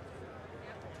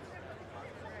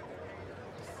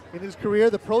 In his career,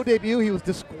 the pro debut, he was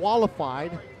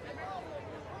disqualified.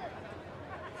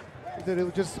 He said it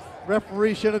was just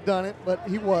referee should have done it, but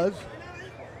he was.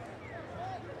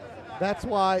 That's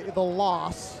why the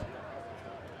loss.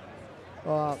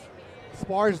 As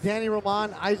far as Danny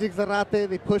Roman, Isaac Zarate,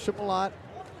 they push him a lot.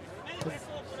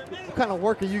 What kind of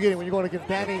work are you getting when you're going against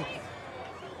Danny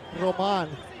Roman?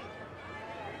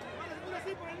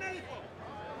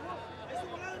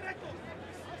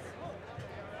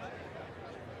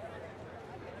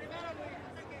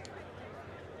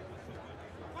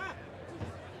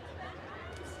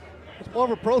 It's more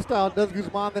of a pro style, does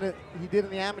Guzman, than he did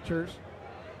in the amateurs.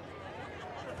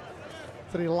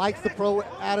 So he likes the pro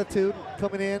attitude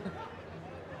coming in.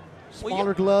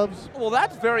 Smaller gloves. Well,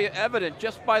 that's very evident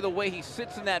just by the way he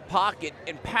sits in that pocket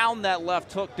and pound that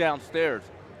left hook downstairs.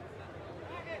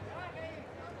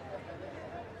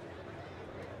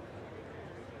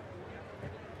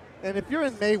 And if you're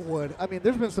in Maywood, I mean,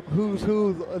 there's been some who's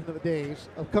who of the days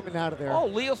of coming out of there. Oh,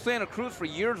 Leo Santa Cruz for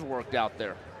years worked out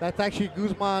there. That's actually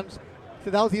Guzman's. So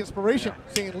that was the inspiration,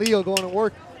 seeing Leo going to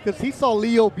work, because he saw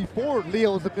Leo before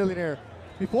Leo was a millionaire.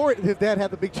 Before his dad had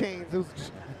the big chains. It was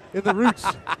just in the roots.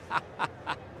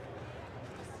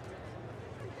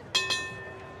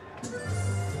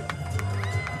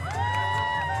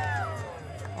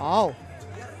 Oh.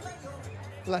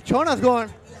 La Chona's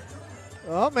going.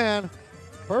 Oh, man.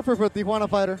 Perfect for a Tijuana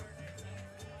fighter.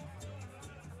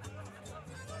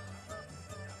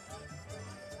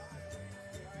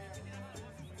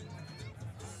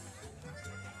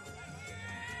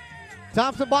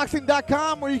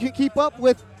 ThompsonBoxing.com, where you can keep up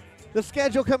with the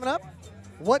schedule coming up,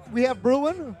 what we have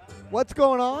brewing, what's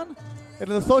going on, and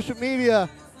the social media.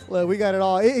 Well, we got it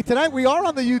all. Hey, tonight we are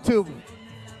on the YouTube.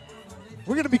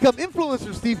 We're going to become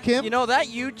influencers, Steve Kim. You know, that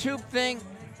YouTube thing,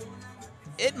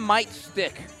 it might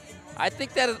stick. I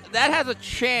think that has a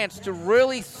chance to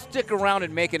really stick around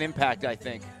and make an impact, I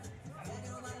think.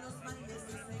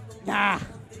 Nah.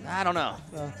 I don't know.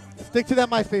 Stick to that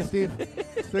MySpace, Steve.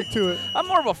 Stick to it. I'm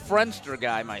more of a Friendster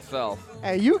guy myself.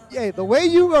 Hey, the way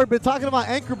you are been talking about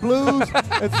Anchor Blues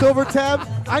and Silver Tab,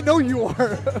 I know you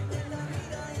are.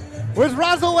 Where's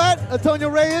Razzo at? Antonio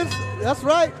Reyes? That's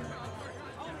right.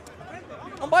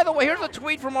 Oh, by the way, here's a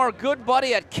tweet from our good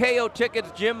buddy at KO Tickets,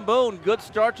 Jim Boone. Good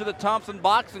start to the Thompson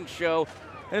Boxing Show.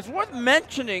 And it's worth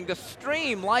mentioning the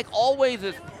stream, like always,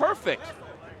 is perfect.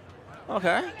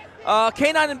 Okay.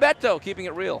 K9 and Beto, keeping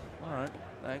it real. All right,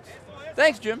 thanks.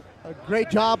 Thanks, Jim. A great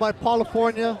job by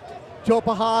California, Joe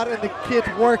Pajad, and the kids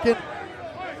working.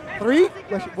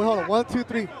 Hold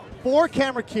on, 4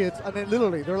 camera kids, and then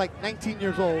literally, they're like 19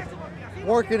 years old,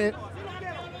 working it.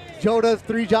 Joe does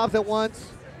 3 jobs at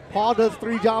once. Paul does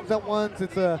 3 jobs at once.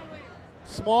 It's a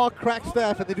small, crack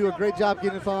staff, and they do a great job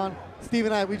getting us on. Steve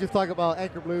and I, we just talk about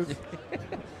Anchor Blues.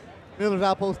 Miller's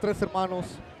Outpost, Tres Hermanos.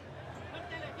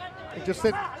 And just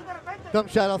send dumb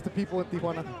shout-outs to people in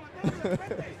Tijuana.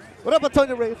 What up,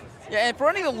 Antonio Reyes? Yeah, and for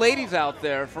any of the ladies out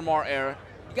there from our era,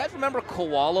 you guys remember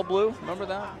Koala Blue? Remember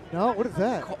that? No, what is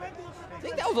that? I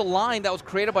think that was a line that was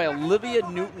created by Olivia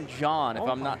Newton-John, if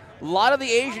I'm not. A lot of the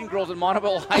Asian girls in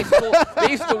Montebello High School,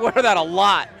 they used to wear that a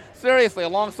lot. Seriously,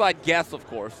 alongside Guess, of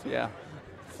course. Yeah.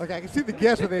 Okay, I can see the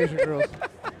Guess with Asian girls.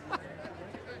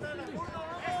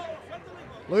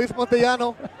 Luis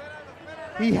Montellano.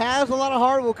 He has a lot of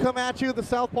heart. Will come at you. The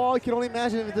southpaw. You can only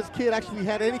imagine if this kid actually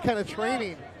had any kind of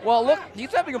training. Well, look,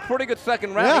 he's having a pretty good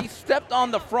second round. Yeah. He stepped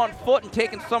on the front foot and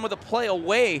taken some of the play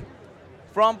away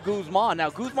from Guzman.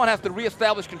 Now, Guzman has to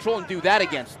reestablish control and do that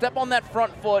again. Step on that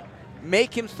front foot,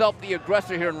 make himself the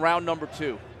aggressor here in round number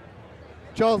 2.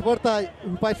 Charles Huerta,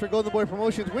 who fights for Golden Boy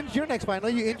Promotions. When's your next fight? I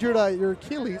know you injured your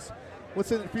Achilles.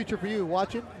 What's in the future for you?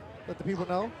 Watching? Let the people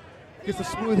know. Gets a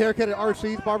smooth haircut at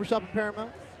RC's Barbershop in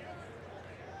Paramount.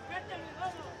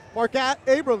 Mark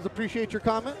Abrams, appreciate your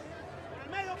comment.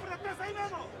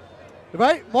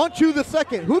 Right? Monchu the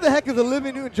second. Who the heck is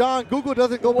Olivia Newton-John? Google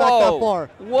doesn't go back that far.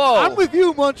 Whoa. I'm with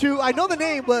you, Monchu. I know the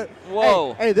name, but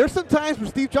whoa. Hey, there's some times where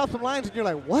Steve drops some lines and you're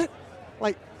like, what?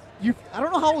 Like, I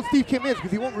don't know how old Steve Kim is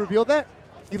because he won't reveal that.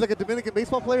 He's like a Dominican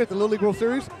baseball player at the Little League World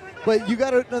Series. But you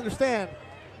got to understand,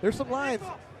 there's some lines.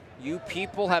 You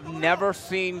people have never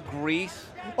seen Grease.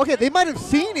 Okay, they might have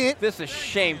seen it. This is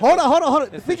shameful. Hold on.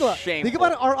 This Think is shameful.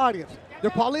 about our audience.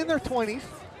 They're probably in their 20s,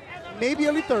 maybe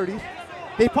early 30s.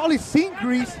 They probably seen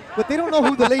Grease, but they don't know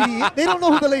who the lady is. They don't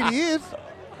know who the lady is.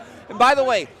 And by the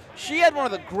way, she had one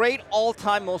of the great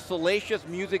all-time most salacious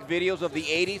music videos of the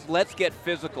 80s, Let's Get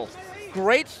Physical.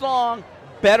 Great song,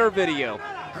 better video.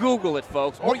 Google it,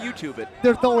 folks, or YouTube it.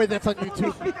 There's no way that's on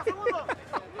YouTube.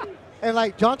 And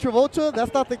like John Travolta,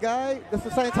 that's not the guy. That's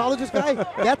the Scientologist guy.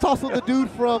 That's also the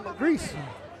dude from Greece.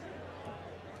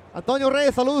 Antonio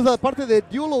Reyes, saludos de parte de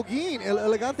Diologuín. El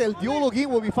elegante, el Diologuín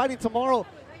will be fighting tomorrow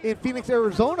in Phoenix,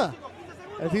 Arizona,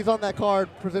 as he's on that card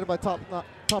presented by Top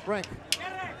Rank.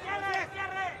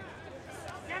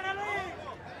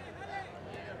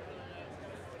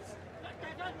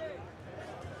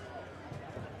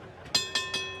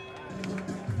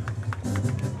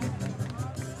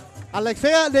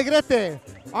 Alexea Negrete,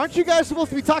 aren't you guys supposed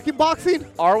to be talking boxing?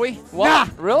 Are we? What? Nah.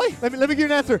 Really? Let me give you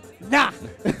an answer. Nah.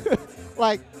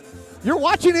 Like, you're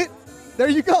watching it. There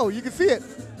you go. You can see it.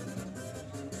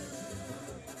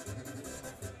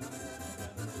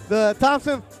 The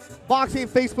Thompson Boxing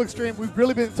Facebook stream, we've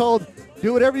really been told,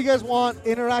 do whatever you guys want,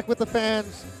 interact with the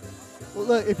fans. Well,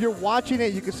 look, if you're watching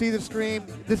it, you can see the stream.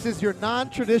 This is your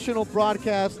non-traditional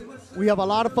broadcast. We have a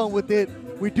lot of fun with it.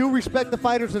 We do respect the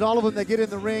fighters and all of them that get in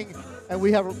the ring, and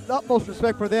we have utmost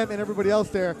respect for them and everybody else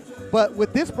there. But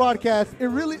with this broadcast, it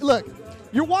really, look,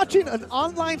 you're watching an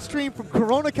online stream from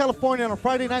Corona, California on a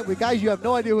Friday night with guys you have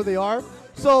no idea who they are.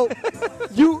 So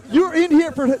you're in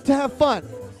here to have fun.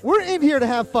 We're in here to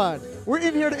have fun. We're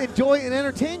in here to enjoy and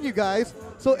entertain you guys.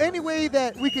 So any way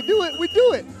that we can do it, we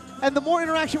do it. And the more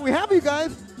interaction we have with you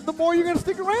guys, the more you're going to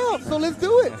stick around. So let's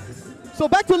do it. So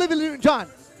back to Olivia Newton-John.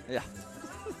 Yeah.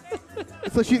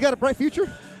 So she's got a bright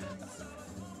future?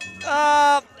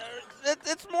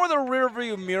 It's more the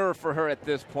rearview mirror for her at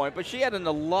this point, but she had an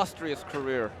illustrious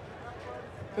career.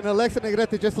 And Alexa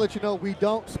Negrete, just to let you know, we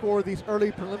don't score these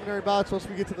early preliminary bouts. Once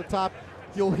we get to the top,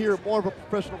 you'll hear more of a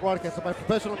professional broadcast. So by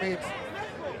professional means,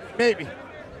 maybe.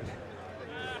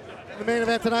 The main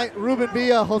event tonight, Ruben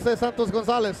Villa, Jose Santos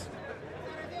Gonzalez.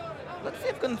 Let's see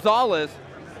if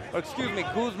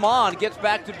Guzman gets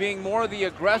back to being more of the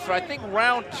aggressor. I think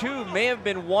round 2 may have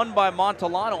been won by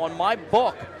Montellano. On my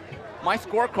book, my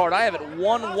scorecard, I have it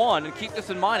 1-1. And keep this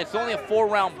in mind, it's only a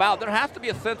 4-round bout. There has to be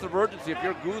a sense of urgency if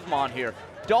you're Guzman here.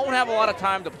 Don't have a lot of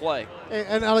time to play.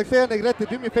 And Alexea Negrete,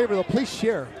 do me a favor, though. Please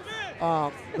share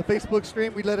the Facebook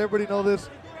stream. We let everybody know this.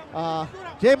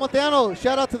 Jay Montellano,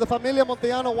 shout out to the Familia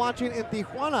Montellano watching in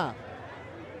Tijuana.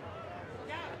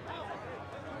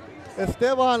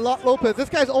 Esteban Lopez. This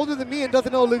guy's older than me and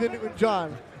doesn't know Olivia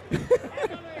Newton-John.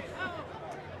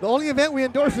 The only event we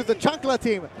endorse is the Chancla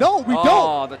team. No, we don't.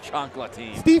 Oh, the Chancla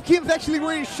team. Steve Kim's actually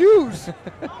wearing shoes.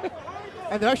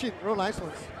 And they're actually real nice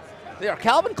ones. They are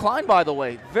Calvin Klein, by the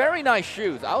way. Very nice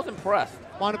shoes. I was impressed.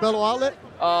 Montebello Outlet?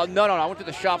 No. I went to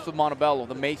the shops with Montebello,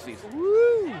 the Macy's.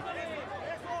 Woo.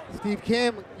 Steve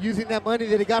Kim using that money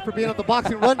that he got for being on the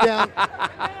Boxing Rundown.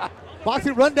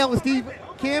 Boxing Rundown with Steve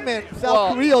Kim and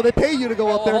Sal Carrillo. They pay you to go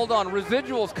up there. Hold on.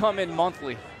 Residuals come in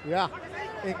monthly. Yeah.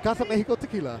 In Casa Mexico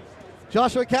Tequila.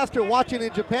 Joshua Castro watching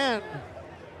in Japan.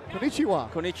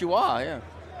 Konnichiwa. Konnichiwa, yeah.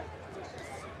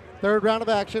 Third round of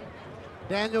action.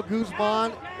 Daniel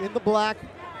Guzman in the black.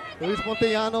 Luis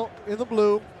Montellano in the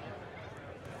blue.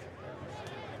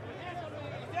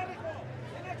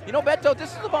 You know, Beto,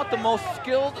 this is about the most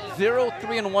skilled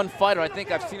 0-3-1 fighter I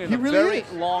think I've seen in a very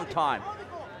long time.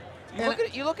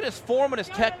 You look at his form and his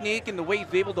technique and the way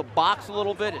he's able to box a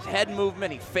little bit, his head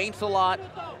movement, he feints a lot,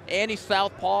 and he's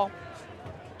southpaw.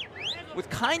 With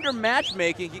kinder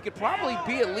matchmaking, he could probably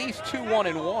be at least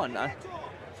 2-1-1.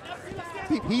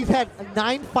 He's had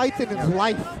 9 fights in his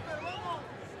life.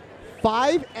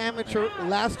 5 amateur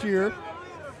last year.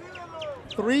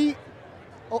 0-3-1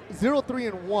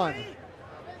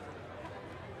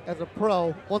 as a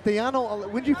pro. Montellano,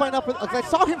 when did you find out? I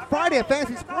saw him Friday at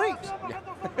Fantasy Springs. Yeah.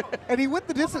 And he went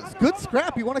the distance. Good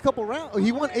scrap. He won a couple rounds.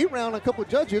 He won 8 rounds, a couple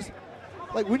judges.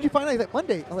 Like, when did you find out? He's like,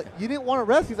 Monday. I'm like, you didn't want to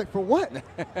rest? He's like, for what?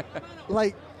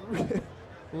 Like,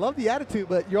 love the attitude,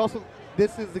 but you're also,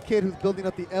 this is the kid who's building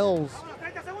up the L's.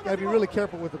 Got to be really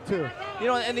careful with him, too. You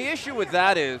know, and the issue with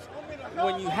that is,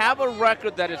 when you have a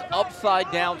record that is upside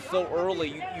down so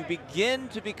early, you begin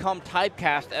to become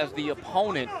typecast as the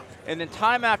opponent, and then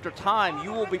time after time,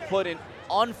 you will be put in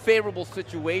unfavorable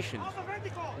situations.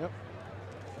 Yep.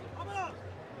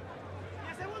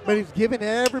 But he's giving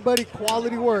everybody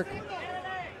quality work.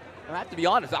 I have to be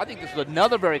honest, I think this is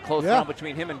another very close round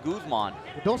between him and Guzman.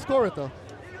 But don't score it, though.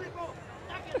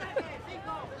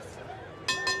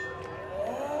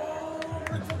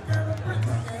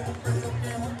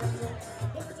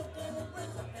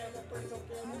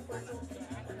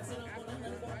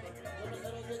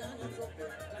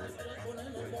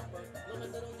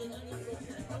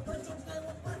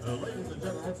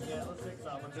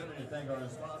 opportunity to thank our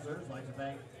sponsors. I'd like to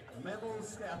thank Mabel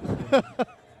Scaffolding.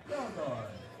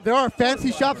 There are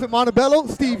fancy shops in Montebello.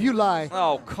 Steve, you lie.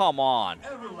 Oh, come on.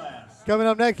 Everlast. Coming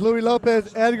up next, Louis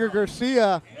Lopez, Edgar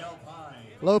Garcia. Alpine.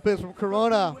 Lopez from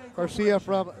Corona, Garcia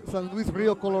from San Luis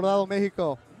Rio, Colorado,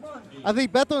 Mexico. I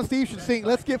think Beto and Steve should sing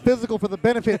 "Let's Get Physical" for the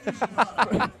benefit. Commercial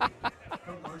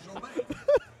Bank.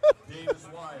 Davis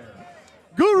Wire.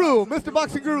 Guru, Mr.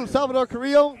 Boxing Guru, Salvador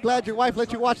Carrillo. Glad your wife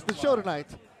let you watch the show tonight.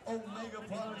 Omega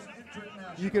Products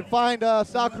International. You can find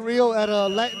Sal Carrillo at a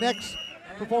next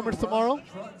performance tomorrow.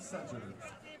 Truck Centers.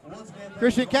 Once again,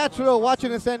 Christian Castro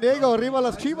watching in San Diego. Arriba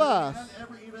las Chivas.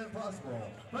 every event possible.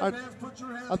 Our- Fans, put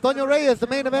your hands Antonio Reyes, the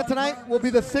main event tonight, will be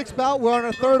the 6th bout. We're on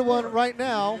our 3rd one right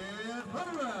now. and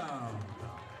run around.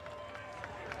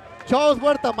 Charles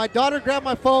Huerta, my daughter grabbed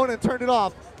my phone and turned it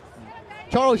off.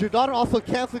 Charles, your daughter also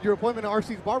canceled your appointment at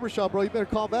RC's Barbershop, bro. You better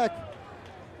call back.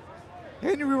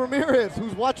 Henry Ramirez,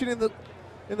 who's watching in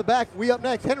the back. We up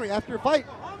next. Henry, after your fight.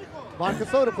 Vodka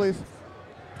soda, please.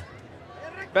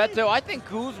 Beto, I think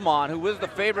Guzman, who is the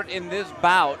favorite in this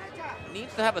bout,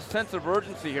 needs to have a sense of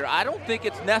urgency here. I don't think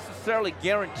it's necessarily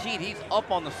guaranteed he's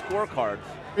up on the scorecards.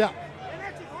 Yeah.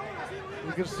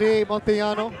 You can see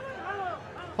Montellano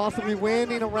possibly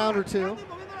winning a round or two,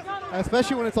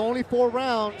 especially when it's only 4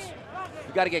 rounds.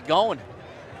 You got to get going.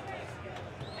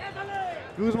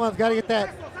 Guzman's got to get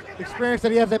that experience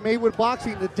that he has at Maywood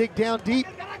Boxing to dig down deep.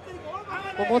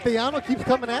 But Montellano keeps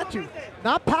coming at you.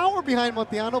 Not power behind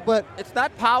Montellano, but It's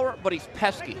not power, but he's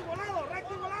pesky.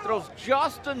 Throws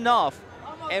just enough,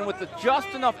 and with the just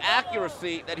enough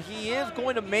accuracy that he is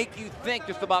going to make you think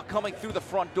just about coming through the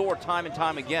front door time and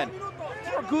time again.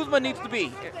 That's where Guzman needs to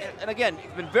be. And again,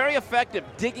 he's been very effective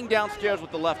digging downstairs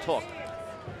with the left hook.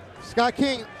 Scott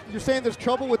King, you're saying there's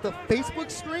trouble with the Facebook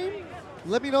stream?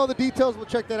 Let me know the details. We'll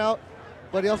check that out.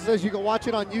 But he also says you can watch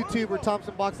it on YouTube or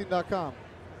ThompsonBoxing.com.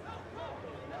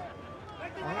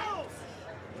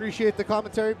 Appreciate the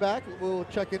commentary back. We'll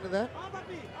check into that.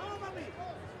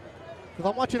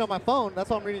 Because I'm watching on my phone. That's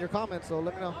why I'm reading your comments, so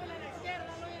let me know.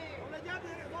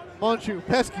 Monchu,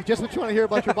 pesky, just what you want to hear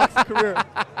about your boxing career.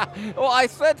 Well, I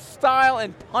said style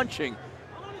and punching.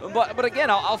 But again,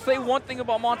 I'll say one thing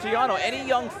about Montellano. Any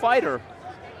young fighter,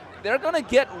 they're going to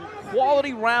get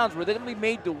quality rounds where they're going to be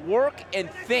made to work and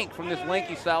think from this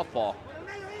lanky southpaw.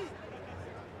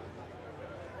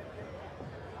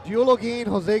 Diolo Guin,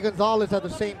 Jose Gonzalez have the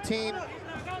same team.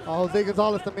 Jose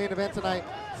Gonzalez, the main event tonight.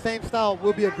 Same style,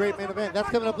 will be a great main event. That's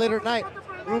coming up later tonight.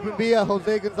 Ruben Villa,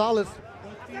 Jose Gonzalez.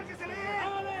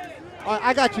 All right,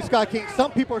 I got you, Scott King.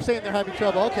 Some people are saying they're having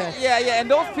trouble. Okay. Yeah, and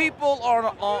those people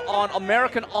are on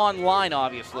American Online,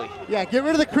 obviously. Yeah, get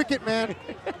rid of the cricket, man.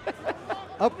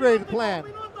 Upgrade the plan.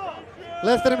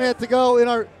 Less than a minute to go in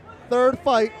our 3rd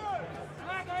fight.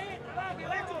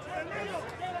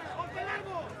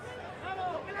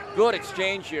 Good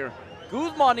exchange here.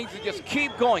 Guzman needs to just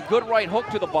keep going. Good right hook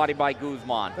to the body by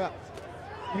Guzman. Yeah.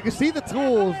 You can see the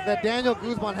tools that Daniel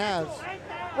Guzman has.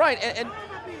 Right, and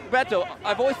Beto,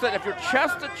 I've always said if you're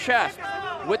chest to chest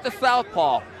with the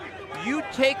southpaw, you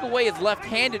take away his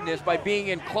left-handedness by being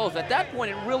in close. At that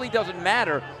point, it really doesn't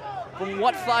matter from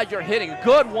what side you're hitting.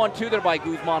 Good 1-2 there by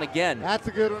Guzman again. That's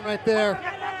a good one right there.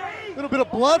 A little bit of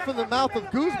blood from the mouth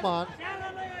of Guzman.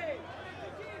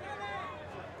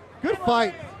 Good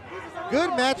fight.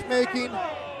 Good matchmaking.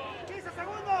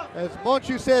 As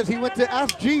Monchu says, he went to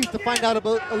Ask Jeeves to find out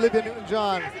about Olivia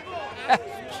Newton-John.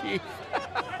 Jeez.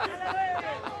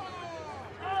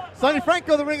 Sonny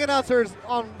Franco, the ring announcer, is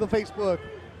on the Facebook.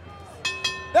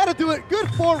 That'll do it. Good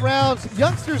 4 rounds.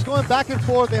 Youngsters going back and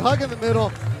forth. They hug in the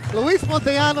middle. Luis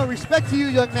Montellano, respect to you,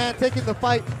 young man, taking the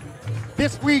fight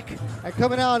this week and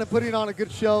coming out and putting on a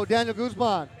good show. Daniel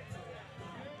Guzman,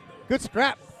 good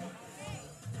scrap.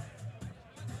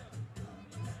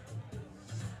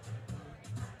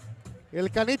 El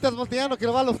Canitas Montellano que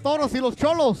le va a los Toros y los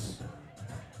Cholos.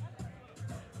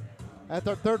 That's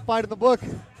our 3rd fight in the book.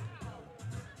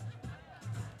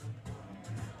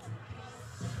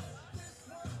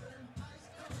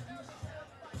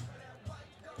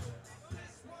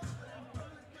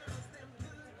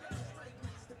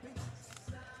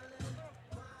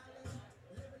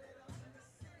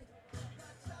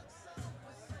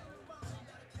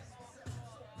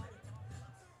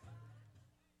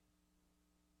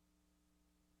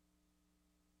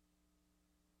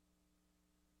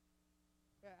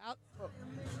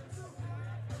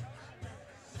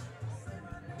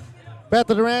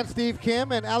 Beto Duran, Steve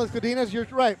Kim, and Alex Godinez. You're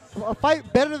right. A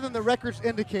fight better than the records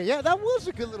indicate. Yeah, that was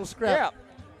a good little scrap.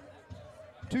 Yeah.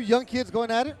 2 young kids going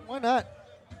at it. Why not?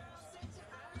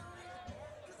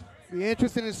 Be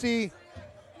interesting to see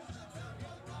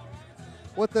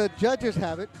what the judges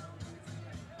have it.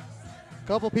 A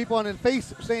couple people on the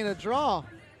face saying a draw.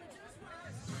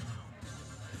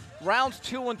 Rounds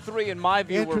 2 and 3, in my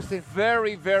view, were Interesting.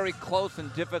 very, very close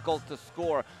and difficult to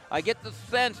score. I get the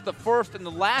sense the first and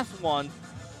the last one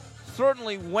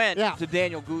certainly went to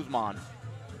Daniel Guzman.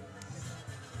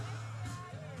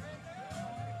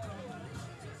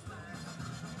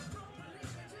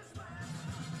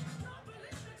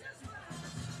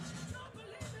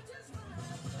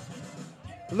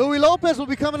 Louis Lopez will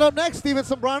be coming up next. Steven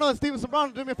Sombrano. And Steven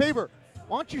Sombrano, do me a favor.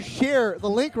 Why don't you share the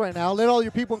link right now? Let all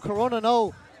your people in Corona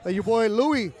know that your boy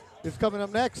Louis is coming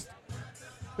up next.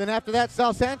 Then after that,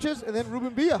 Sal Sanchez, and then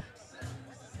Ruben Villa.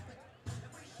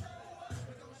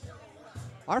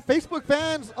 Our Facebook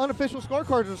fans' unofficial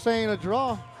scorecards are saying a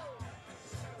draw.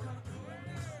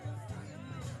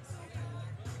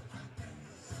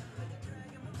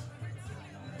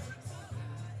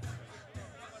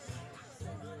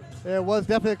 It was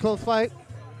definitely a close fight.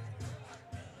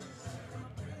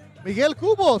 Miguel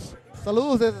Cubos,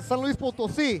 saludos desde San Luis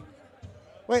Potosí.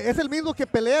 Wait, ¿es el mismo que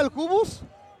pelea el Cubos?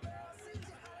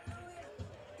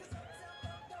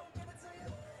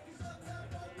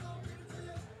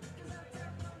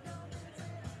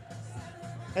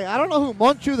 Hey, I don't know who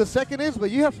Monchu the second is, but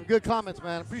you have some good comments,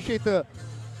 man. Appreciate the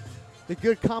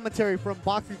good commentary from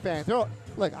boxing fans. Look,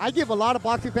 I give a lot of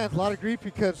boxing fans a lot of grief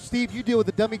because, Steve, you deal with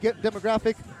the dummy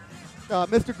demographic.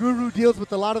 Mr. Guru deals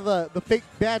with a lot of the fake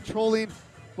bad trolling.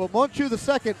 But Monchu the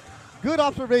second, good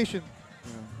observation.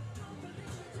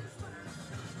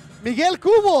 Miguel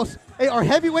Cubos, hey, our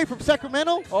heavyweight from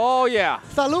Sacramento. Oh, yeah.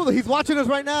 Saludos. He's watching us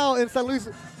right now in San Luis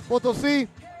Potosí.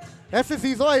 Ese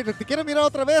sí soy. Te quiero mirar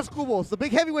otra vez, Cubos. The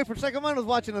big heavyweight from Sacramento is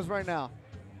watching us right now.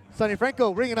 Sonny Franco,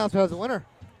 ring announcer, has a winner.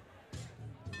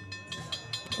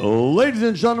 Ladies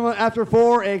and gentlemen, after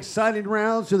 4 exciting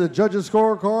rounds to the judges'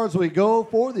 scorecards, we go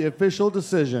for the official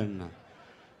decision.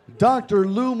 Dr.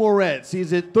 Lou Moret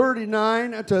sees it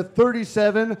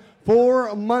 39-37 for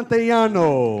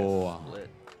Montellano.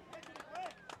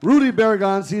 Rudy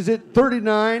Barragan sees it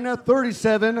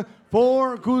 39-37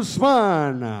 for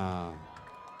Guzman.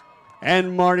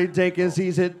 And Marty Dakin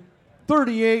sees it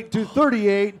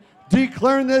 38-38,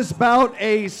 declaring this bout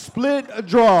a split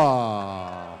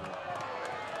draw.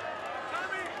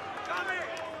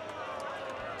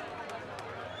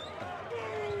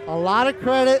 A lot of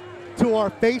credit to our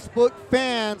Facebook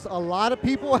fans. A lot of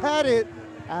people had it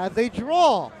as a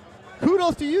draw.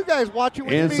 Kudos to you guys watching.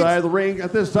 Inside the ring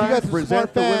at this time,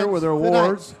 present the winner with their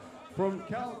awards from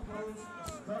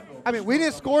I mean, we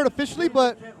didn't score it officially,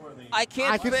 but I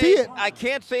can see it. I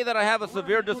can't say that I have a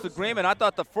severe disagreement. I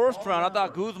thought the first round, I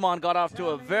thought Guzman got off to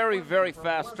a very, very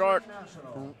fast start.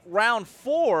 Round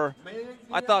 4,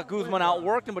 I thought Guzman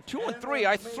outworked him, but 2 and 3,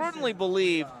 I certainly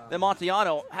believe that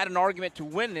Montellano had an argument to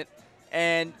win it,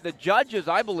 and the judges,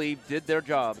 I believe, did their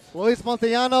jobs. Luis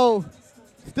Montellano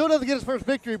still doesn't get his first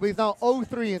victory, but he's now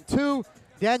 0-3-2.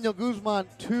 Daniel Guzman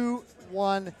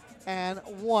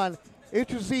 2-1-1.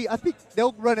 Interesting to see. I think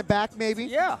they'll run it back, maybe.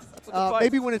 Yeah.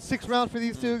 Maybe when it's 6 rounds for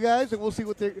these two guys, and we'll see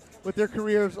what their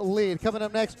careers lead. Coming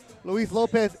up next, Luis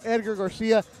Lopez, Edgar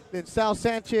Garcia, then Sal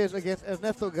Sanchez against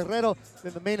Ernesto Guerrero.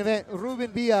 Then the main event,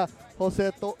 Ruben Villa,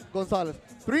 Jose Gonzalez.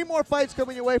 3 more fights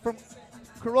coming your way from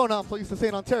Corona, I'm so used to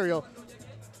saying Ontario,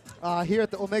 here at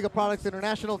the Omega Products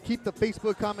International. Keep the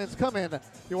Facebook comments coming.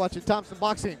 You're watching Thompson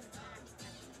Boxing.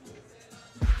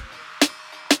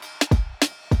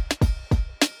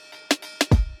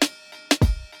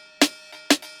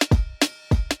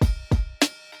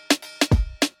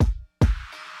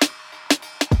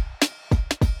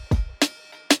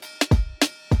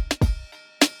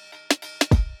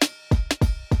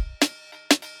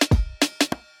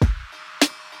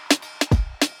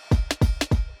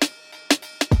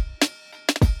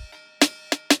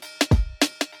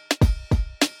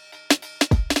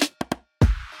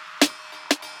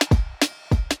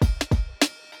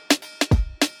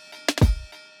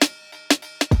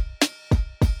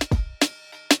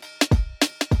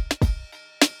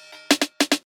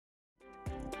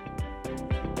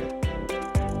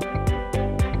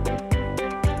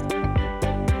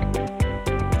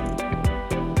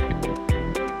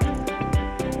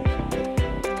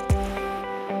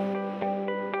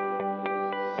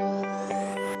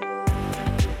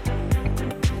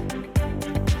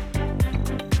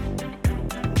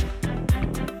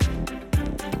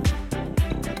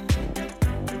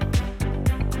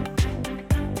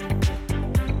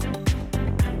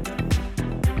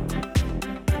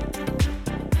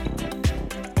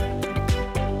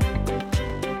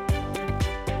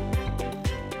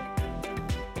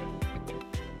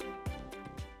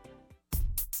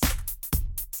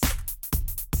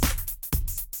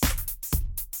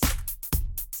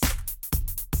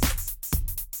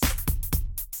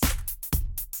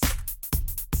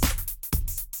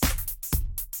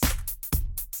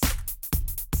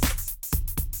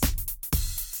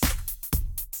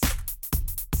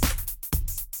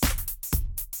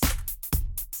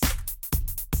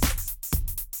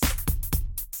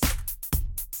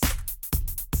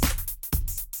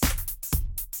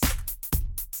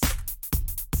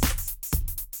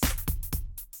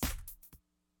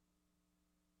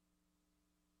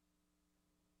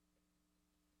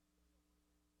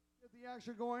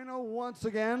 Action going once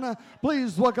again.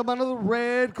 Please welcome out of the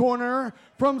red corner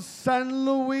from San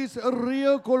Luis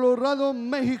Rio Colorado,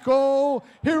 Mexico.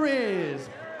 Here is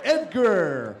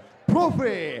Edgar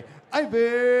Profe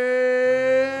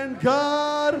Ivan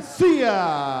Garcia.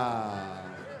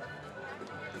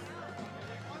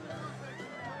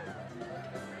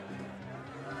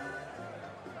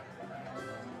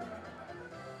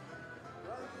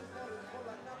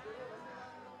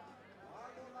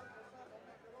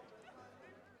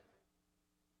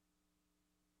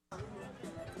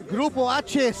 Grupo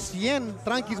H100,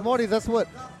 Tranquis Moris, that's what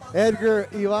Edgar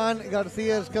Ivan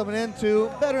Garcia is coming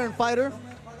into. Veteran fighter,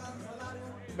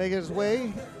 making his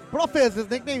way. Profe is his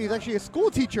nickname. He's actually a school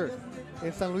teacher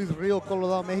in San Luis Rio,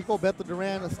 Colorado, Mexico. Beto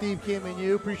Duran, Steve Kim, and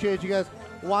you. Appreciate you guys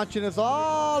watching us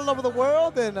all over the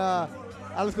world. And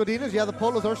Alex Godinez, yeah, the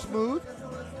polos are smooth.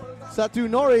 Satu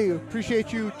Nori,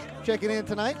 appreciate you checking in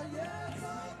tonight.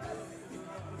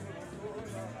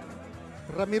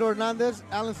 Ramiro Hernandez,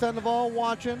 Alan Sandoval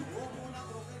watching.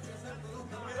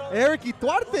 Eric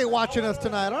Ituarte watching us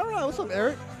tonight. All right, what's up,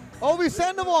 Eric? Ovi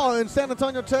Sandoval in San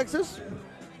Antonio, Texas.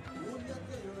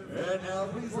 And now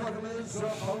please welcome his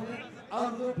opponent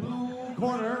on the blue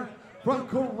corner from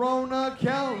Corona,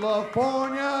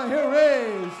 California. Here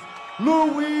is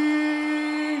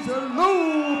Luis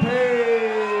Lopez.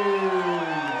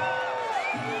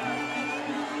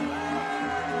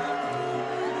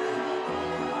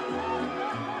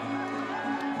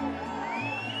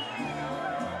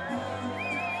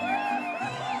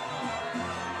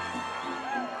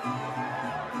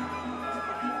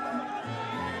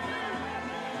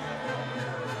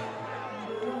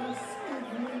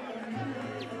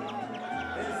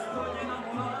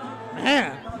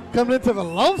 Man, coming into the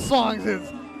love songs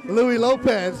is Luis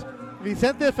Lopez.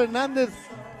 Vicente Fernandez,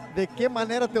 ¿de qué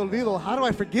manera te olvido? How do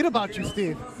I forget about you,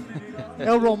 Steve?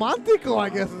 El Romantico, I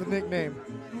guess is the nickname.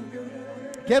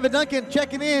 Kevin Duncan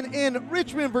checking in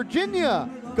Richmond, Virginia.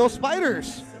 Go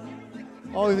Spiders.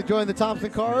 Always enjoying the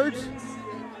Thompson cards.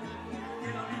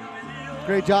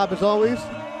 Great job as always.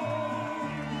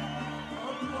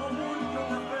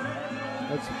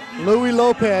 That's Luis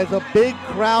Lopez, a big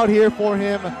crowd here for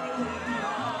him.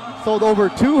 Sold over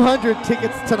 200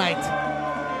 tickets tonight.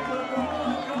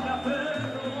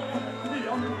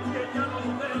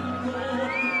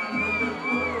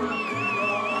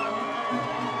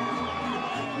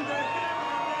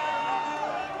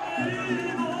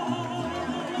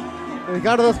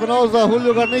 Ricardo Espinosa,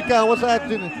 Julio Garnica, what's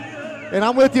that? And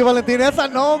I'm with you, Valentin. Esa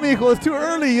no, mijo, it's too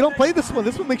early. You don't play this one.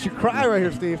 This one makes you cry right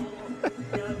here, Steve.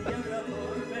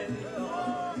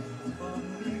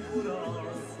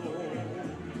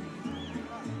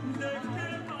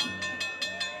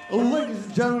 Ladies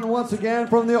and gentlemen, once again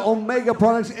from the Omega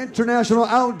Products International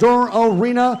Outdoor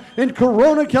Arena in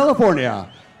Corona, California,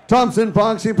 Thompson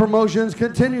Boxing Promotions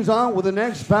continues on with the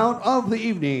next bout of the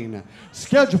evening.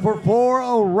 Scheduled for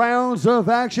 4 rounds of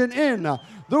action in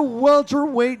the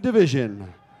welterweight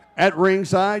division. At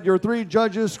ringside, your 3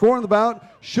 judges scoring the bout,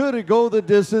 should it go the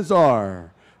distance,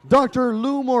 are Dr.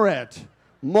 Lou Moret,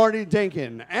 Marty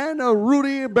Denkin, and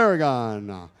Rudy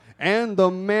Barragan. And the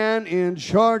man in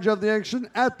charge of the action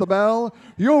at the bell,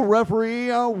 your referee,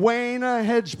 Wayne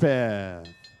Hedgepeth.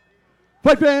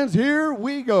 Fight fans, here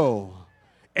we go.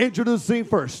 Introducing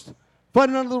first,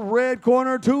 fighting under the red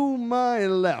corner to my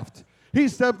left. He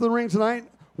stepped in the ring tonight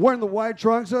wearing the white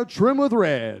trunks trimmed with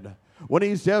red. When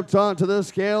he stepped onto the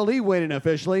scale, he weighed in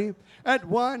officially at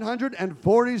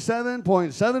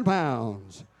 147.7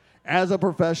 pounds. As a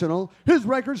professional, his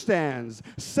record stands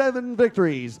 7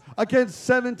 victories against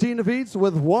 17 defeats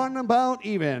with 1 bout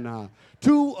even.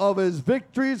 2 of his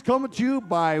victories coming to you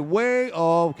by way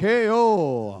of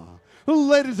KO.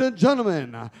 Ladies and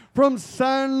gentlemen, from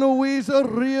San Luis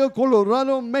Rio,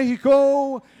 Colorado,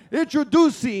 Mexico,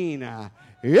 introducing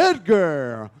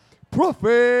Edgar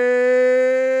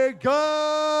Profe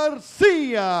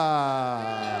Garcia.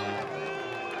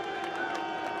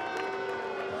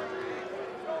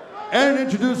 And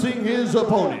introducing his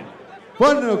opponent,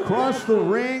 fighting across the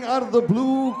ring out of the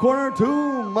blue corner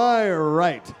to my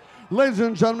right. Ladies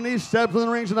and gentlemen, he stepped in the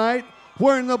ring tonight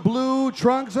wearing the blue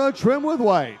trunks trimmed with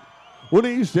white. When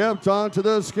he stepped onto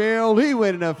the scale, he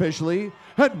weighed in officially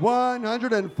at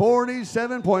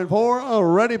 147.4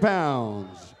 already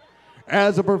pounds.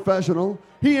 As a professional,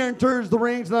 he enters the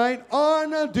ring tonight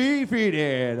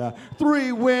undefeated.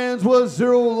 3 wins with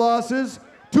 0 losses.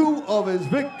 2 of his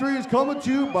victories coming to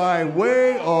you by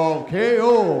way of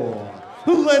KO.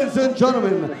 Ladies and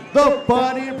gentlemen, the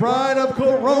fighting pride of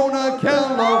Corona,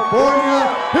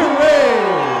 California, here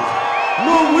is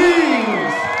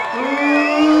Luis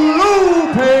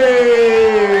Lopez.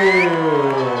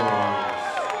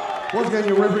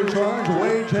 again, your referee in charge,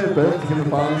 Wade Hedberg, to give the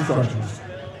final instructions.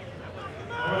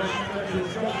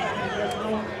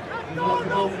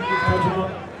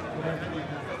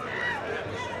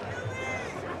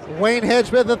 Wayne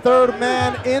Hedgebeth, the third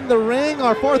man in the ring.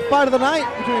 Our fourth fight of the night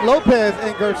between Lopez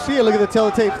and Garcia. Look at the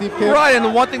teletape, Steve Kim. Right, and the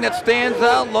one thing that stands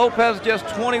out, Lopez just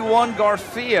 21,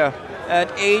 Garcia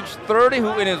at age 30,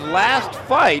 who in his last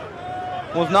fight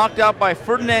was knocked out by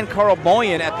Ferdinand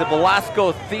Caraboyan at the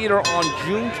Velasco Theater on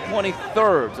June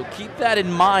 23rd. So keep that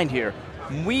in mind here.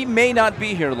 We may not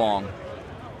be here long.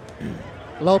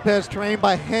 Lopez trained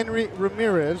by Henry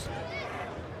Ramirez.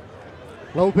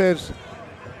 Lopez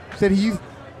said he's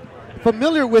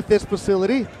familiar with this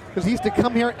facility because he used to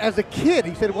come here as a kid.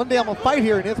 He said one day I'm going to fight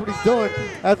here, and that's what he's doing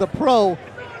as a pro.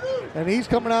 And he's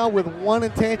coming out with one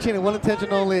intention and one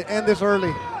intention only, end this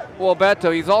early. Well,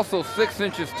 Beto, he's also 6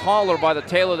 inches taller by the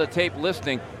tail of the tape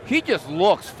listing. He just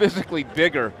looks physically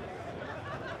bigger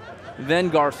than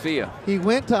Garcia. He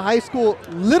went to high school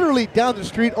literally down the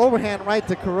street, overhand right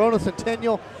to Corona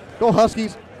Centennial. Go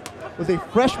Huskies. Was a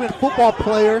freshman football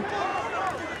player.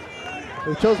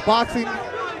 They chose boxing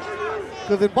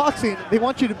because in boxing, they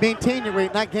want you to maintain your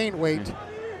weight, not gain weight.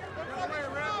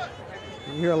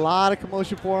 You hear a lot of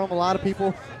commotion for him, a lot of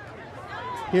people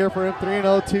here for him.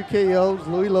 3-0, 2 KOs,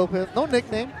 Louis Lopez. No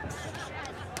nickname.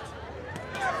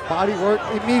 Body work,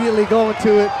 immediately going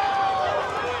to it.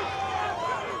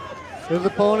 His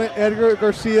opponent, Edgar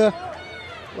Garcia.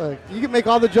 Look, you can make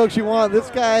all the jokes you want. This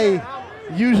guy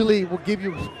usually will give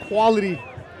you quality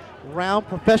round,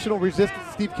 professional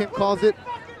resistance, Steve Kim calls it,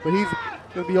 but he's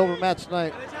going to be overmatched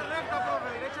tonight.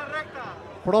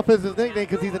 Profe is his nickname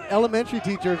because he's an elementary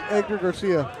teacher, Edgar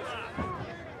Garcia.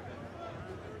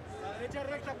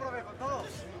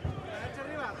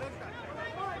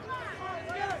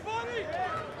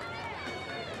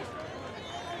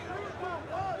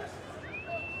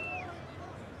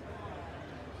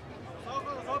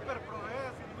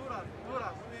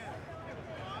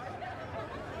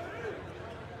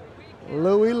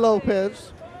 Louis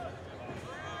Lopez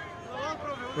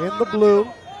in the blue.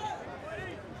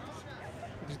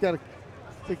 Just got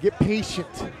to get patient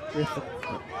with him.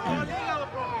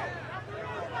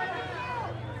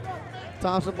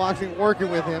 Thompson Boxing working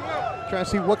with him, trying to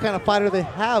see what kind of fighter they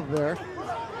have there.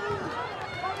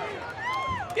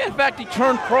 Yeah, in fact, he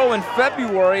turned pro in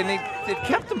February, and they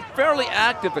kept him fairly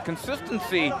active. The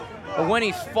consistency of when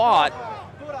he's fought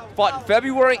in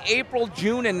February, April,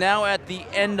 June, and now at the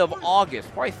end of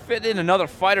August. Probably fit in another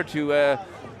fight or two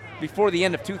before the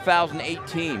end of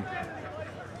 2018.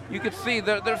 You can see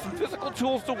there's some physical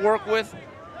tools to work with.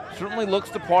 Certainly looks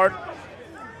the part.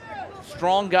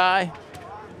 Strong guy.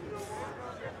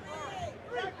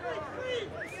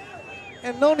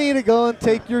 And no need to go and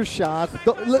take your shots.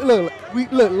 Look,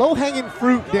 low-hanging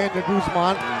fruit, Daniel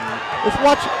Guzman. Let's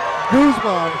watch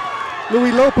Guzman,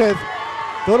 Louis Lopez,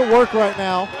 go to work right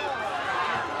now.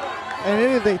 And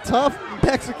it is a tough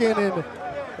Mexican in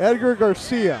Edgar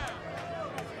Garcia.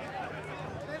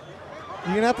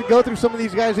 You're going to have to go through some of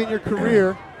these guys in your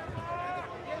career.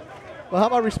 Well, how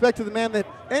about respect to the man that,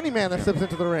 any man that steps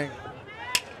into the ring?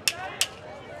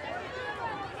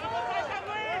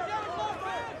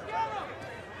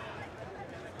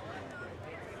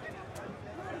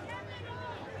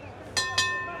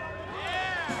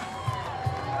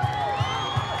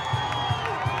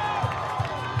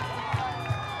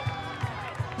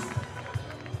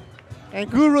 And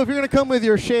Guru, if you're going to come with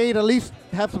your shade, at least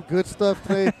have some good stuff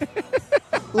today.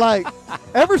 Like,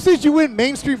 ever since you went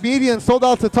mainstream media and sold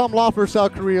out to Tom Loeffler,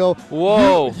 South Korea,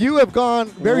 whoa, you have gone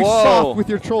very soft with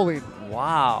your trolling.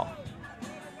 Wow.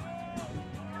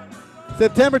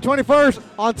 September 21st,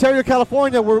 Ontario,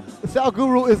 California, where Sal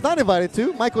Guru is not invited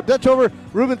to. Michael Dutchover,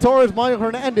 Ruben Torres, Mario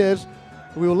Hernandez.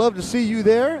 We would love to see you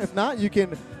there. If not, you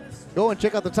can go and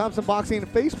check out the Thompson Boxing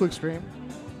Facebook stream.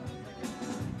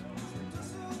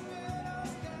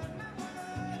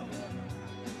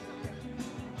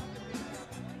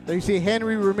 There you see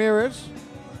Henry Ramirez,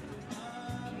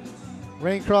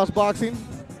 Rain Cross Boxing,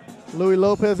 Louis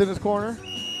Lopez in his corner.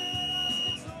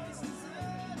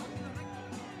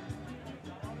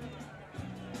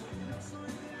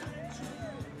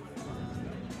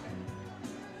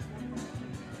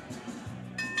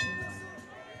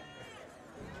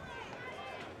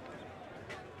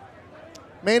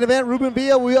 Main event, Ruben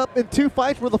Villa, we up in 2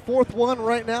 fights. We're the 4th one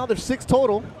right now. There's 6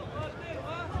 total.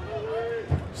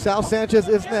 Sal Sanchez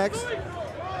is next.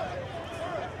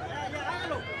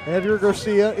 Edgar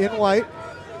Garcia in white.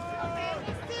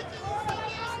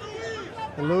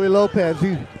 And Louis Lopez.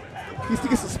 He used to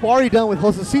get some sparring done with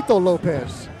Josecito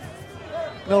Lopez.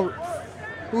 No,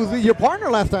 who was your partner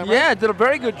last time, right? Yeah, did a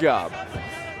very good job.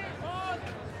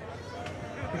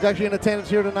 He's actually in attendance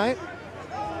here tonight.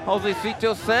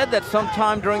 Josecito said that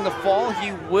sometime during the fall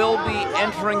he will be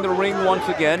entering the ring once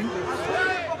again.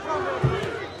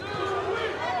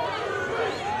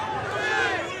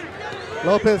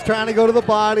 Lopez trying to go to the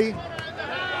body.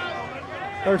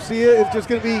 Garcia is just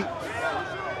going to be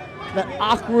that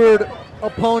awkward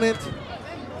opponent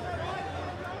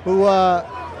who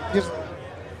just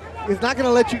is not going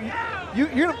to let you're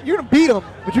going to beat him,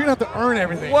 but you're going to have to earn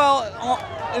everything. Well,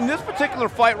 in this particular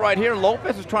fight right here,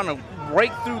 Lopez is trying to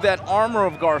break through that armor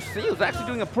of Garcia. He's actually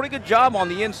doing a pretty good job on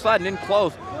the inside and in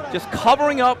close, just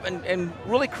covering up and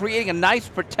really creating a nice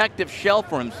protective shell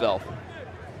for himself.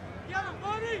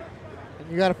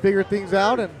 And you got to figure things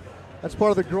out, and that's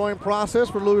part of the growing process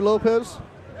for Louis Lopez,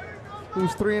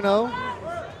 who's 3-0.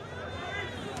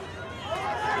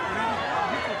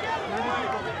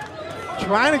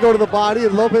 Trying to go to the body,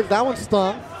 and Lopez, that one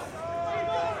stung.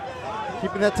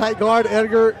 Keeping that tight guard,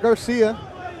 Edgar Garcia.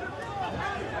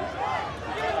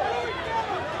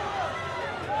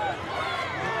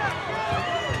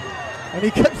 And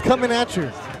he keeps coming at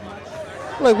you.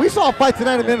 Look, we saw a fight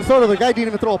tonight in Minnesota. The guy didn't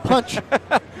even throw a punch.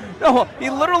 No,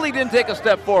 he literally didn't take a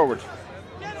step forward.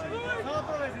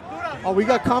 Oh, we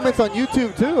got comments on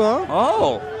YouTube too, huh?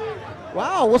 Oh.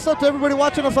 Wow, what's up to everybody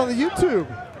watching us on the YouTube?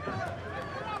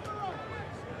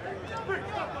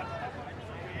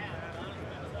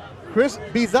 Chris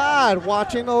Bizard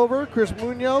watching over. Chris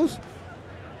Munoz.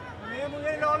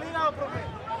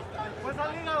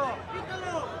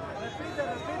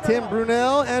 Tim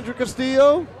Brunel, Andrew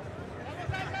Castillo.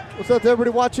 What's up to everybody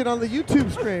watching on the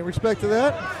YouTube screen? Respect to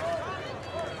that.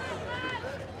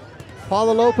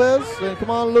 Paulo Lopez, and come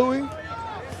on, Louis.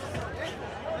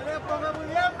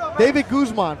 David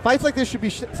Guzman. Fights like this should be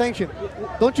sanctioned.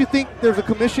 Don't you think there's a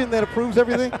commission that approves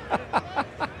everything?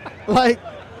 Like,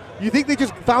 you think they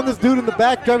just found this dude in the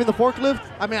back driving the forklift?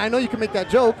 I mean, I know you can make that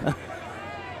joke.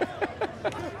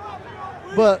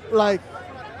 But, like,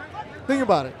 think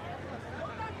about it.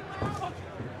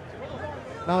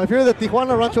 Now, if you're the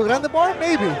Tijuana Rancho Grande bar,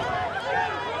 maybe.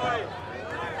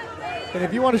 And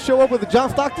if you want to show up with the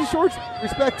John Stockton shorts,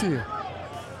 respect to you.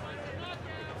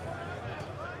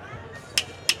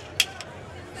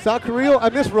 South Korea, I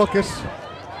miss Ruckus.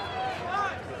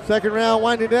 Second round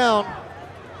winding down.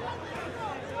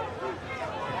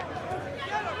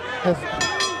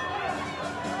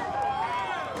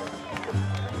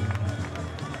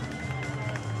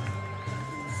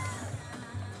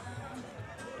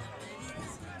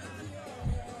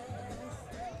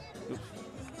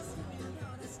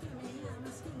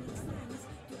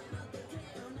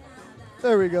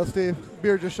 There we go, Steve.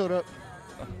 Beer just showed up.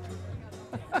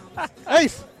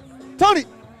 Ace! Tony!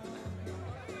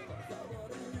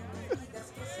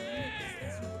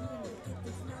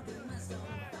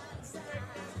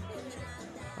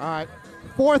 All right,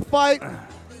 fourth fight.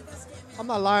 I'm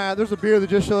not lying. There's a beer that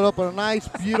just showed up on a nice,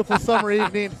 beautiful summer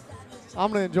evening.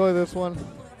 I'm going to enjoy this one.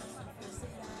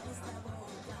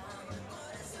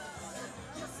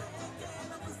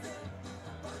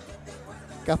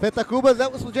 Café Tacuba, is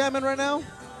that what's jamming right now?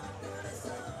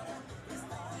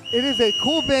 It is a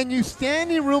cool venue,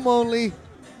 standing room only.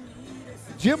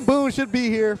 Jim Boone should be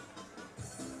here.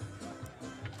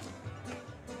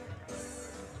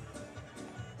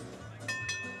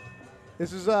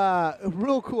 This is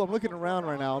real cool. I'm looking around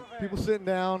right now. People sitting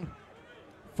down,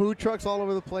 food trucks all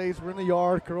over the place. We're in the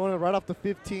yard, Corona right off the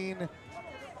 15.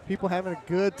 People having a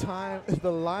good time.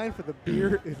 The line for the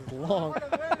beer is long.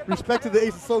 Respect to the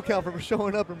Ace of SoCal for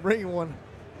showing up and bringing one.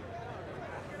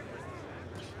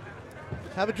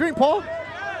 Have a drink, Paul.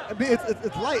 I mean,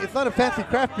 it's light. It's not a fancy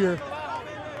craft beer.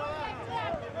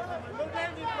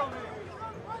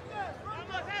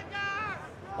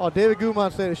 Oh, David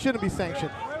Guzman said it shouldn't be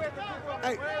sanctioned.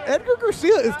 Hey, Edgar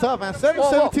Garcia is tough, man.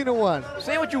 17-1.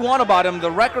 Say what you want about him.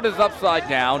 The record is upside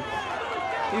down.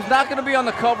 He's not going to be on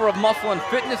the cover of Muscle and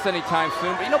Fitness anytime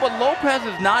soon. But, but Lopez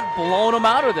is not blowing him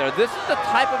out of there. This is the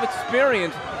type of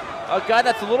experience a guy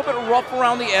that's a little bit rough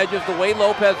around the edges, the way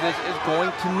Lopez is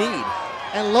going to need.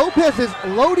 And Lopez is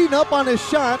loading up on his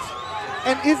shots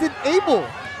and isn't able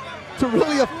to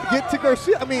really get to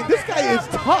Garcia. I mean, this guy is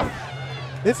tough.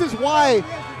 This is why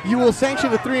you will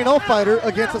sanction a 3-0 fighter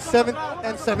against a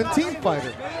 7-17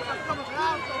 fighter.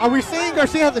 Are we saying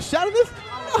Garcia has a shot at this?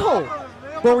 No.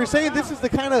 But we're saying this is the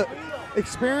kind of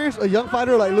experience a young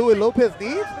fighter like Louis Lopez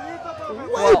needs?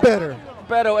 Way better.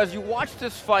 Beto, as you watch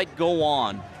this fight go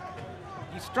on,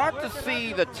 you start to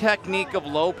see the technique of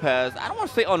Lopez. I don't want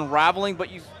to say unraveling, but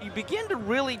you begin to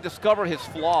really discover his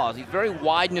flaws. He's very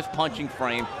wide in his punching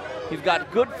frame. He's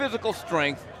got good physical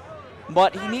strength,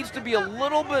 but he needs to be a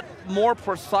little bit more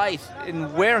precise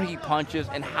in where he punches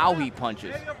and how he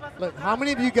punches. Look, how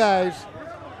many of you guys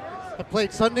have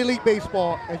played Sunday League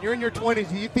baseball and you're in your 20s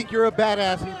and you think you're a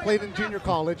badass and you played in junior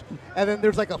college, and then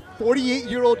there's like a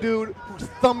 48-year-old dude who's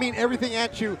thumbing everything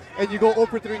at you and you go 0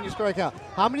 for 3 and you strike out?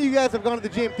 How many of you guys have gone to the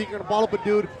gym thinking you're going to ball up a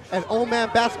dude and old man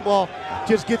basketball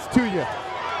just gets to you?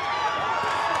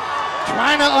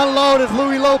 Trying to unload is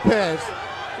Luis Lopez.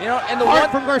 You know, and the Hard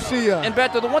one from Garcia. And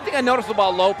Beto, the one thing I noticed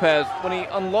about Lopez, when he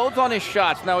unloads on his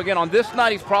shots, now again, on this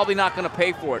night he's probably not going to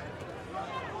pay for it.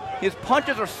 His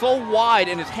punches are so wide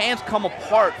and his hands come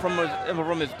apart from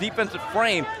his defensive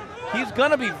frame, he's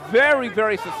going to be very,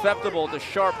 very susceptible to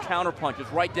sharp counter punches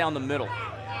right down the middle.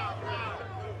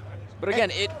 But again,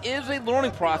 it is a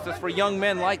learning process for young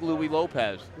men like Luis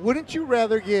Lopez. Wouldn't you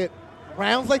rather get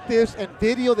rounds like this and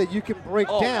video that you can break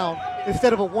down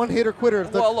instead of a one-hitter quitter?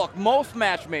 Well, look, most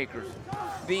matchmakers,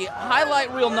 the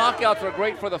highlight reel knockouts are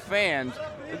great for the fans.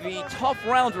 The tough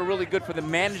rounds are really good for the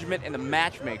management and the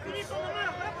matchmakers.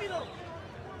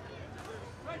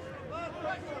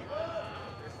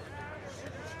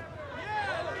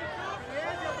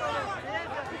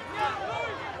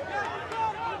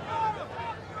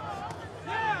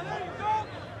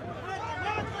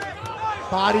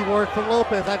 Body work from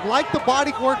Lopez. I'd like the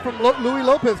body work from Luis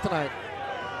Lopez tonight.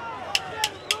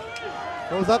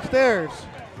 Goes upstairs.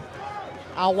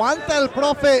 Aguanta el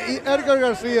profe y Edgar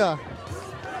Garcia.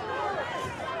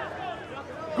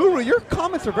 Guru, your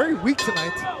comments are very weak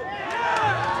tonight.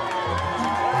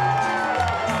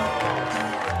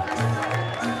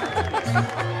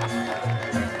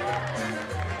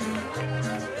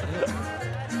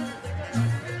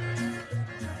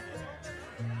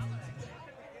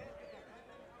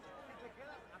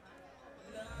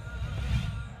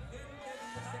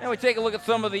 Now we take a look at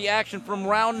some of the action from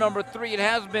round number 3. It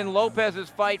has been Lopez's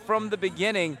fight from the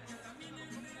beginning.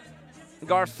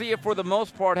 Garcia, for the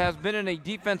most part, has been in a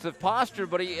defensive posture,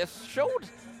 but he has showed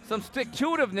some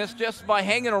stick-to-itiveness just by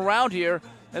hanging around here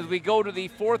as we go to the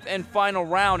 4th and final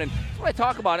round. And that's what I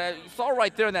talk about. You saw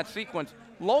right there in that sequence.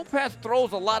 Lopez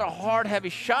throws a lot of hard, heavy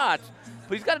shots,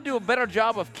 but he's got to do a better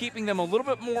job of keeping them a little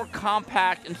bit more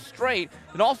compact and straight,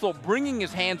 and also bringing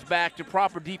his hands back to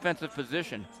proper defensive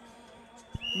position.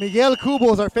 Miguel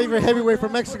Cubo is our favorite heavyweight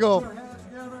from Mexico.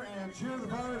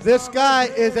 This guy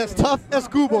is as tough as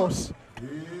Cubos.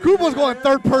 Cubo's going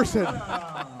third person.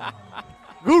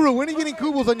 Guru, when are you getting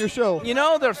Cubos on your show? You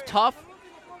know, there's tough,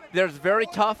 there's very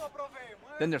tough,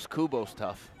 then there's Cubos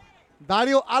tough.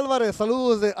 Dario Alvarez,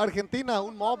 saludos de Argentina.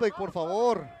 Un Malbec, por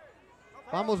favor.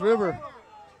 Vamos, River.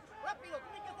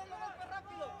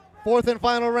 4th and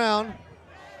final round.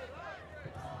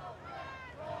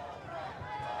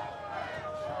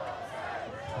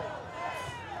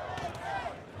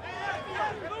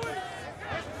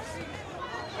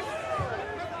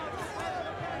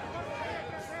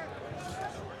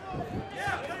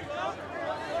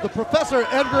 The professor,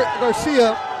 Edgar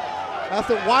Garcia,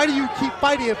 asked him, why do you keep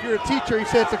fighting if you're a teacher? He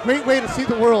said, it's a great way to see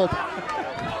the world.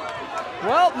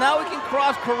 Well, now we can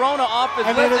cross Corona off his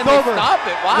And list then it's and over. they stop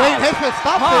it. Wow. Wayne Hedges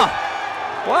stopped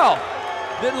it. Well,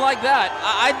 didn't like that.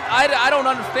 I don't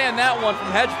understand that one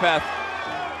from Hedgepeth.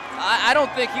 I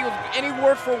don't think he was any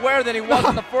worse for wear than he was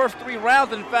in the first 3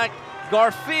 rounds. In fact,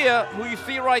 Garcia, who you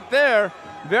see right there,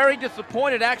 very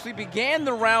disappointed, actually began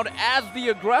the round as the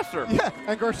aggressor. Yeah,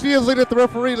 and Garcia's looking at the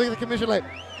referee, looking at the commission like,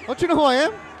 don't you know who I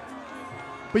am?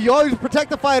 But you always protect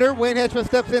the fighter. Wayne Hedges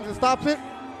steps in and stops it.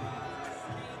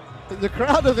 The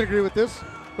crowd doesn't agree with this,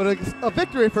 but a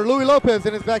victory for Luis Lopez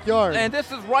in his backyard. And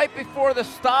this is right before the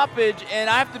stoppage, and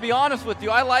I have to be honest with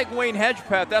you, I like Wayne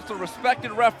Hedgepeth. That's a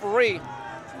respected referee.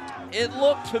 It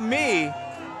looked to me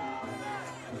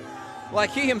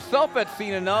like he himself had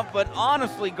seen enough, but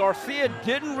honestly, Garcia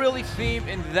didn't really seem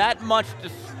in that much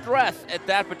distress at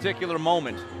that particular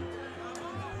moment.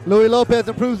 Luis Lopez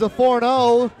improves to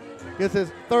 4-0, gets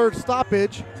his 3rd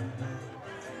stoppage.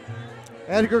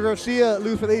 Edgar Garcia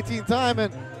loses for the 18th time,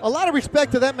 and a lot of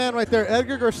respect to that man right there,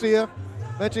 Edgar Garcia.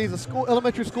 Mentioned he's a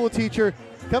elementary school teacher,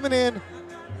 coming in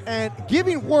and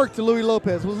giving work to Luis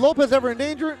Lopez. Was Lopez ever in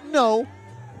danger? No,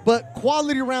 but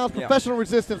quality rounds, professional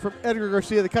resistance from Edgar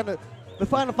Garcia, the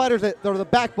final fighters that are the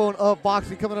backbone of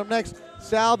boxing. Coming up next,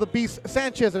 Sal the Beast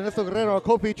Sanchez and Ernesto Guerrero, our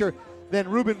co-feature, then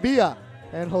Ruben Villa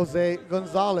and Jose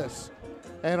Gonzalez.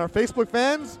 And our Facebook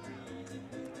fans,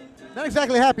 not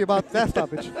exactly happy about that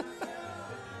stoppage.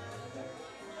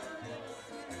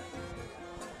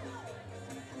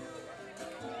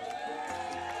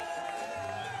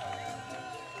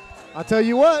 I'll tell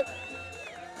you what,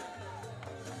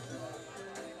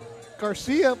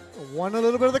 Garcia won a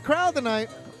little bit of the crowd tonight.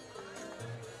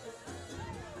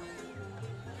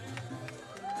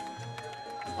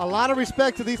 a lot of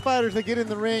respect to these fighters that get in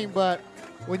the ring, but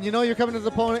when you know you're coming to the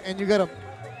opponent and you got an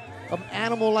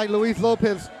animal like Luis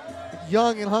Lopez,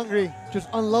 young and hungry, just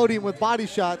unloading with body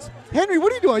shots. Henry,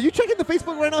 what are you doing? Are you checking the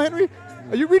Facebook right now, Henry?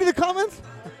 Are you reading the comments?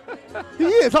 He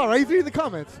is. All right, he's reading the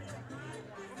comments.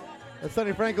 And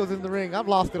Sonny Franco's in the ring. I've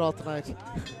lost it all tonight.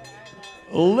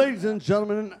 Ladies and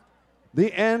gentlemen,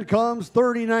 the end comes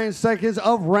 39 seconds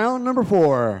of round number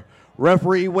 4.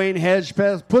 Referee Wayne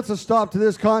Hedgepeth puts a stop to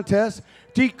this contest,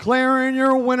 declaring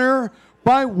your winner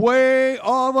by way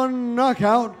of a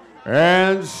knockout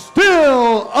and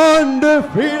still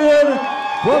undefeated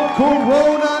from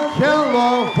Corona,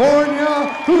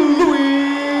 California,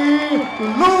 Luis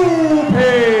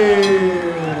Lopez.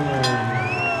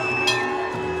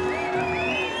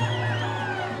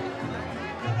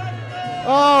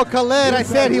 Oh, Khaled, I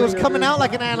said he was coming out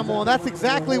like an animal, and that's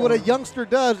exactly what a youngster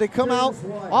does. They come out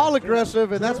all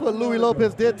aggressive, and that's what Luis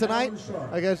Lopez did tonight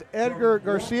against Edgar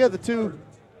Garcia. The two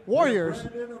warriors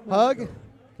hug. A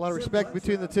lot of respect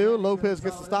between the two. Lopez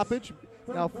gets the stoppage.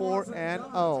 Now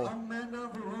 4-0.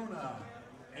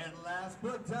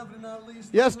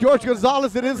 Yes, George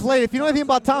Gonzalez, it is late. If you know anything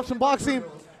about Thompson Boxing,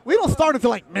 we don't start until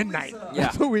like midnight. Yeah.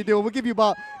 That's what we do. We'll give you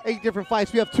about 8 different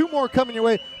fights. We have 2 more coming your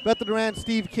way. Beto Duran,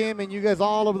 Steve Kim, and you guys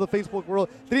all over the Facebook world.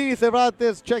 Trini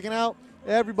Cervantes checking out.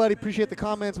 Everybody, appreciate the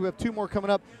comments. We have 2 more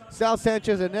coming up. Sal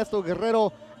Sanchez, Ernesto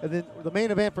Guerrero, and then the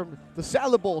main event from the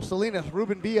Salad Bowl, Salinas,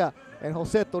 Ruben Villa, and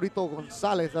Jose Torito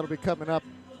Gonzalez. That'll be coming up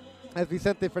as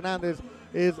Vicente Fernandez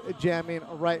is jamming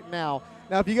right now.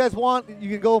 Now, if you guys want, you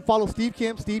can go and follow Steve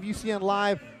Kim, Steve UCN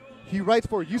Live. He writes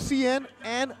for UCN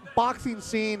and Boxing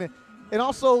Scene. And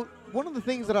also, one of the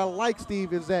things that I like,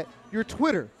 Steve, is that your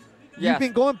Twitter. Yes. You've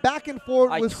been going back and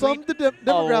forth with some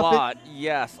demographic. A lot,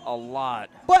 yes, a lot.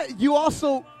 But you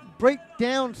also break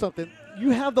down something. You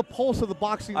have the pulse of the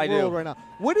boxing world right now.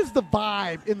 What is the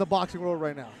vibe in the boxing world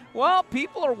right now? Well,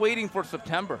 people are waiting for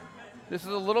September. This is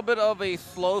a little bit of a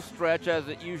slow stretch, as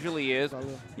it usually is.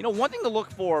 You know, one thing to look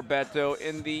for, Beto,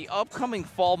 in the upcoming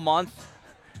fall months,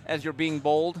 as you're being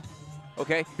bold,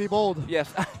 okay? Be bold.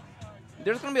 Yes.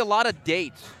 There's going to be a lot of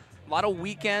dates, a lot of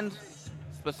weekends,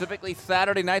 specifically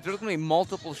Saturday nights. There's going to be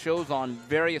multiple shows on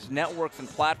various networks and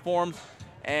platforms,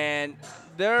 and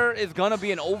there is going to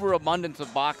be an overabundance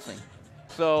of boxing.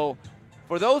 So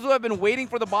for those who have been waiting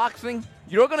for the boxing,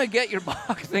 you're going to get your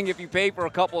boxing if you pay for a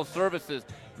couple of services.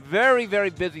 Very,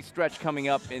 very busy stretch coming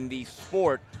up in the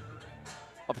sport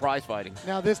of prize fighting.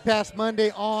 Now, this past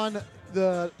Monday on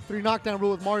the 3 knockdown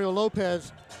rule with Mario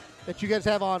Lopez that you guys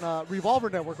have on Revolver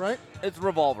Network, right? It's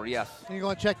Revolver, yes. And you're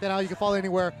going to check that out. You can follow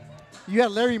anywhere. You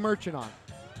had Larry Merchant on.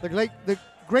 The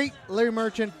great Larry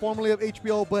Merchant, formerly of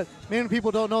HBO, but many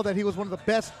people don't know that he was one of the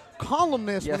best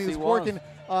columnists when he was working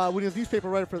when he was newspaper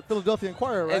writer for the Philadelphia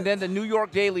Inquirer, right? And then the New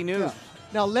York Daily News. Yeah.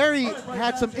 Now, Larry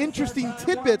had some interesting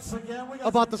tidbits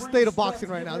about the state of boxing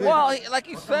right now. Well, like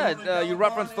you said, you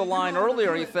referenced the line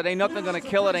earlier. He said, ain't nothing going to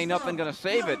kill it, ain't nothing going to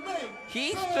save it.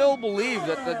 He still believes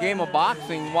that the game of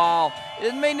boxing, while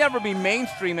it may never be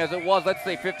mainstream as it was, let's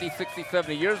say, 50, 60,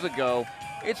 70 years ago,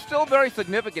 it's still very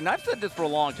significant. I've said this for a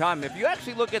long time. If you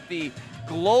actually look at the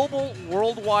global,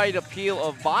 worldwide appeal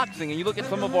of boxing, and you look at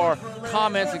some of our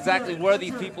comments exactly where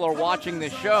these people are watching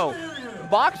this show,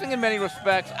 boxing in many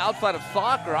respects, outside of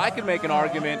soccer, I could make an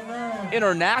argument,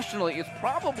 internationally, is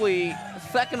probably the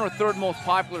second or third most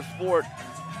popular sport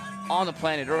on the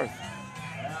planet Earth.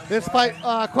 This fight,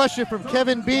 question from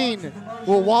Kevin Bean.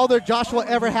 Will Wilder-Joshua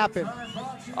ever happen?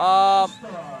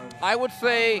 I would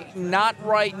say not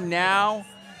right now.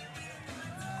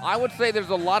 I would say there's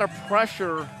a lot of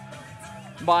pressure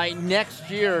by next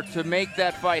year to make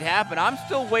that fight happen. I'm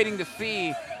still waiting to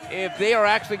see if they are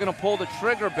actually going to pull the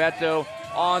trigger, Beto,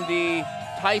 on the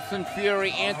Tyson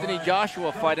Fury Anthony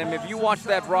Joshua fight. I mean, if you watched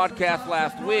that broadcast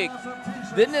last week,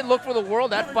 didn't it look for the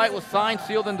world that fight was signed,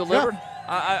 sealed, and delivered? Yeah.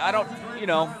 I don't,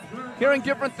 hearing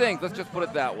different things. Let's just put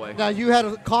it that way. Now, you had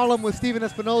a column with Steven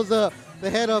Espinoza, the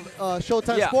head of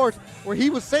Showtime Sports, where he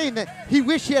was saying that he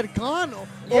wished he had gone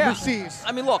overseas.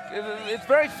 I mean, look, it's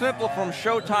very simple from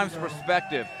Showtime's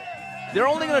perspective. They're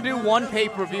only going to do one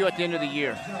pay-per-view at the end of the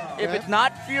year. Okay. If it's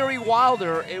not Fury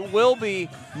Wilder, it will be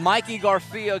Mikey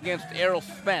Garcia against Errol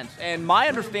Spence. And my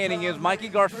understanding is Mikey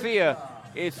Garcia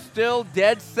is still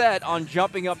dead set on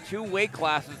jumping up 2 weight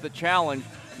classes to challenge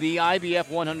the IBF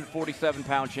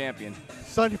 147-pound champion.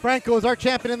 Sonny Franco is our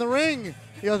champion in the ring.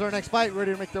 He has our next fight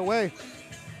ready to make their way.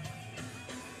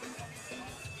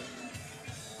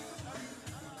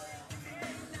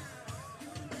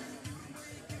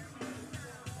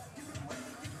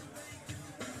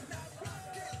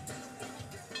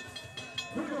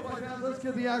 Let's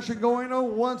get the action going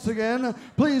once again.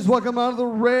 Please welcome out of the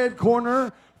red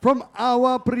corner, from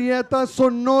Agua Prieta,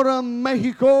 Sonora,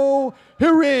 Mexico,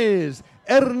 here is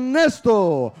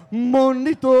Ernesto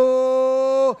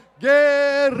Monito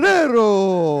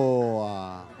Guerrero.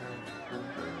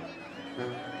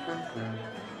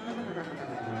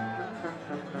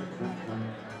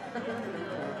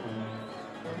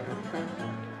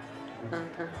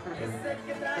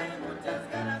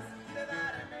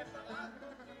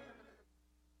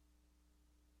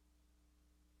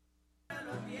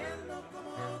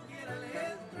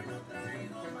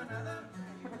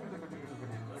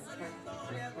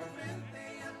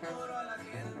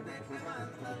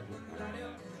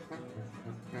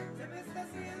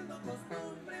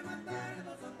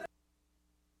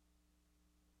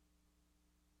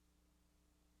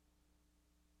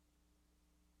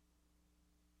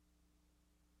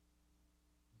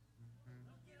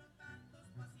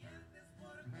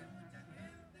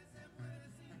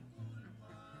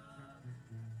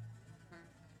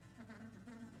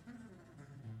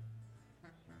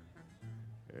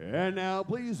 And now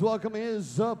please welcome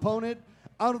his opponent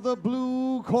out of the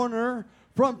blue corner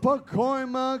from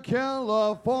Pacoima,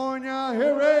 California.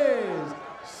 Here is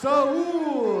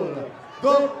Saul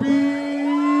the Beast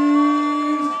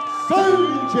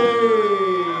Sanchez.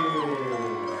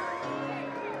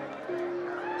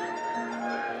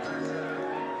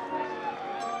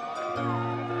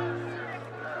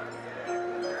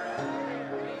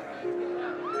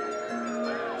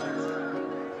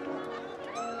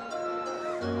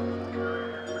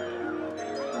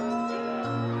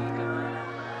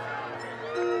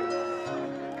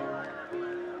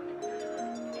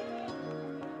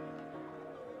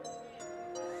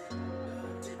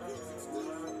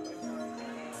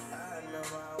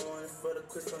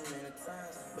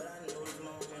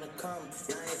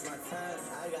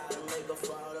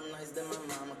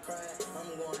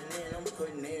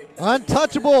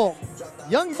 Untouchable.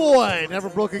 Young boy never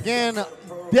broke again.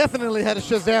 Definitely had to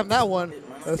Shazam that one.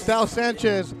 Sal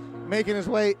Sanchez making his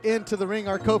way into the ring.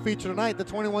 Our co-feature tonight, the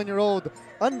 21-year-old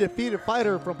undefeated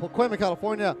fighter from Pacoima,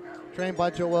 California, trained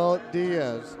by Joel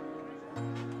Diaz.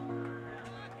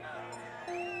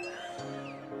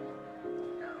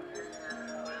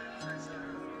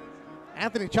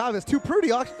 Anthony Chavez, too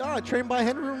pretty, trained by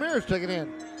Henry Ramirez, checking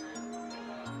in.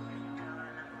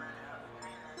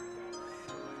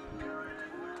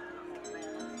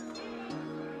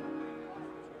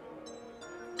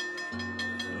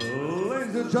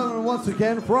 Ladies and gentlemen, once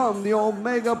again from the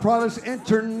Omega Products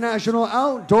International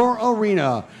Outdoor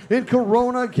Arena in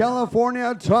Corona,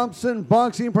 California, Thompson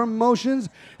Boxing Promotions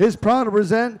is proud to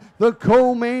present the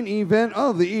co-main event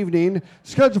of the evening,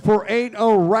 scheduled for 8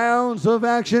 rounds of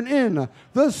action in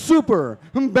the Super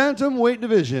Bantamweight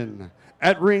division.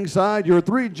 At ringside, your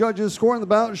 3 judges scoring the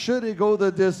bout, should it go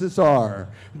the distance, are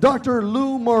Dr.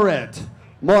 Lou Moret,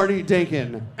 Marty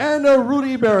Dakin, and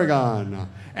Rudy Barragan.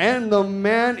 And the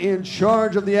man in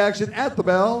charge of the action at the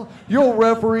bell, your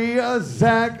referee,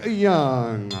 Zach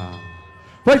Young.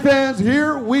 Fight fans,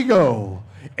 here we go.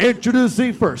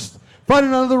 Introducing first,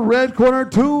 fighting out of the red corner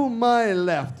to my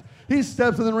left. He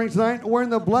steps in the ring tonight wearing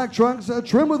the black trunks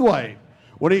trimmed with white.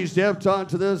 When he stepped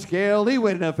onto the scale, he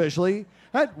weighed in officially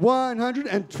at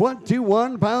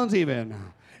 121 pounds even.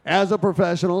 As a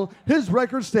professional, his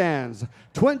record stands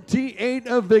 28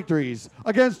 victories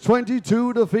against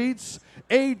 22 defeats.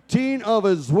 18 of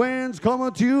his wins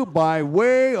coming to you by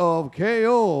way of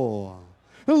KO.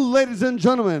 Ladies and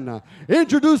gentlemen,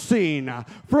 introducing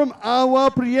from Agua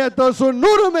Prieta,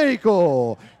 Sonora,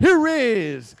 Mexico, here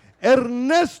is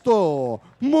Ernesto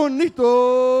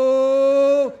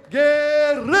Monito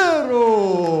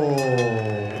Guerrero.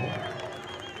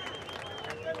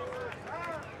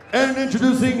 And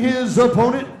introducing his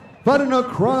opponent, fighting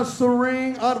across the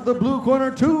ring out of the blue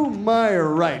corner to my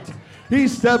right. He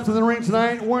steps in the ring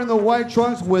tonight wearing the white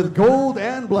trunks with gold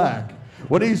and black.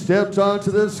 When he stepped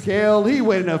onto the scale, he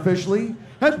weighed in officially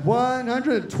at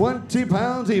 120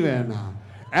 pounds even.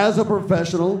 As a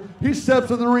professional, he steps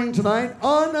in the ring tonight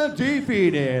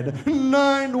undefeated.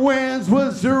 9 wins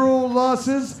with 0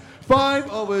 losses. 5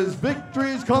 of his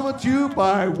victories coming to you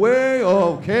by way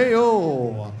of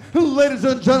KO. Ladies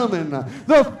and gentlemen,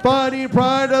 the fighting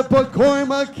pride of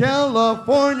Pacoima,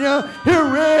 California,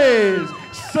 here is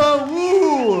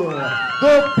Saul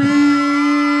the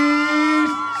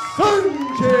Beast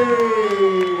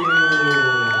Sanchez.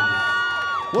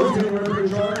 Once again, referee in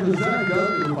charge is Zach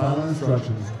Young with the final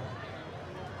instructions.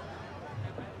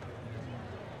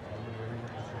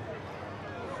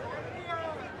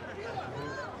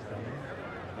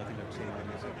 Nothing to say,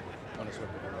 music on a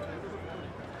circle.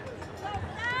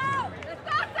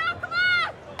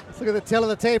 Look at the tail of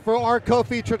the tape for our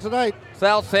co-feature tonight.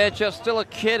 Sal Sanchez, still a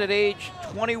kid at age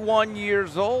 21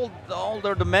 years old. All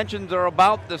their dimensions are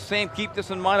about the same. Keep this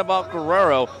in mind about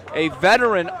Guerrero, a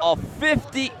veteran of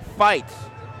 50 fights.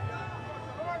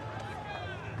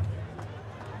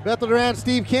 Bethel Duran,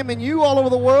 Steve Kim, and you all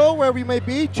over the world, wherever you may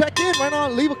be, check in right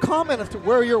on. Leave a comment as to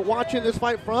where you're watching this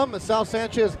fight from. And Sal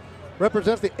Sanchez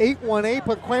represents the 818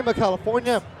 Pacoima,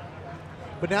 California,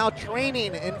 but now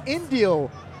training in Indio,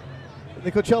 in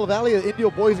the Coachella Valley, the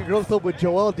Indio Boys and Girls Club with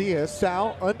Joel Diaz.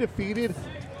 Sal, undefeated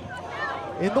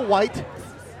in the white.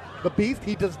 The Beast,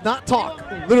 he does not talk.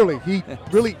 Literally, he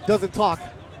really doesn't talk.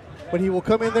 But he will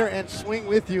come in there and swing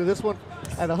with you. This one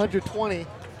at 120.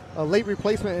 A late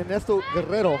replacement, Ernesto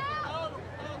Guerrero.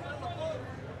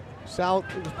 Sal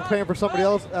is preparing for somebody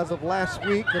else as of last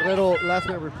week. Guerrero, last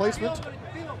minute replacement.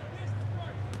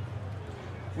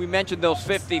 We mentioned those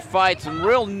 50 fights and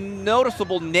real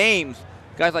noticeable names.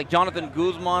 Guys like Jonathan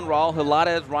Guzman, Raul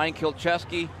Hilares, Ryan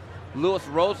Kilcheski, Luis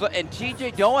Rosa, and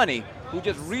TJ Doheny, who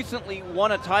just recently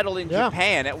won a title in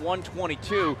Japan at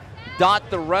 122, dot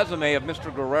the resume of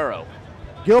Mr. Guerrero.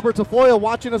 Gilbert Tafoya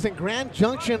watching us in Grand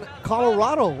Junction,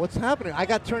 Colorado. What's happening? I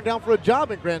got turned down for a job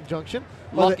in Grand Junction.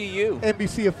 Lucky you.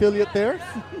 NBC affiliate there.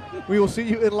 We will see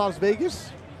you in Las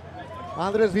Vegas.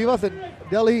 Andres Vivas in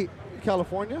Delhi,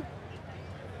 California.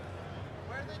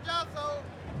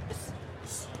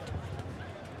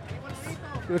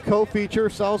 The co-feature,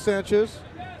 Sal Sanchez.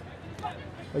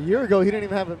 A year ago, he didn't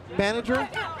even have a manager,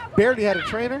 barely had a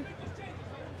trainer.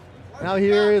 Now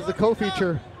here is the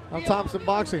co-feature on Thompson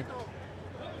Boxing.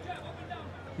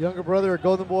 Younger brother of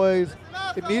Golden Boys,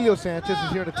 Emilio Sanchez,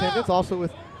 is here in attendance. Also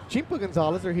with Chimpa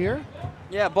Gonzalez are here.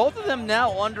 Yeah, both of them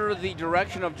now under the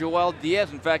direction of Joel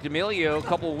Diaz. In fact, Emilio, a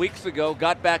couple of weeks ago,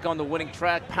 got back on the winning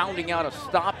track, pounding out a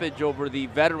stoppage over the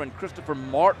veteran Christopher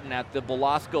Martin at the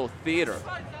Velasco Theater.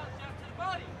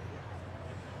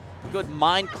 Good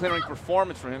mind-clearing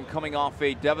performance for him coming off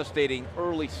a devastating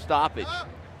early stoppage.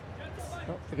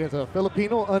 Against a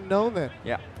Filipino unknown that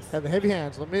had the heavy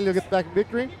hands. Emilio gets back in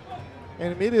victory.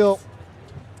 And Emilio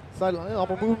decided, I'm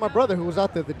going to move my brother who was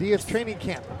out there, the Diaz training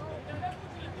camp.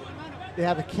 They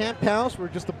have a camp house where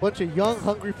just a bunch of young,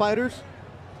 hungry fighters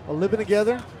are living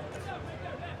together,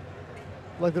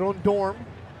 like their own dorm.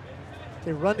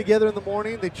 They run together in the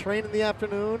morning, they train in the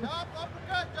afternoon.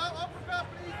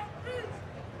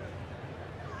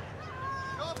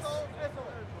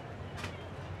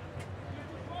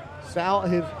 Sal,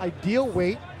 his ideal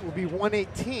weight will be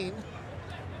 118.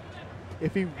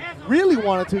 If he really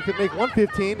wanted to, he could make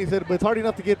 115. He said, but it's hard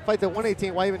enough to get fights at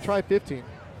 118. Why even try 15?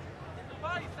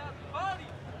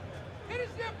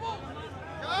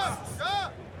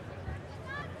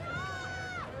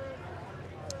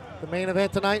 The main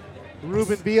event tonight,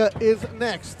 Ruben Villa is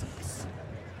next.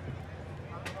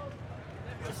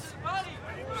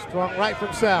 Strong right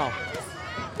from Sal.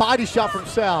 Body shot from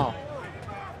Sal.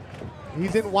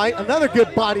 He's in white. Another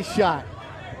good body shot.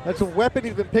 That's a weapon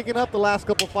he's been picking up the last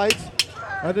couple fights.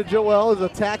 Under Joel is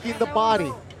attacking the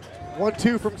body.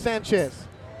 1-2 from Sanchez.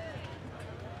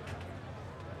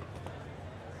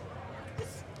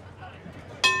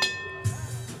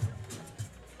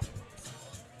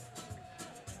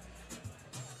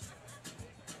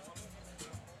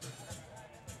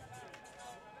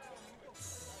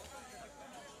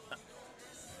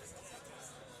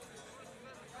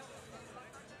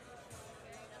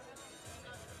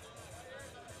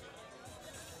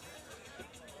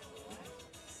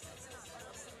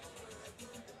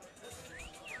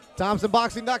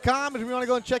 ThompsonBoxing.com if you want to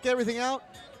go and check everything out.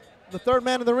 The third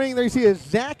man in the ring there you see is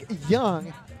Zach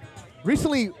Young.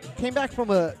 Recently came back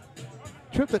from a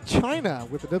trip to China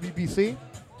with the WBC.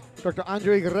 Dr.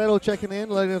 Andre Guerrero checking in,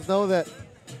 letting us know that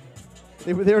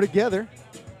they were there together.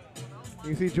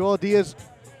 You see Joel Diaz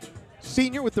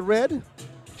Sr. with the red.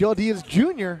 Joel Diaz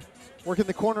Jr. working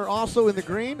the corner also in the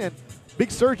green. And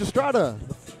Big Serge Estrada,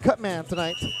 the cut man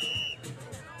tonight.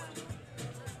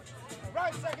 All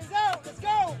right, seconds out. Let's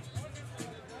go.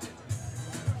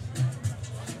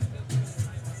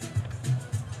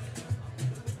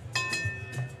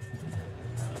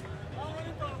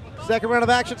 Second round of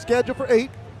action scheduled for 8.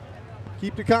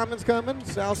 Keep your comments coming.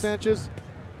 Sal Sanchez,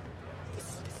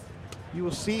 you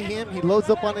will see him. He loads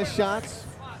up on his shots.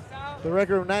 The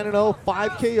record of 9-0,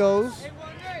 5 KOs.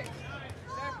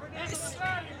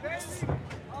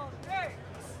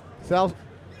 Sal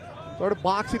started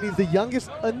boxing. He's the youngest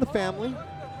in the family.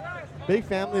 Big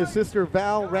family. His sister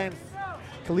Val ran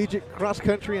collegiate cross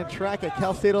country and track at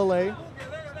Cal State LA.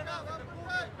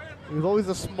 He was always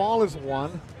the smallest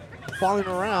one, falling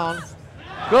around.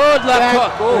 Good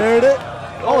left hook. There it is.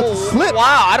 Oh, it's a slip.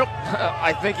 Wow,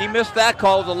 I think he missed that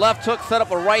call. The left hook set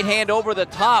up a right hand over the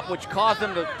top, which caused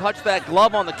him to touch that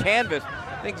glove on the canvas.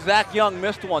 I think Zach Young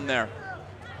missed one there.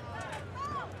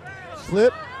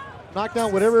 Slip,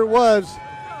 knockdown, whatever it was.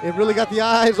 It really got the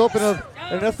eyes open of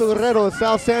Ernesto Guerrero and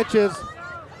Sal Sanchez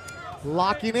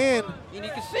locking in. And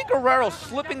you can see Guerrero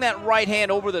slipping that right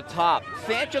hand over the top.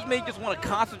 Sanchez may just want to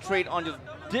concentrate on just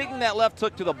digging that left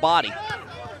hook to the body.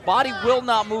 Body will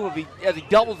not move as he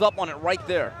doubles up on it right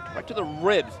there, right to the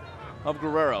ribs of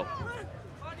Guerrero.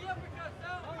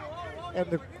 And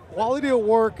the quality of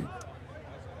work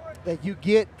that you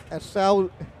get as Sal,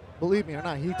 believe me or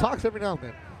not, he talks every now and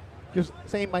then, just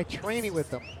saying my training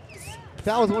with him.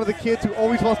 Sal is one of the kids who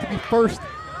always wants to be first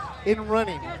in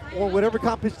running or whatever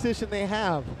competition they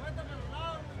have.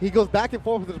 He goes back and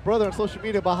forth with his brother on social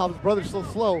media about how his brother's so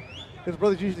slow. His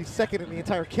brother's usually second in the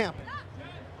entire camp.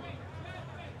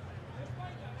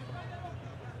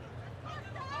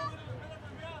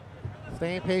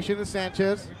 Staying patient is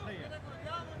Sanchez.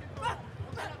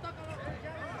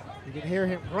 You can hear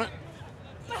him grunt,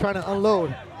 trying to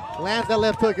unload. Lands that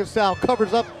left hook of Sal,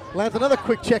 covers up, lands another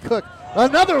quick check hook.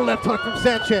 Another left hook from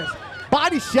Sanchez.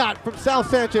 Body shot from Sal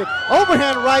Sanchez.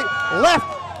 Overhand right,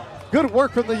 left. Good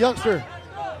work from the youngster.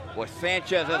 Boy,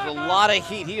 Sanchez has a lot of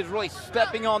heat. He is really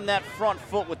stepping on that front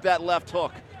foot with that left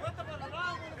hook.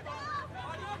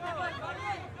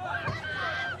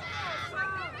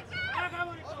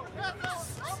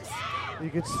 You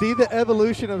can see the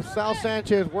evolution of Sal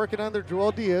Sanchez working under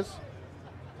Joel Diaz.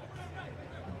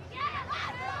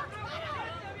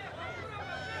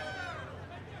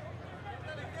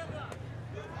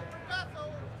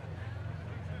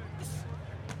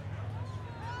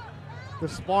 The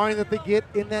sparring that they get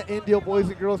in that Indio Boys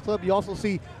and Girls Club. You also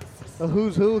see a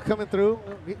who's who coming through.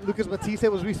 Lucas Matisse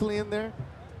was recently in there.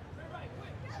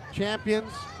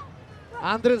 Champions.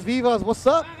 Andres Vivas, what's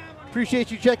up? Appreciate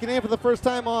you checking in for the first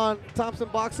time on Thompson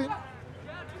Boxing.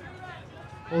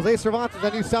 Jose Cervantes,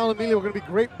 I knew Sal and Emilio were going to be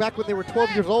great back when they were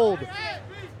 12 years old.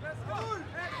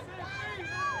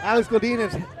 Alex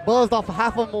Godinez buzzed off a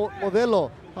half a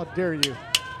Modelo. How dare you?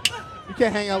 You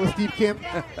can't hang out with Steve Kim.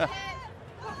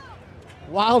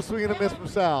 Wild swing and a miss from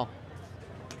Sal.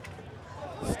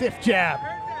 Stiff jab.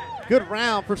 Good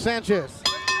round for Sanchez.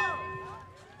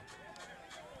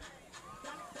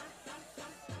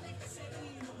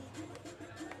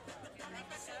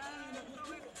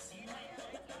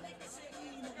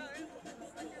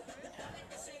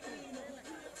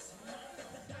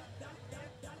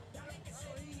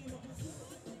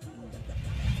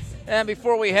 And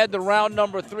before we head to round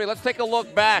number 3, let's take a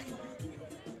look back.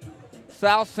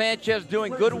 Sal Sanchez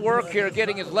doing good work here,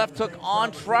 getting his left hook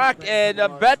on track. And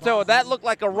Beto, that looked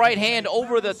like a right hand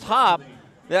over the top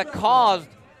that caused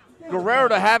Guerrero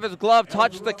to have his glove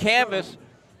touch the canvas.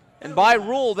 And by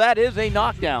rule, that is a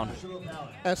knockdown.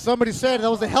 As somebody said, that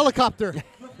was a helicopter.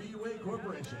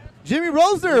 Jimmy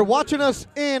Rosner watching us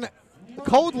in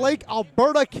Cold Lake,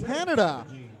 Alberta, Canada.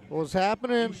 What's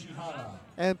happening?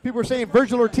 And people are saying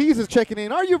Virgil Ortiz is checking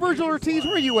in. Are you Virgil Ortiz?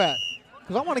 Where are you at?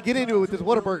 Because I want to get into it with this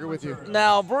Whataburger with you.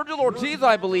 Now, Virgil Ortiz,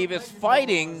 I believe, is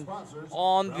fighting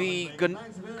on the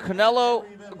Canelo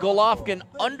Golovkin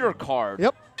undercard.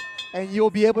 Yep. And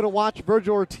you'll be able to watch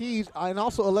Virgil Ortiz and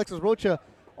also Alexis Rocha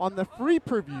on the free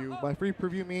preview. By free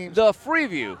preview means the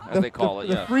freeview, as they call it.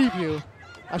 The preview.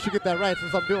 I should get that right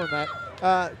since I'm doing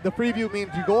that. The preview means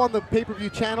you go on the pay-per-view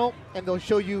channel and they'll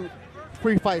show you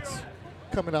free fights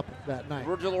coming up that night.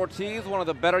 Virgil Ortiz, one of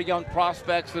the better young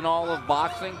prospects in all of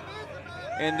boxing.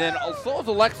 And then also is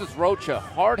Alexis Rocha,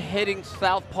 hard-hitting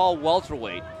southpaw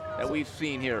welterweight that we've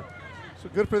seen here. So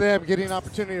good for them getting an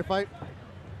opportunity to fight.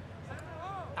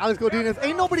 Alex Godinez,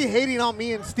 ain't nobody hating on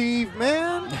me and Steve,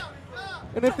 man.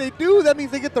 And if they do, that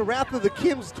means they get the wrath of the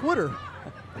Kim's Twitter.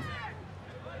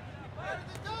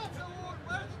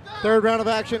 Third round of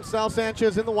action, Sal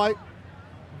Sanchez in the white.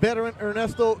 Veteran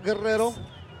Ernesto Guerrero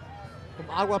from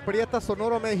Agua Prieta,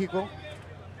 Sonora, Mexico.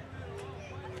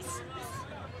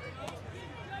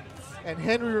 And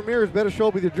Henry Ramirez better show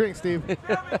up with your drink, Steve.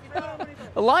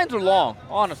 The lines are long,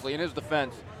 honestly, in his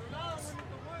defense.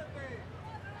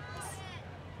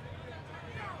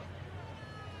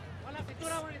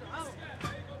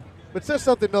 But says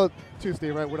something, though, too,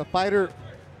 Steve, right? When a fighter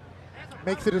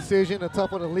makes a decision, a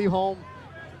tough one to leave home,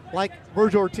 like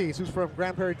Virgil Ortiz, who's from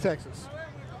Grand Prairie, Texas.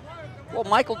 Well,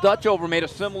 Michael Dutchover made a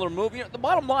similar move. You know, the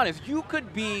bottom line is you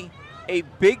could be a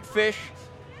big fish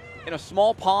in a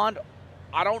small pond.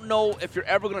 I don't know if you're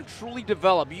ever going to truly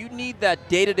develop. You need that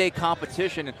day-to-day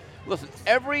competition. And listen,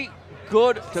 every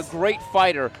good to great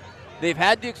fighter, they've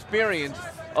had the experience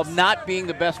of not being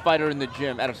the best fighter in the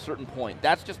gym at a certain point.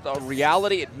 That's just a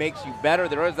reality. It makes you better.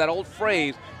 There is that old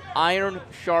phrase, Iron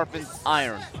sharpens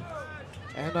iron.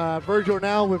 And Virgil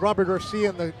now with Robert Garcia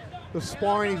and the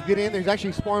sparring he's getting in there. He's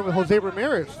actually sparring with Jose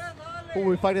Ramirez, who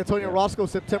will fight Antonio Roscoe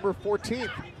September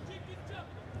 14th.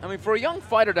 I mean, for a young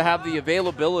fighter to have the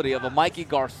availability of a Mikey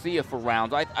Garcia for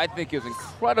rounds, I think is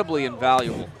incredibly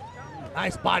invaluable.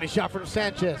 Nice body shot from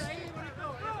Sanchez.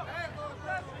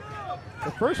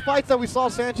 The first fights that we saw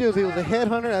Sanchez, he was a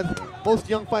headhunter, as most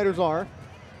young fighters are.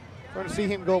 Trying to see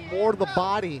him go more to the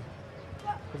body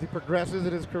as he progresses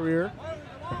in his career.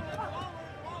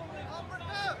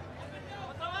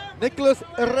 Nicholas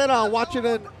Herrera watching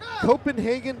in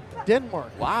Copenhagen,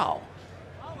 Denmark. Wow.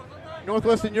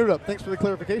 Northwestern Europe. Thanks for the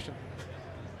clarification.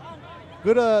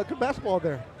 Good basketball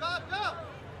there.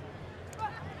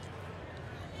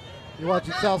 You're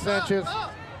watching Sal Sanchez.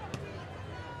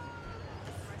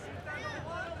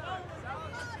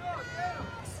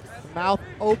 Mouth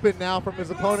open now from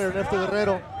his opponent, Ernesto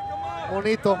Guerrero.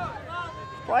 Bonito.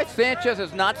 Bryce Sanchez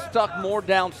has not stuck more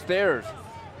downstairs.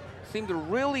 Seemed to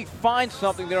really find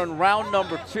something there in round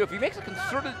number 2. If he makes a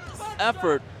concerted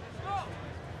effort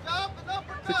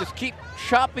to just keep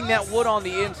chopping that wood on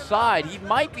the inside, he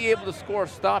might be able to score a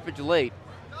stoppage late.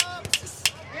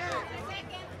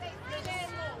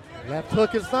 Left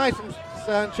hook is nice from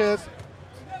Sanchez.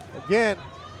 Again.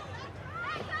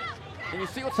 And you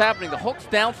see what's happening. The hooks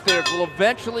downstairs will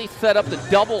eventually set up the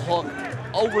double hook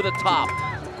over the top.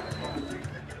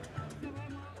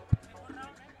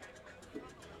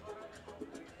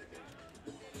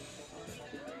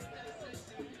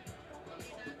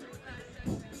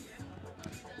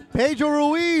 Pedro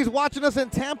Ruiz watching us in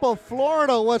Tampa,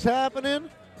 Florida. What's happening?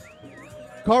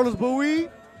 Carlos Bowie.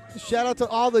 Shout out to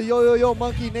all the Yo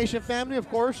Monkey Nation family, of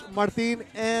course. Martin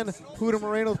and Puda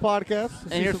Moreno's podcast.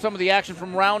 And here's some of the action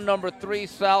from round number 3.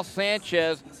 Sal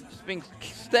Sanchez just being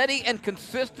steady and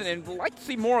consistent, and we'd like to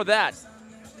see more of that.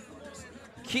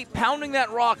 Keep pounding that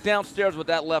rock downstairs with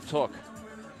that left hook.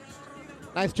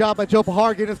 Nice job by Joe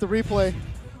Pahar getting us the replay.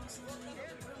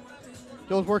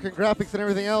 Joe's working graphics and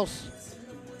everything else.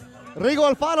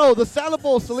 Rigo Alfaro, the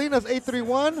Salabo, Salinas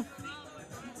 831.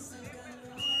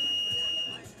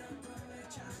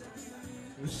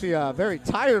 You see a very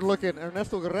tired looking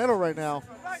Ernesto Guerrero right now.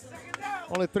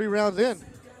 Only 3 rounds in.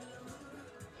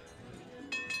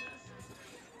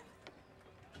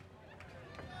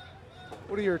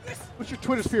 What's your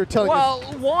Twitter sphere telling you? Well,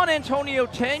 Juan Antonio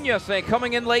Tena saying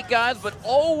coming in late, guys, but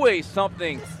always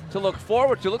something to look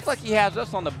forward to. Looks like he has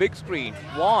us on the big screen.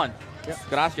 Juan,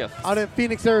 gracias. Out in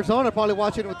Phoenix, Arizona, probably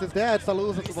watching it with his dad.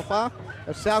 Saludos a tu papá.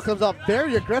 As Sal comes up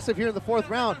very aggressive here in the 4th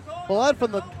round. Blood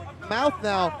from the mouth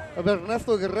now of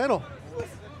Ernesto Guerrero.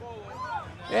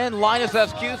 And Linus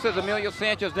SQ says Emilio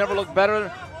Sanchez never looked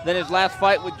better than his last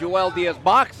fight with Joel Diaz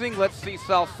Boxing. Let's see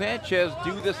Sal Sanchez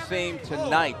do the same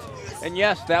tonight. And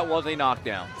yes, that was a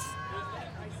knockdown.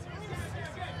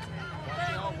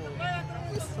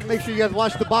 Make sure you guys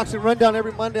watch the Boxing Rundown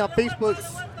every Monday on Facebook.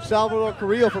 Salvador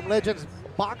Carrillo from Legends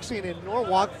Boxing in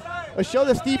Norwalk. A show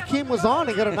that Steve Kim was on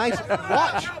and got a nice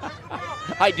watch.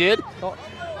 I did.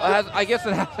 I guess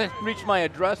it hasn't reached my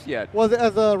address yet. Well,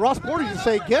 as Ross Porter used to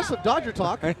say, guess of Dodger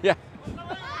Talk. Yeah.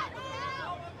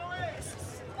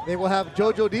 They will have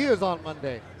JoJo Diaz on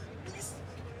Monday.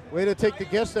 Way to take the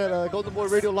guest that Golden Boy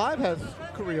Radio Live has,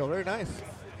 Carrillo. Very nice.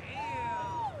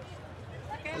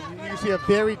 You see a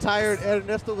very tired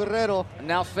Ernesto Guerrero. And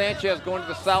now Sanchez going to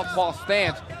the southpaw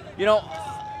stance. You know,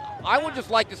 I would just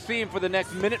like to see him for the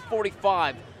next minute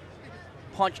 45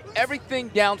 punch everything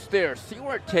downstairs. See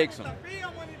where it takes him.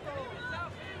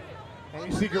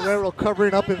 And you see Guerrero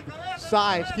covering up his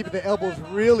sides, keeping the elbows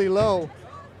really low.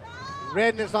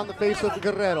 Redness on the face of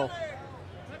Guerrero.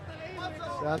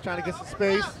 Sal trying to get some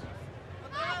space.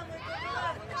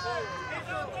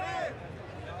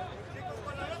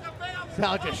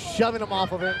 Sal just shoving him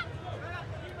off of him.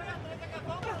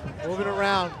 Moving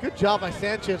around. Good job by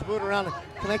Sanchez moving around and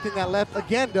connecting that left.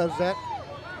 Again does that.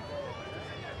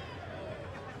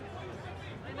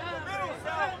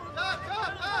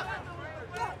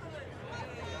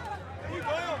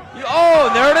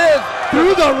 Oh, there it is.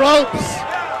 Through the ropes.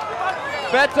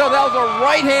 Beto, that was a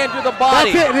right hand to the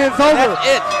body. That's it, and it's over. That's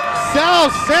it. Sal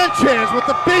Sanchez with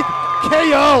the big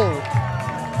KO.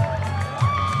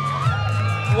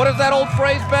 What is that old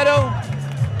phrase, Beto?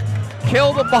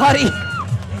 Kill the body,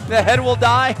 the head will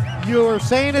die. You were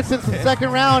saying it since the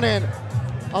 2nd round, and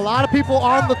a lot of people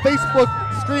on the Facebook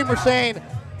stream were saying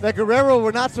that Guerrero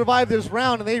would not survive this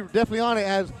round, and they were definitely on it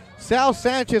as Sal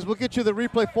Sanchez, we'll get you the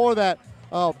replay for that.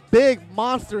 Big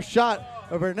monster shot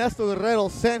of Ernesto Guerrero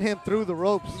sent him through the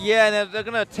ropes. Yeah, and they're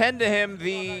going to attend to him,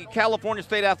 the California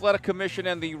State Athletic Commission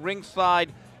and the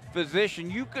ringside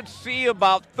physician. You could see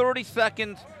about 30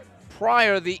 seconds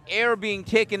prior, the air being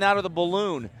taken out of the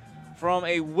balloon from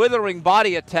a withering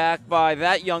body attack by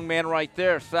that young man right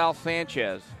there, Sal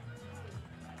Sanchez.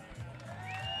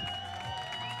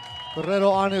 Guerrero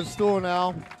on his stool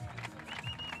now.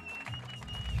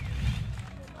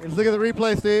 Let's look at the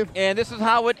replay, Steve. And this is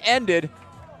how it ended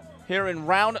here in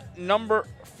round number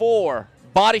 4.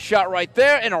 Body shot right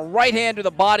there and a right hand to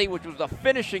the body, which was the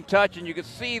finishing touch, and you could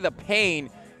see the pain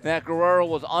that Guerrero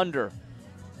was under.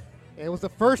 It was the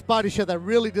first body shot that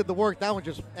really did the work. That one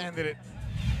just ended it.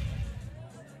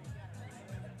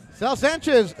 Sal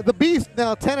Sanchez, the beast,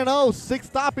 now 10-0, 6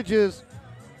 stoppages.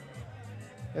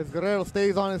 As Guerrero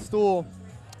stays on his stool.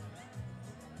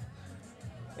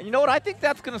 And you know what? I think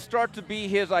that's going to start to be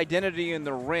his identity in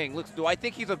the ring. Look, do I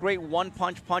think he's a great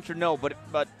one-punch puncher? No,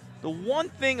 but the one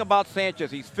thing about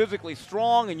Sanchez, he's physically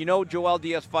strong, and you know Joel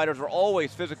Diaz fighters are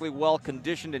always physically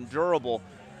well-conditioned and durable.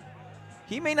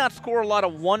 He may not score a lot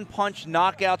of one-punch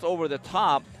knockouts over the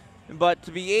top, but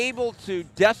to be able to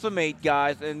decimate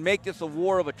guys and make this a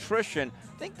war of attrition,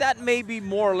 I think that may be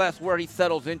more or less where he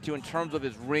settles into in terms of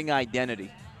his ring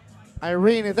identity.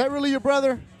 Irene, is that really your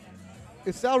brother?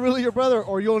 Is Sal really your brother,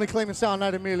 or are you only claiming Sal,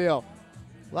 not Emilio?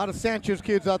 A lot of Sanchez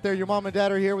kids out there. Your mom and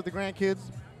dad are here with the grandkids.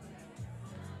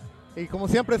 Y como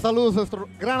siempre, saludos a nuestro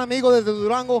gran amigo desde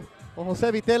Durango, don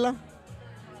José Vitela.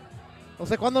 No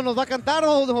sé cuándo nos va a cantar,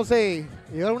 don José.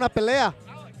 Llegar una pelea.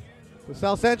 With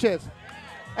Sal Sanchez.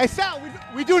 Hey, Sal,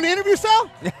 we doing an interview,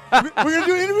 Sal? We're going to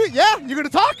do an interview? Yeah? You're going to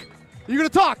talk? You're going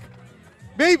to talk?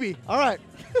 Maybe. All right.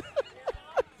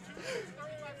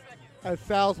 As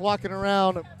Sal's walking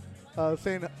around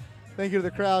saying thank you to the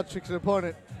crowd, checks the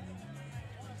opponent.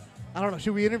 I don't know.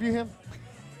 Should we interview him?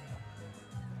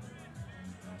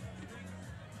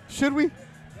 Should we?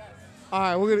 All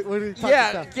right, we're gonna talk to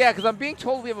Sal. Yeah, because I'm being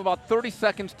told we have about 30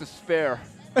 seconds to spare.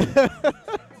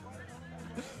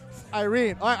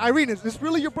 Irene. All right, Irene, is this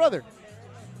really your brother?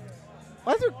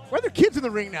 Why are there kids in the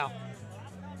ring now?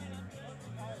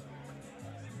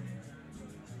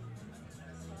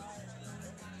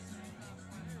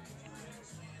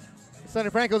 Sonny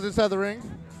Franco's inside the ring.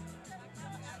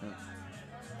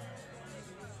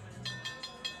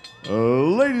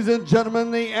 Ladies and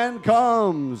gentlemen, the end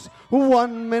comes.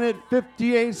 1 minute,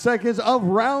 58 seconds of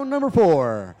round number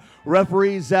 4.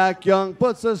 Referee Zach Young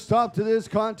puts a stop to this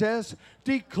contest,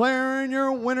 declaring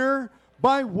your winner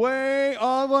by way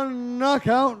of a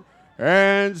knockout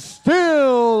and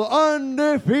still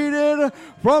undefeated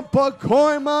from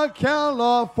Pacoima,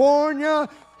 California,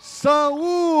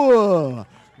 Saul,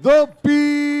 the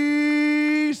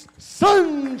Beast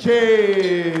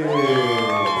Sanchez.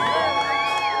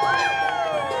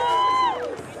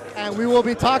 And we will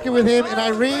be talking with him. And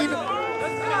Irene,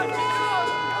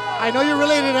 I know you're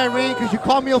related, Irene, because you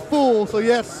called me a fool. So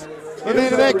yes, the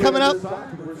main event coming up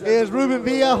is Ruben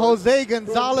Villa, Jose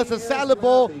Gonzalez, a salad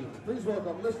bowl. Please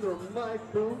welcome Mr.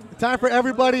 Mike Boone. Time for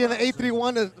everybody in the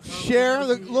 831 to share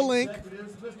the link.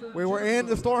 We were in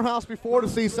the Storehouse before to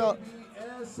see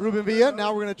Ruben Villa.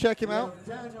 Now we're going to check him out.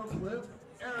 Daniel Cliff,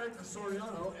 Eric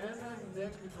Soriano, and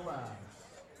Nick Glass.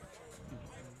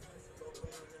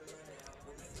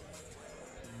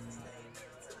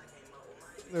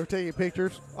 They're taking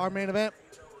pictures. Our main event,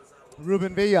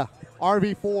 Ruben Villa,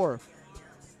 RV4.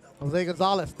 Jose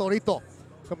Gonzalez, Torito.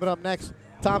 Coming up next,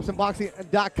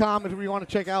 ThompsonBoxing.com is where you want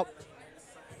to check out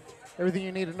everything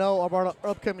you need to know about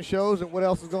our upcoming shows and what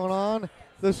else is going on.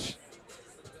 This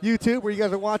YouTube, where you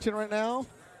guys are watching right now.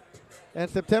 And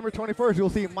September 21st, you'll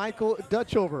see Michael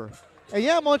Dutchover. And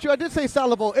yeah, Moncho, I did say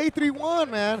Salavo, 831,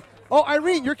 man. Oh,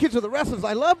 Irene, your kids are the wrestlers.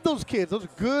 I love those kids. Those are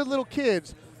good little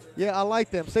kids. Yeah, I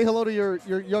like them. Say hello to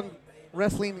your young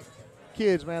wrestling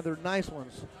kids, man. They're nice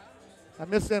ones. I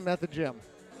miss them at the gym.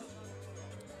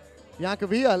 Bianca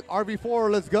Villa,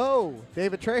 RV4, let's go.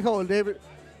 David Trejo, David.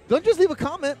 Don't just leave a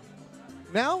comment.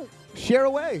 Now, share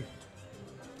away.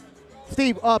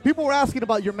 Steve, people were asking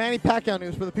about your Manny Pacquiao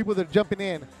news for the people that are jumping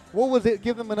in. What was it?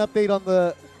 Give them an update on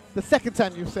the second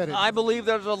time you said it. I believe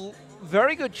there's a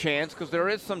very good chance, because there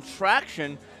is some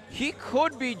traction, he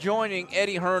could be joining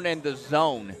Eddie Hearn and the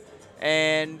Zone.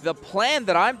 And the plan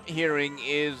that I'm hearing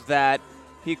is that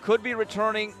he could be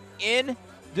returning in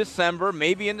December,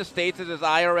 maybe in the States as his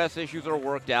IRS issues are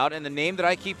worked out. And the name that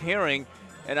I keep hearing,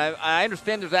 and I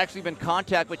understand there's actually been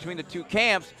contact between the two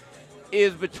camps,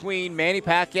 is between Manny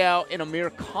Pacquiao and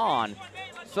Amir Khan.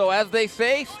 So as they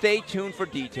say, stay tuned for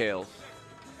details.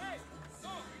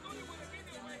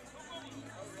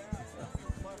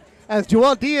 As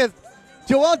Joel Diaz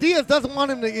doesn't want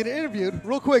him to get interviewed.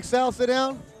 Real quick, Sal, sit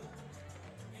down.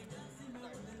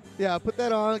 Yeah, put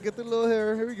that on. Get the little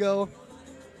hair. Here we go.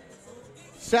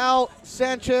 Sal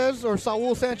Sanchez, or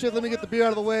Saul Sanchez. Let me get the beer out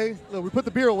of the way. Look, we put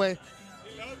the beer away.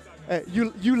 Hey,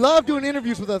 you love doing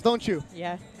interviews with us, don't you?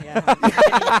 Yeah.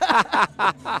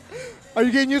 Are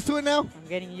you getting used to it now? I'm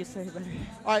getting used to it better.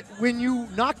 All right, when you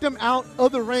knocked him out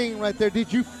of the ring right there,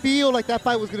 did you feel like that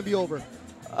fight was going to be over?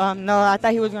 No, I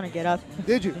thought he was going to get up.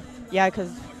 Did you? Yeah,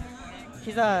 because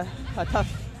he's a tough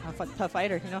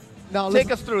fighter, you know. Now,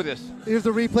 Take us through this. Here's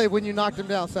the replay when you knocked him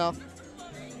down, Sal.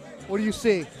 What do you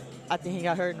see? I think he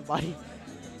got hurt in the body.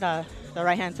 The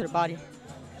right hand to the body.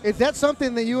 Is that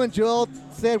something that you and Joel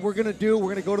said we're going to do?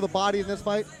 We're going to go to the body in this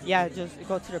fight? Yeah, just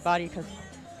go to the body because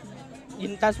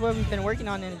that's what we've been working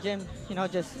on in the gym. You know,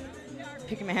 just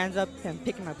picking my hands up and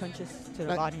picking my punches to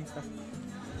the body and stuff.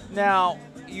 Now,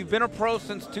 you've been a pro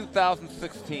since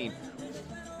 2016.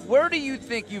 Where do you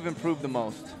think you've improved the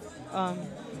most?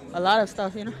 A lot of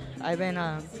stuff, you know. I've been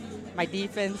my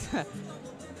defense,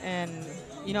 and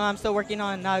you know I'm still working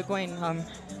on not going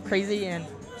crazy and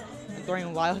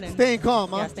throwing wild and staying calm,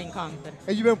 huh? Yeah, staying calm.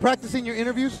 And you've been practicing your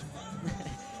interviews?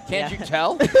 Can't you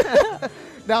tell?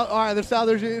 Now, all right,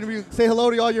 there's your interview. Say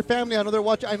hello to all your family. I know they're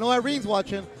watching. I know Irene's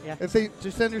watching. Yeah. And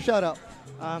just send your shout out.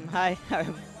 Hi.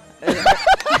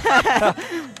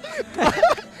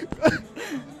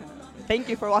 Thank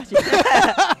you for watching.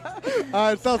 All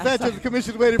right, Sal Sanchez, the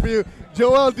commission's waiting for you.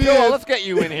 Joel Diaz. Joel, let's get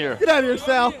you in here. Get out of here,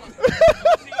 Sal.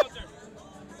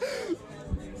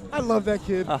 I love that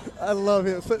kid. I love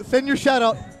him. Send your shout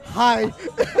out. Hi.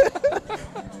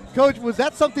 Coach, was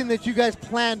that something that you guys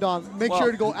planned on? Make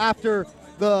sure to go after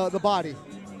the body.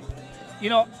 You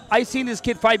know, I seen this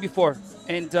kid fight before,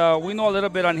 and we know a little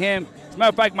bit on him. As a matter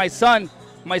of fact, my son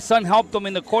helped him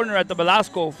in the corner at the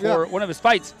Velasco for one of his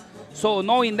fights. So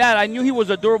knowing that, I knew he was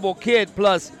a durable kid.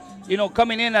 Plus, you know,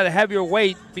 coming in at a heavier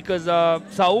weight because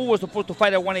Saul was supposed to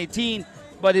fight at 118,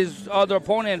 but his other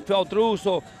opponent fell through.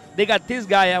 So they got this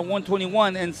guy at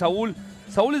 121, and Saul is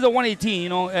a 118, you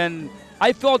know, and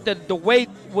I felt that the weight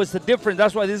was the difference.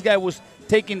 That's why this guy was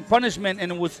taking punishment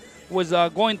and was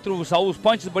going through Saul's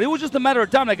punches. But it was just a matter of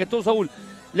time. Like I told Saul,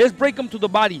 let's break him to the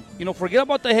body. You know, forget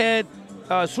about the head.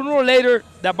 Sooner or later,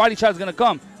 that body shot is going to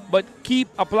come. But keep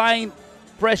applying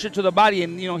pressure to the body,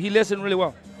 and, you know, he listened really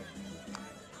well.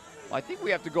 Well, I think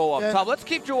we have to go up top. Let's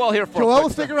keep Joel here for a Joel quick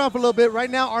will stick around for a little bit. Right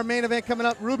now, our main event coming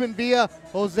up, Ruben Villa,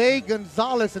 Jose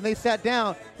Gonzalez, and they sat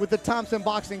down with the Thompson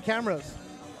boxing cameras.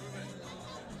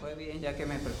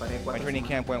 My training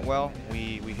camp went well.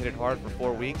 We hit it hard for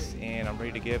 4 weeks, and I'm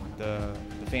ready to give the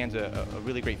fans a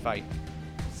really great fight.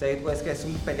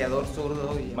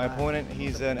 My opponent,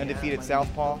 he's an undefeated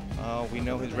southpaw. We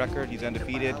know his record. He's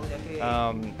undefeated.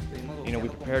 You know, we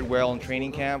prepared well in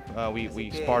training camp.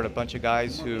 We sparred a bunch of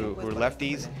guys who were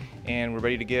lefties, and we're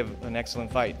ready to give an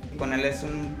excellent fight. I've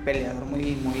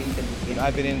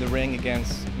been in the ring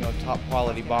against, you know, top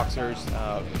quality boxers,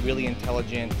 really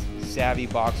intelligent, savvy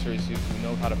boxers who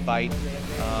know how to fight,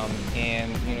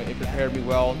 and, you know, it prepared me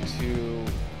well to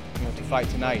fight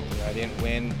tonight. You know, I didn't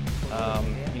win,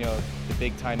 you know, the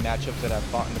big time matchups that I've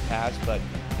fought in the past, but,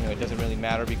 you know, it doesn't really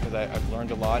matter because I've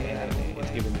learned a lot, and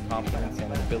it's given me confidence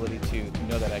and the ability to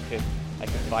know that I could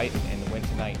fight and win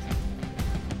tonight.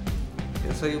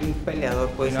 You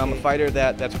know, I'm a fighter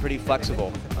that's pretty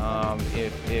flexible.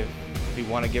 If we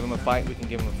want to give him a fight, we can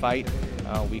give him a fight.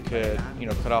 We could, you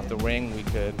know, cut off the ring. We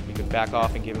could back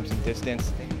off and give him some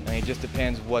distance. And it just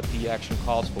depends what the action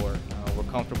calls for. We're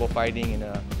comfortable fighting in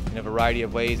a variety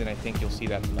of ways, and I think you'll see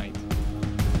that tonight.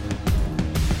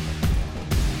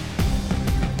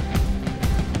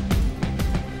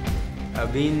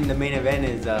 Being the main event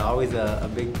is always a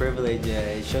big privilege.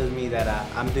 It shows me that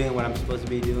I'm doing what I'm supposed to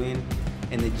be doing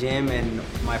in the gym, and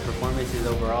my performances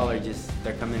overall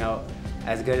they're coming out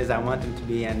as good as I want them to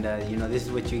be, and you know, this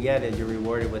is what you get, is you're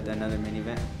rewarded with another main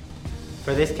event.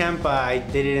 For this camp, I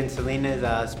did it in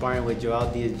Salinas, sparring with Joel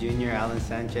Diaz Jr., Alan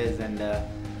Sanchez, and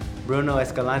Bruno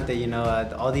Escalante. You know,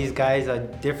 all these guys are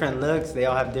different looks, they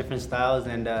all have different styles,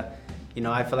 and you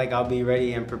know, I feel like I'll be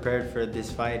ready and prepared for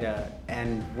this fight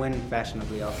and win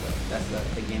fashionably also. That's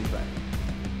the game plan.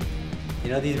 You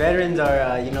know, these veterans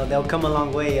are, you know, they'll come a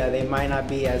long way. They might not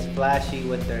be as flashy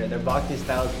with their boxing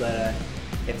styles, but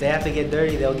if they have to get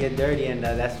dirty, they'll get dirty, and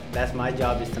that's my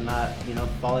job, is to not, you know,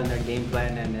 fall in their game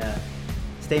plan and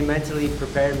stay mentally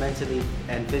prepared, mentally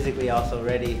and physically also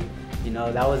ready. You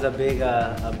know, that was a big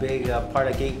part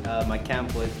of my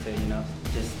camp, was to, you know,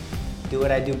 just do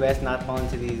what I do best, not fall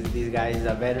into these guys'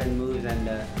 veteran moves, and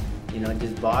you know,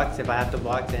 just box if I have to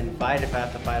box, and fight if I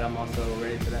have to fight. I'm also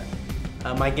ready for that.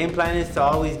 My game plan is to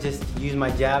always just use my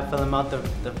jab, fill them out the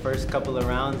first couple of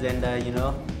rounds, and you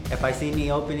know, if I see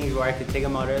any openings where I could take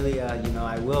them out early, you know,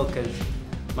 I will, because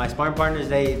my sparring partners,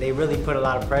 they really put a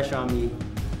lot of pressure on me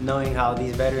knowing how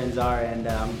these veterans are, and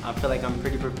I feel like I'm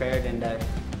pretty prepared and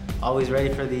always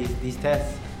ready for these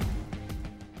tests.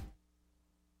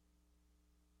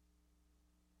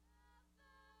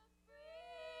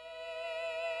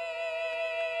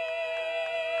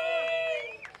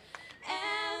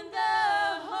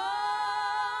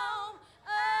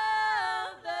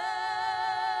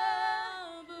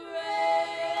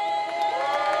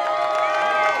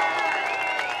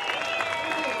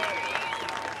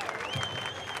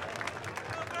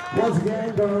 Once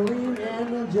again, Darlene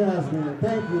and Jasmine.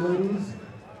 Thank you, ladies.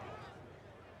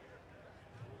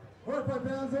 All right, my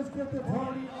fans, let's get the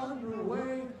party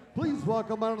underway. Please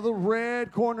welcome out of the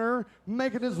red corner,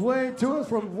 making his way to us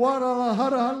from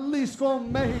Guadalajara, Jalisco,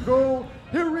 Mexico.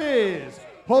 Here is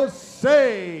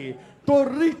Jose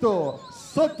Torrito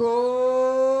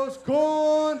Santos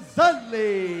Gonzalez.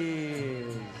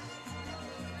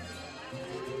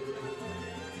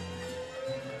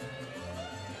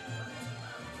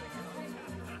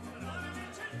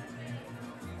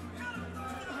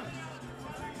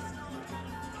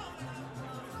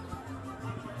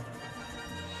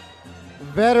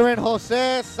 Veteran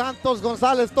Jose Santos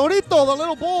Gonzalez, Torito, the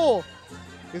little bull,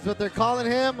 is what they're calling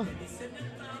him.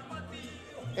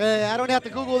 I don't have to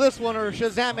Google this one or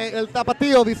Shazam it. El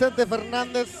Tapatío, Vicente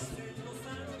Fernandez.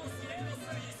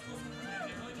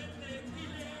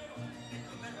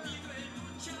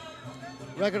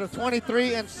 Record of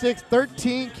 23-6,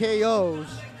 13 KOs.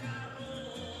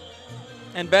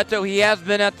 And Beto, he has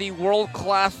been at the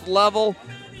world-class level.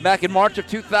 Back in March of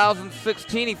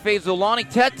 2016, he faced Zolani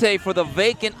Tete for the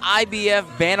vacant IBF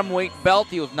bantamweight belt.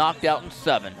 He was knocked out in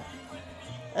 7.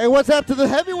 Hey, what's up to the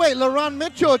heavyweight? LaRon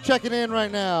Mitchell checking in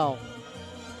right now.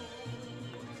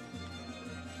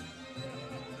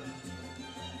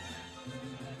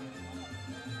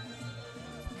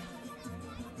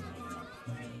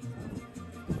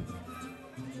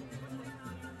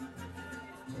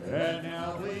 And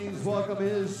now please welcome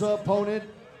his opponent,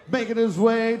 making his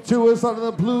way to us out of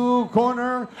the blue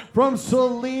corner from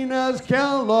Salinas,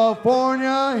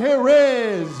 California. Here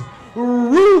is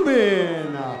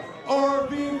Ruben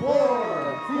RV4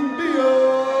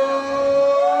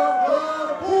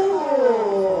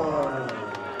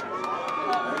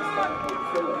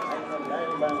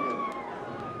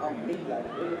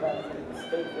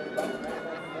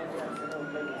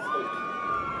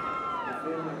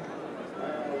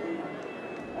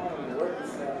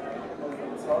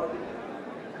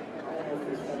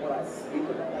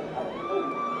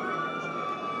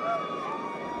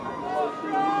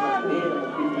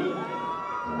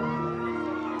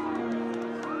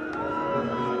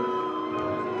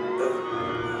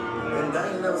 And I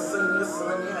ain't never seen this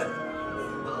one yet.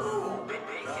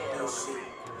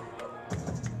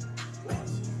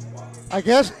 I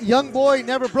guess Young Boy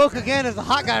Never Broke Again is a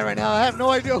hot guy right now. I have no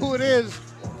idea who it is,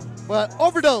 but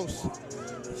Overdose.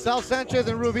 Sal Sanchez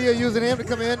and Rubia using him to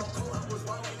come in.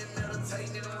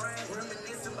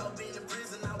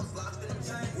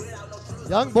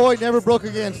 Young Boy Never Broke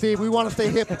Again, Steve. We want to stay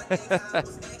hip.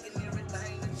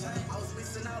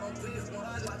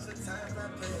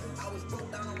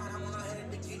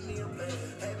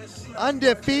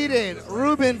 Undefeated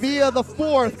Ruben Villa the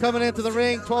fourth coming into the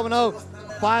ring, 12-0,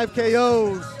 5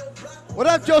 KOs. What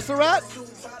up, Joe Surratt?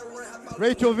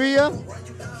 Rachel Villa,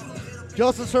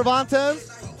 Joseph Cervantes.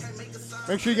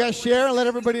 Make sure you guys share and let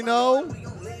everybody know.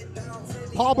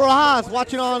 Paul Barajas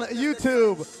watching on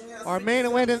YouTube. Our main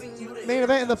event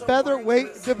in the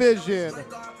featherweight division.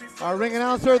 Our ring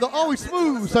announcer, the always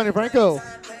smooth Sonny Franco.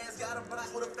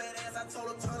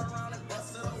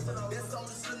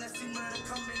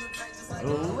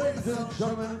 Ladies and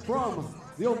gentlemen, from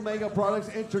the Omega Products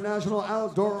International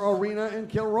Outdoor Arena in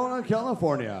Corona,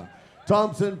 California,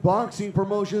 Thompson Boxing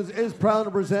Promotions is proud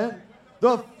to present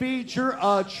the feature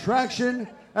attraction,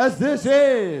 as this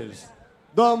is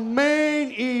the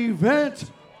main event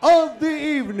of the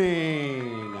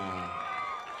evening.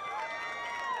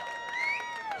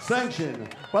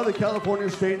 Sanctioned by the California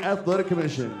State Athletic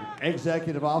Commission,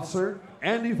 Executive Officer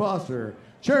Andy Foster,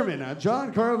 Chairman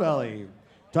John Caravelli,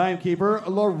 Timekeeper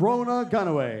Lorona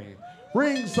Gunaway,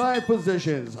 ringside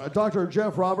positions Dr.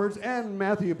 Jeff Roberts and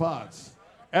Matthew Potts.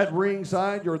 At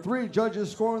ringside, your three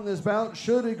judges scoring this bout,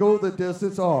 should it go the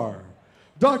distance, are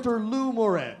Dr. Lou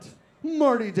Moret,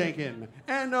 Marty Dankin,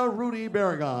 and Rudy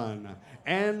Barragon.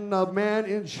 And the man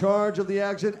in charge of the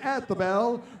action at the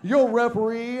bell, your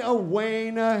referee,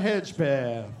 Wayne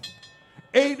Hedgepeth.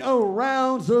 8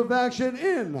 rounds of action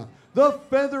in the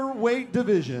featherweight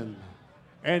division.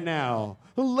 And now,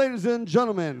 ladies and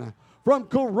gentlemen, from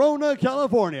Corona,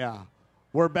 California,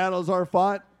 where battles are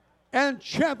fought and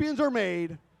champions are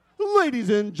made,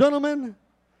 ladies and gentlemen,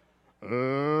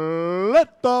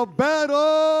 Let the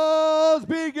battles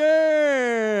begin.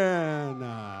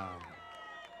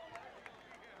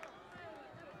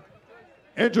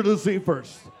 Introducing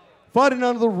first, fighting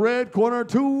out of the red corner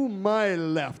to my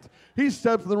left. He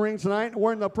steps in the ring tonight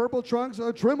wearing the purple trunks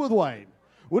trimmed with white.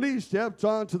 When he stepped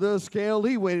onto the scale,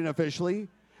 he weighed in officially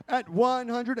at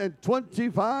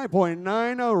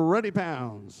 125.9 ready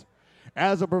pounds.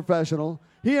 As a professional,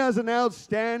 he has an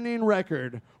outstanding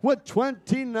record with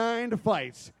 29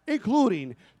 fights,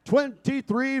 including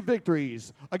 23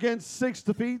 victories against 6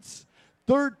 defeats,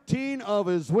 13 of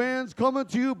his wins coming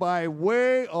to you by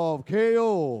way of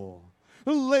KO.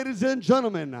 Ladies and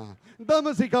gentlemen,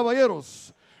 damas y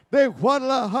caballeros, de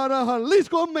Guadalajara,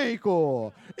 Jalisco,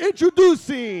 Mexico,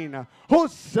 introducing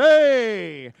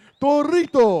Jose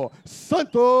Torrito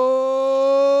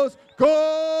Santos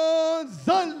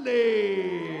Gonzalez.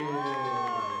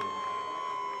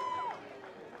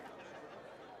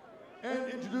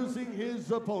 And introducing his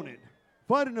opponent,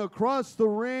 fighting across the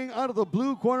ring out of the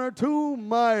blue corner to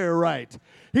my right.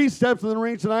 He steps in the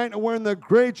ring tonight wearing the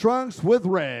gray trunks with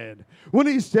red. When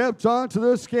he stepped onto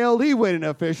the scale, he weighed in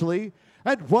officially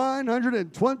at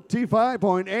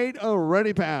 125.8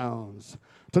 ready pounds.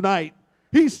 Tonight,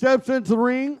 he steps into the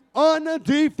ring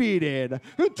undefeated.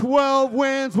 12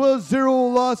 wins with 0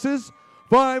 losses.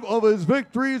 5 of his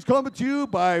victories coming to you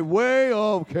by way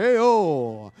of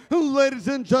KO. Ladies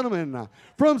and gentlemen,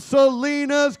 from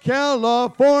Salinas,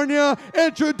 California,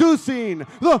 introducing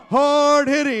the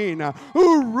hard-hitting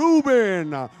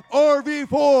Ruben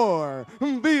RV4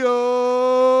 via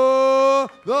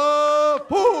the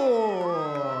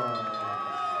 4.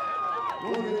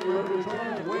 We'll get the record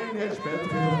from Wayne Hedgebeth to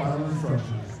the final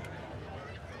instructions.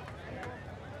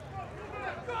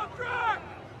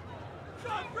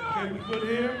 Okay, we good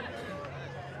here?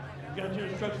 You got your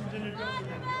instructions in your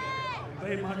document.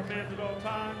 Obey my commands at all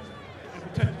times and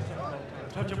protect yourself at all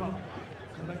times. Touch them up.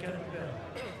 Come back at the bell.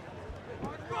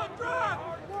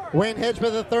 Wayne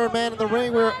Hedgebeth, the third man in the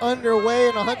ring. We're underway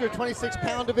in a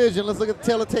 126-pound division. Let's look at the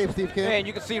tail of tape, Steve Kim. And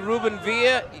you can see Ruben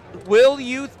Villa. Will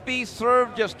youth be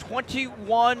served? Just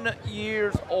 21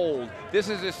 years old. This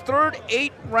is his third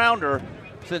 8-rounder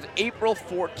since April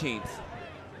 14th.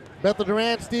 Bethel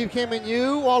Durant, Steve Kim, and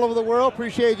you all over the world.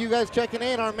 Appreciate you guys checking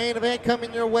in. Our main event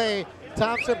coming your way.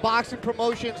 Thompson Boxing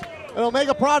Promotions and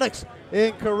Omega Products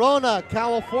in Corona,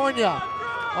 California.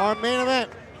 Our main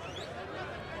event.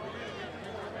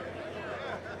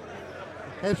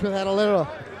 Hedgebeth had a little.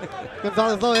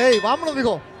 Gonzalez, no, hey, vámonos,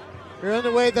 mijo. We're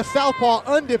underway. The Southpaw,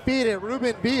 undefeated.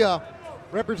 Ruben Villa,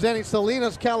 representing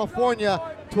Salinas, California.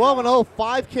 12-0,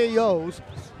 5 KOs.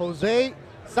 Jose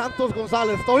Santos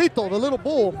Gonzalez, Torito, the little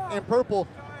bull in purple,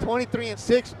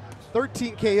 23-6,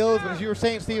 13 KOs. But as you were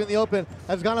saying, Steve, in the open,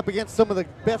 has gone up against some of the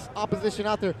best opposition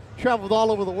out there, traveled all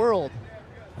over the world.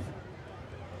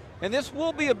 And this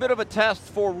will be a bit of a test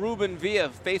for Ruben Villa,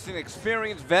 facing an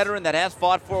experienced veteran that has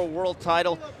fought for a world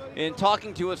title. In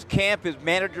talking to his camp, his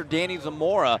manager, Danny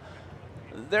Zamora,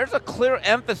 there's a clear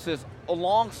emphasis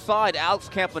alongside Alex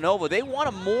Campanova. They want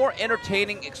a more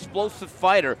entertaining, explosive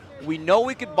fighter. We know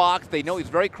he can box. They know he's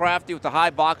very crafty with a high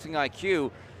boxing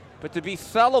IQ. But to be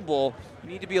sellable, you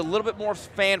need to be a little bit more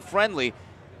fan-friendly.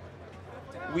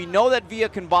 We know that Villa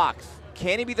can box.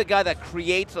 Can he be the guy that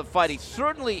creates a fight? He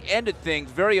certainly ended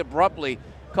things very abruptly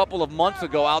a couple of months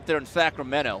ago out there in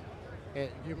Sacramento. And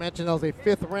you mentioned that was a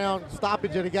 5th-round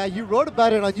stoppage of the guy. You wrote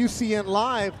about it on UCN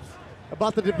Live,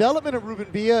 about the development of Ruben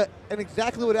Villa and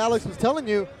exactly what Alex was telling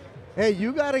you. Hey,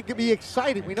 you got to be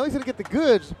excited. We know he's going to get the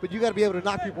goods, but you got to be able to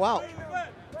knock people out.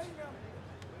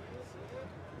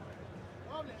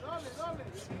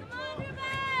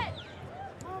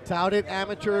 Touted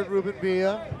amateur Ruben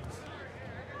Villa.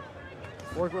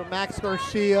 Working with Max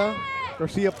Garcia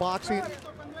Boxing.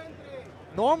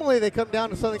 Normally they come down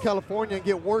to Southern California and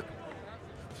get work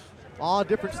all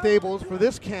different stables. For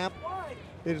this camp,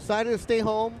 they decided to stay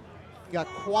home. Got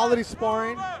quality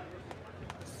sparring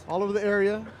all over the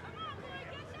area.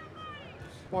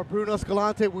 More Bruno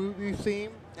Escalante we've seen.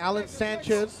 Alan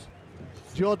Sanchez,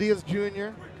 Joel Diaz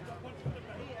Jr.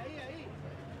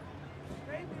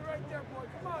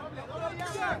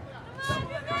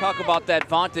 Talk about that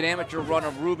vaunted amateur run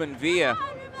of Ruben Villa.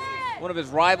 One of his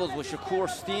rivals was Shakur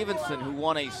Stevenson, who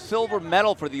won a silver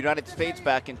medal for the United States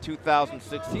back in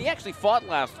 2016. He actually fought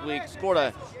last week, scored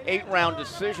a 8-round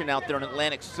decision out there in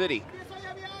Atlantic City.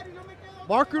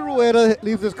 Marco Rueda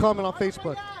leaves this comment on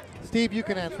Facebook. Steve, you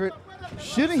can answer it.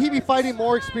 Shouldn't he be fighting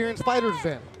more experienced fighters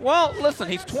then? Well, listen,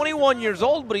 he's 21 years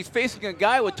old, but he's facing a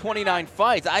guy with 29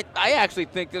 fights. I actually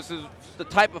think this is the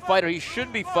type of fighter he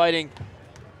should be fighting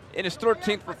in his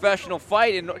 13th professional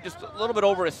fight in just a little bit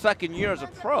over his second year as a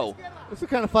pro. This is the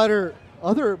kind of fighter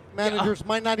other managers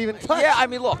might not even touch. Yeah, I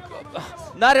mean, look,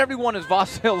 not everyone is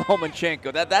Vasyl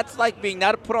Lomachenko. That's like being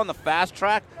not put on the fast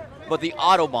track, but the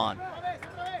Autobahn.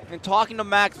 And talking to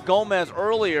Max Gomez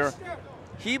earlier,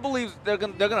 he believes they're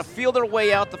gonna feel their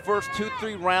way out the first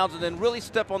 2-3 rounds and then really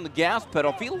step on the gas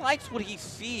pedal. If he likes what he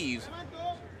sees,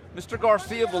 Mr.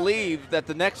 Garcia believes that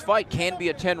the next fight can be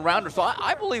a 10-rounder. So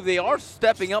I believe they are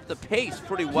stepping up the pace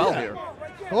pretty well here.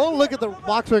 Go look at the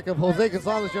box rec of Jose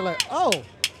Gonzalez. You're like, oh,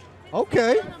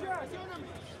 okay.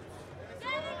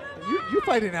 You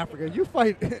fight in Africa. You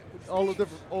fight all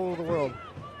over the world.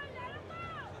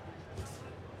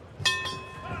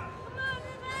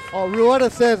 Oh, Rueda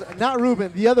says, not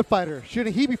Ruben, the other fighter.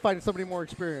 Shouldn't he be fighting somebody more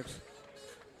experienced?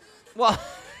 Well,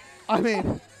 I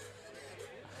mean,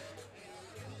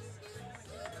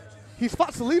 he's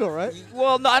fought Salido, right?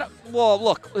 Well,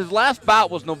 look, his last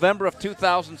bout was November of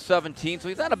 2017, so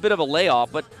he's had a bit of a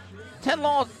layoff. But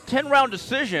 10-round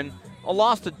decision, a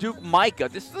loss to Duke Micah.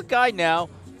 This is a guy now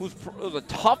who's a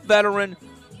tough veteran,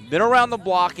 been around the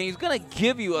block, and he's going to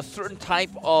give you a certain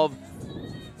type of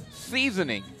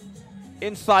seasoning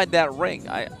inside that ring.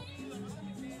 Hey,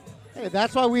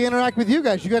 that's why we interact with you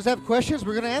guys. You guys have questions,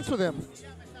 we're going to answer them.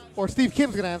 Or Steve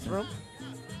Kim's going to answer them.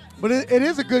 But it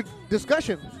is a good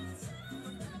discussion.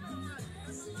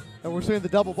 And we're seeing the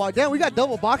double box. Damn, we got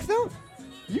double box now?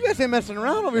 You guys ain't messing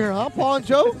around over here, huh, Paul and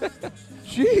Joe?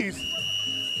 Jeez.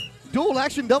 Dual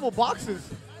action double boxes.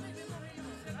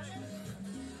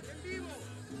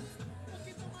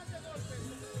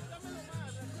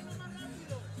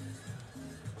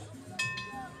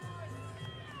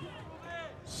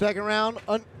 Second round,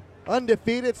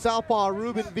 undefeated southpaw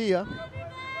Ruben Villa.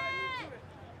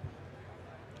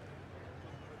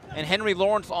 And Henry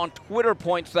Lawrence on Twitter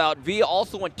points out Villa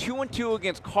also went 2-2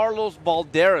 against Carlos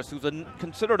Balderas, who's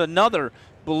considered another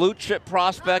blue chip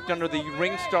prospect under the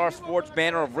Ringstar Sports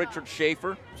banner of Richard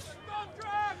Schaefer.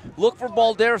 Look for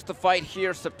Balderas to fight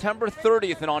here September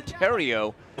 30th in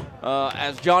Ontario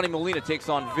as Johnny Molina takes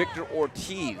on Victor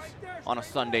Ortiz on a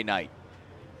Sunday night.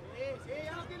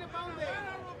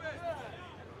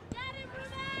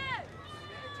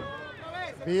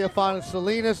 Villa fought in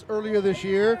Salinas earlier this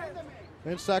year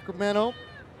in Sacramento.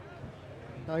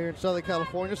 Now here in Southern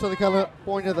California. Southern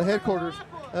California, the headquarters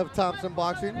of Thompson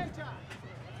Boxing.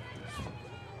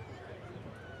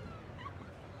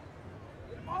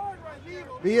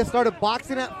 Villa started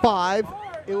boxing at 5.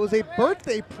 It was a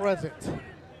birthday present.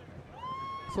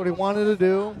 That's what he wanted to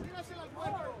do.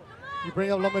 You bring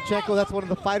up Lomachenko, that's one of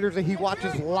the fighters that he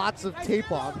watches lots of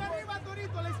tape on.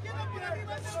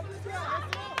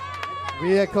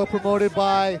 Villa co-promoted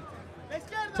by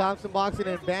Thompson Boxing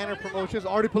and Banner Promotions.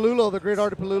 Artie Palulo, the great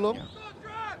Artie Palulo.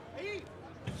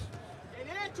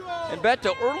 And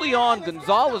Beto, early on,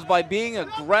 Gonzalez, by being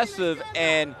aggressive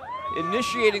and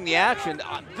initiating the action,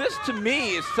 this to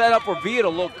me is set up for Villa to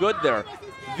look good there.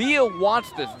 Villa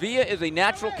wants this. Villa is a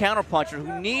natural counterpuncher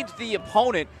who needs the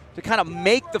opponent to kind of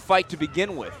make the fight to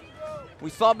begin with. We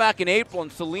saw back in April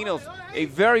in Salinas a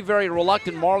very, very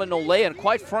reluctant Marlon Olea, and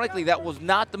quite frankly, that was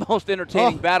not the most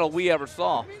entertaining battle we ever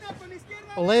saw.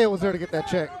 Olea was there to get that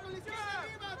check.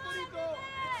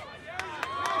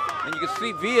 And you can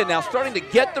see Villa now starting to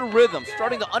get the rhythm,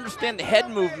 starting to understand the head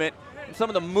movement and some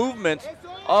of the movements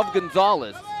of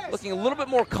Gonzalez. Looking a little bit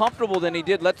more comfortable than he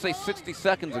did, let's say, 60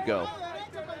 seconds ago.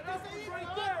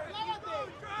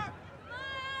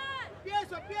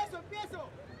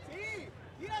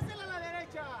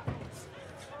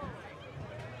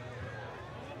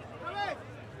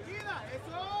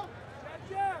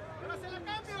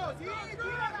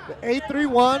 The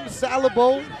 831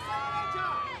 Salabo.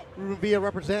 Ruben Villa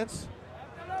represents.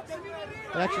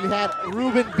 They actually had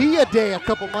Ruben Villa Day a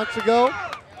couple months ago.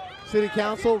 City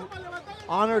Council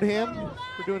honored him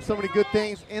for doing so many good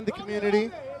things in the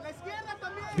community.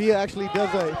 Villa actually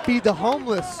does a feed the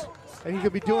homeless, and he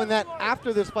could be doing that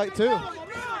after this fight too.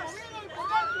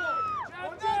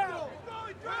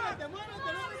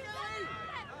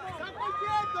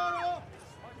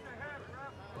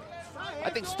 I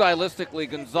think stylistically,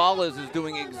 Gonzalez is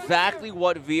doing exactly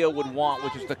what Villa would want,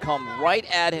 which is to come right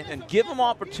at him and give him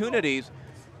opportunities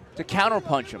to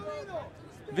counterpunch him.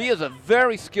 Villa's a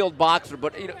very skilled boxer,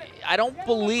 but I don't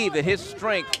believe that his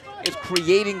strength is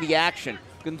creating the action.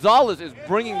 Gonzalez is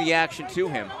bringing the action to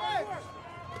him.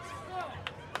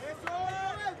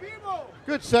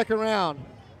 Good second round.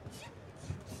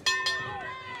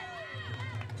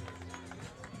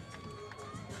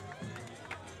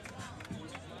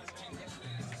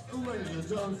 Ladies and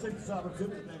gentlemen, take this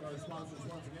opportunity to thank our sponsors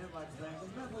once again. I'd like to thank the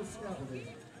Mental Scaffolding,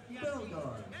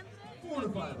 Belgard,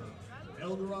 45er,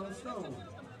 Eldorado Stone,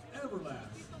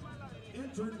 Everlast,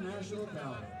 International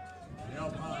Power,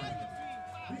 Alpine,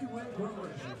 B-Way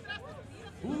Corporation,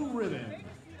 Blue Ribbon,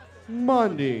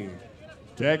 Mundi,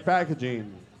 Tech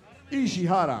Packaging,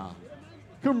 Ishihara,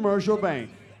 Commercial Bank,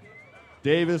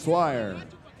 Davis Wire,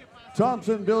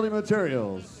 Thompson Building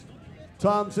Materials,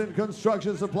 Thompson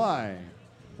Construction Supply,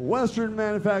 Western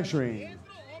Manufacturing,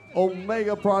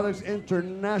 Omega Products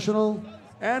International,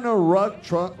 and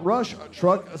Rush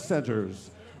Truck Centers.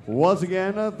 Once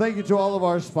again, thank you to all of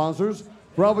our sponsors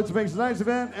for helping to make tonight's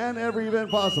event and every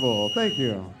event possible. Thank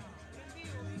you.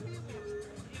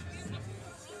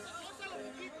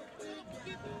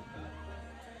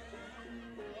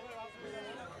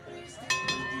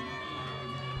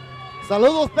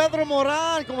 Saludos Pedro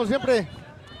Morán, como siempre.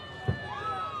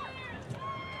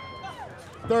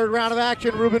 Third round of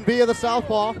action, Ruben Villa, the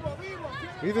southpaw.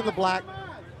 He's in the black.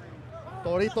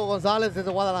 Torito Gonzalez is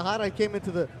in Guadalajara. He came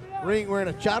into the ring wearing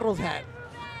a Charros hat.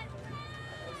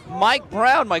 Mike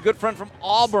Brown, my good friend from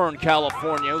Auburn,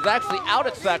 California, who's actually out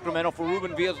at Sacramento for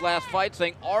Ruben Villa's last fight,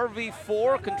 saying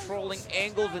RV4 controlling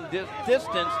angles and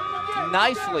distance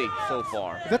nicely so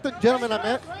far. Is that the gentleman I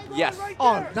met? Yes.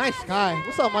 Oh, nice guy.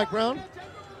 What's up, Mike Brown?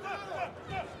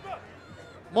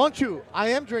 Monchu, I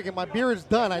am drinking. My beer is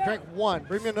done. I drank one.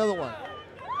 Bring me another one.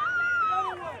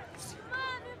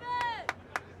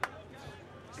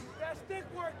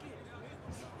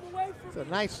 It's a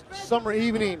nice summer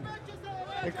evening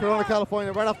in Corona,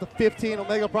 California, right off the 15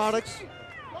 Omega Products.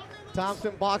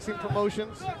 Thompson Boxing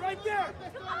Promotions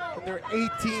in their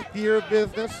 18th year of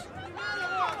business.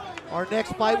 Our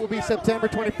next fight will be September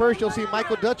 21st. You'll see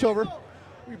Michael Dutchover.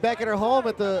 We'll be back at our home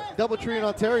at the Doubletree in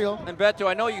Ontario. And Beto,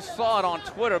 I know you saw it on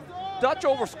Twitter.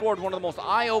 Dutchover scored one of the most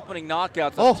eye-opening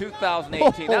knockouts of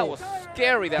 2018. That was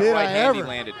scary, that right hand he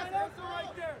landed.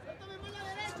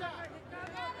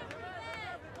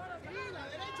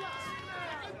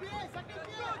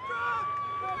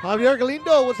 Javier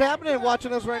Galindo, what's happening?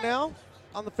 Watching us right now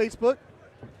on the Facebook.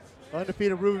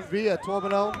 Undefeated Ruben Villa,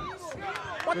 12-0.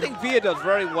 One thing Villa does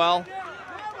very well,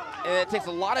 and it takes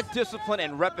a lot of discipline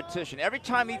and repetition. Every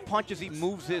time he punches, he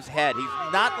moves his head. He's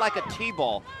not like a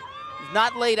T-ball. He's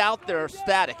not laid out there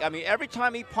static. I mean, every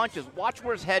time he punches, watch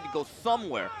where his head goes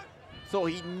somewhere. So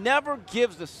he never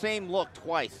gives the same look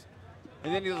twice.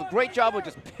 And then he does a great job of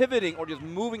just pivoting or just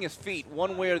moving his feet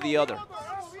one way or the other.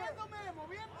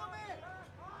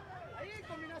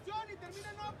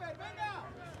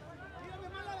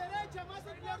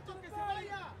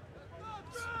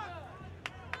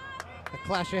 A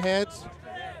clash of heads.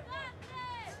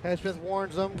 Hedgesmith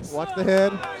warns them. Watch the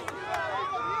head.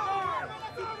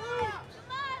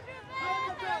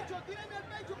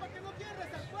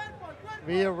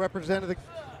 Villa represented the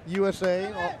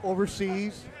USA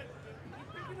overseas.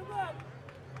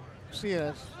 See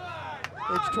us.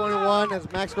 Age 21,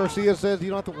 as Max Garcia says, you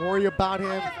don't have to worry about him.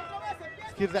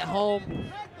 This kid's at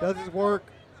home, does his work,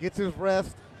 gets his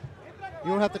rest.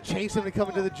 You don't have to chase him to come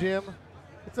into the gym.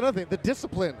 It's another thing, the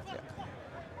discipline.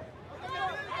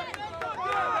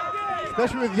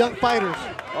 Especially with young fighters.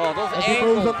 Oh, those as angles. he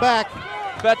moves them back.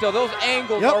 Beto, those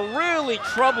angles are really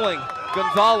troubling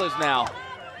Gonzalez now.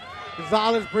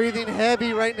 Gonzalez breathing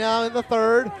heavy right now in the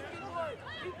third.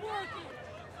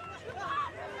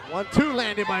 1-2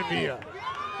 landed by Villa.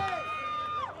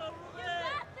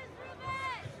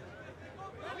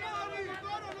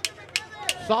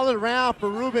 Solid round for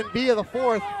Ruben Villa, the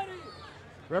fourth,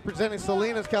 representing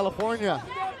Salinas, California.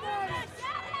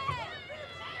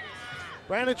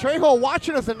 Brandon Trejo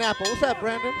watching us in Napa. What's that,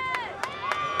 Brandon?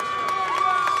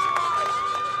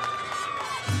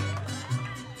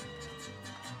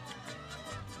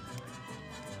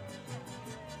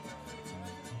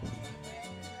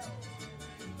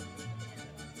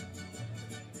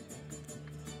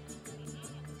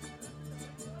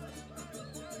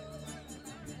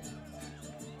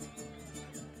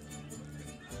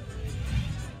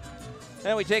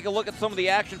 And we take a look at some of the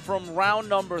action from round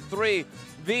number 3.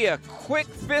 Villa,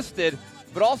 quick-fisted,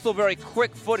 but also very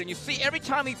quick-footed. You see every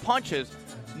time he punches,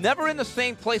 never in the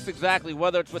same place exactly,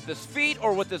 whether it's with his feet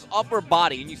or with his upper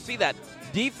body. And you see that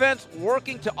defense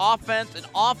working to offense, and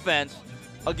offense,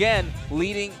 again,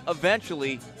 leading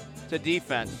eventually to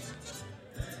defense.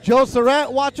 Joe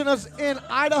Surratt watching us in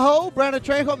Idaho. Brandon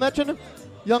Trejo mentioned him,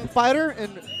 young fighter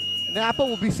in Napa.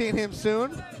 We'll be seeing him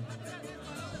soon.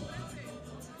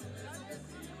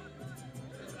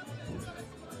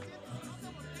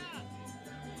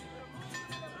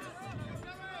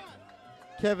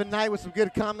 Kevin Knight with some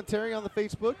good commentary on the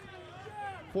Facebook.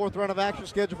 Fourth round of action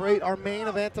scheduled for 8. Our main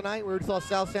event tonight, we already saw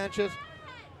Sal Sanchez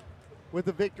with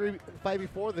the victory fight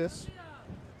before this.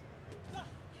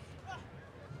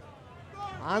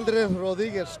 Andres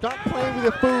Rodriguez, start playing with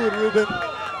your food, Ruben.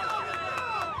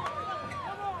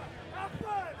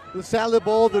 The salad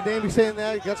bowl, the name is saying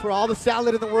that. That's where all the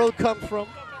salad in the world comes from.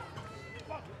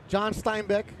 John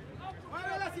Steinbeck.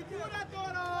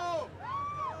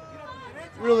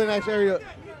 Really nice area.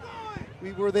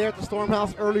 We were there at the Storm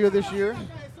House earlier this year.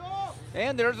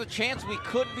 And there's a chance we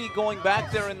could be going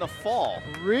back there in the fall.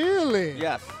 Really?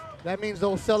 Yes. That means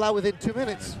they'll sell out within 2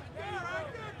 minutes.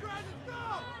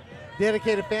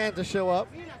 Dedicated fans to show up.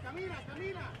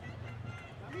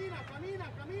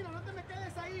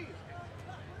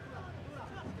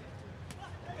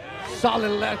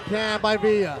 Solid left hand by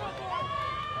Villa.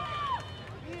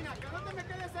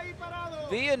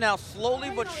 Villa now slowly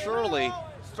but surely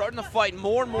starting to fight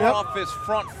more and more off his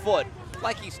front foot.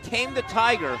 Like he's tamed the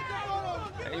tiger.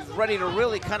 And he's ready to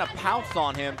really kind of pounce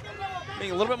on him,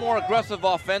 being a little bit more aggressive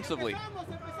offensively.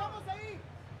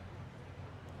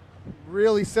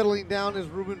 Really settling down is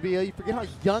Ruben Villa. You forget how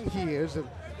young he is. And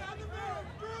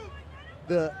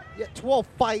 12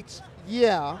 fights,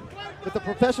 yeah, but the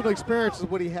professional experience is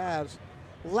what he has.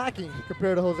 Lacking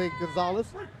compared to Jose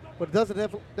Gonzalez, but it doesn't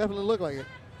definitely look like it.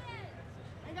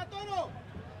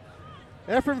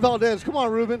 Efren Valdez, come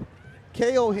on, Ruben.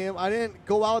 KO him. I didn't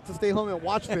go out to stay home and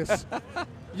watch this.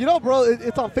 You know, bro,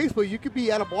 it's on Facebook. You could be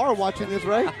at a bar watching this,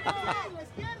 right?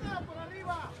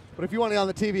 But if you want it on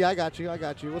the TV, I got you.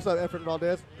 What's up, Efren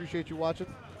Valdez? Appreciate you watching.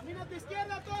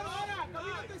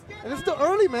 And it's still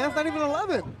early, man. It's not even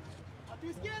 11.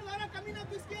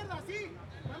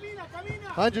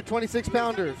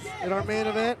 126-pounders in our main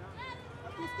event.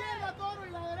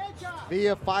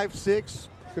 Villa 5'6",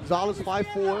 Gonzalez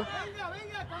 5'4".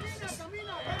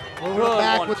 Moving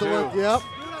back with the one. Yep.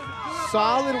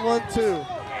 Solid 1-2.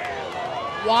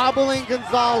 Wobbling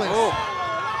Gonzalez.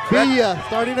 Villa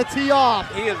starting to tee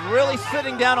off. He is really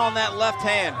sitting down on that left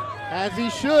hand. As he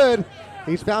should.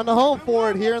 He's found a home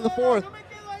for it here in the fourth.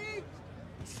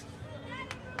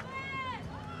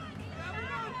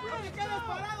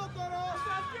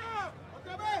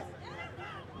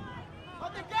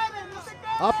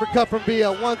 Uppercut from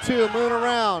Villa, 1-2, moving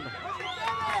around.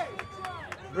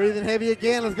 Breathing heavy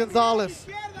again is Gonzalez.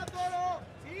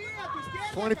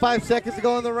 25 seconds to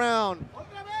go in the round.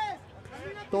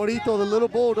 Torito, the little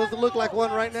bull, doesn't look like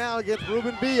one right now against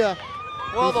Ruben Villa.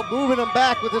 Well, he's moving him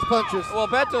back with his punches. Well,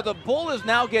 Beto, the bull is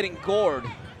now getting gored.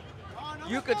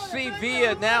 You could see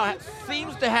Villa now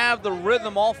seems to have the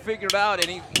rhythm all figured out, and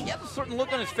he has a certain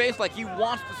look on his face like he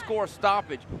wants to score a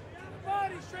stoppage.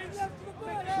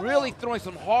 Really throwing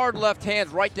some hard left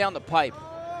hands right down the pipe.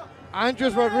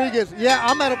 Andres Rodriguez, yeah,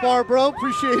 I'm at a bar, bro.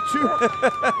 Appreciate you.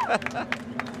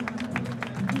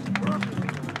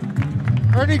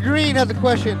 Ernie Green has a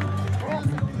question.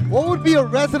 What would be a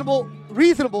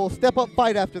reasonable step-up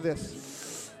fight after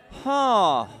this?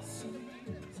 Huh.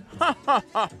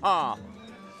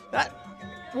 That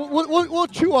we'll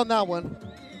chew on that one.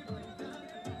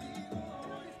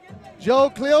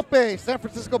 Joe Cleope, San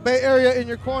Francisco Bay Area in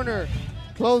your corner.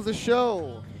 Close the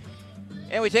show.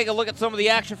 And we take a look at some of the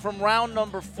action from round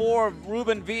number 4.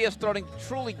 Ruben Villa starting to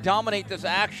truly dominate this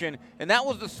action. And that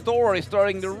was the story,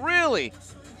 starting to really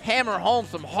hammer home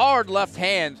some hard left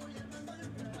hands.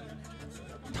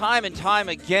 Time and time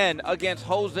again against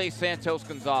Jose Santos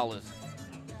Gonzalez.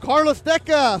 Carlos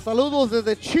Deca, saludos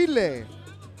desde Chile.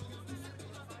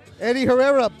 Eddie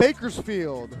Herrera,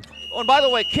 Bakersfield. Oh, and by the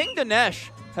way, King Dinesh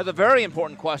has a very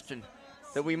important question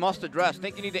that we must address. I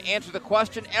think you need to answer the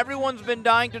question everyone's been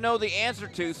dying to know the answer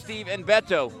to, Steve and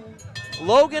Beto.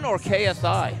 Logan or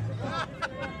KSI?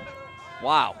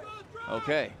 Wow.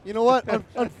 Okay. You know what?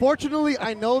 Unfortunately,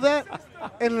 I know that.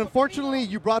 And unfortunately,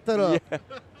 you brought that up. Yeah.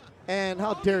 And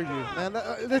how dare you, man?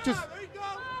 That's just,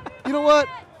 you know what?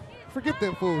 Forget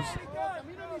them fools.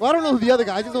 Well, I don't know who the other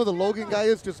guy. I just know who the Logan guy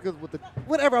is just because with the,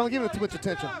 whatever, I'm giving it too much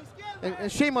attention.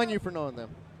 And shame on you for knowing them.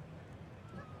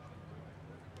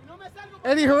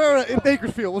 Eddie Herrera in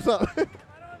Bakersfield, what's up?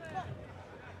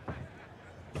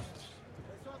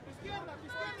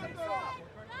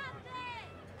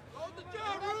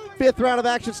 Fifth round of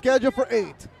action scheduled for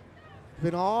 8.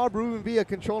 Been all Ruben Villa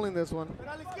controlling this one.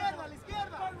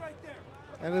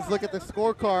 And let's look at the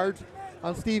scorecards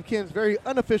on Steve Kim's very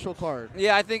unofficial card.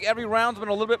 Yeah, I think every round's been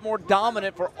a little bit more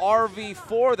dominant for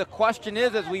RV4. The question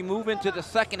is, as we move into the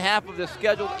second half of this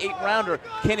scheduled 8-rounder,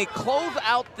 can he close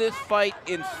out this fight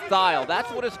in style?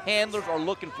 That's what his handlers are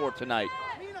looking for tonight.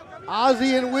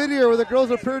 Ozzy and Whittier, where the girls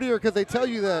are prettier because they tell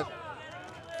you that.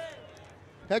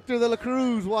 Hector de la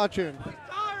Cruz watching.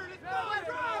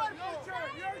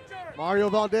 Mario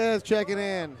Valdez checking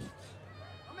in.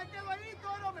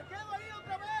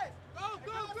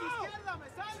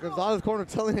 Gonzalez corner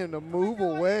telling him to move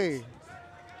away.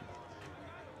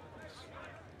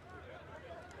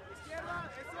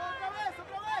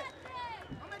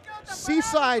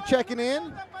 Seaside checking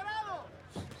in.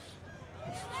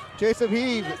 Jason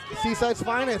Heave, Seaside's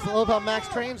finest. I love how Max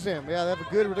trains him. Yeah, they have a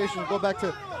good relationship. Go back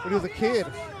to when he was a kid.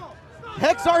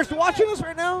 Hexar's watching us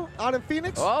right now out in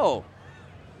Phoenix. Oh.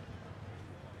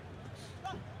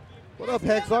 What up,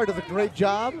 Hexar? Does a great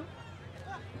job.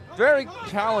 Very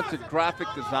talented graphic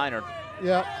designer.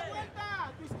 Yeah.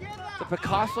 The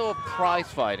Picasso of prize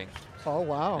fighting. Oh,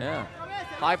 wow. Yeah.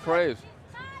 High praise.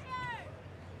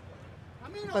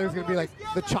 I thought he was going to be like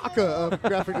the Chaka of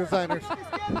graphic designers.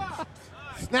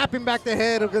 Snapping back the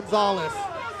head of Gonzalez.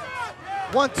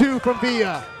 1-2 from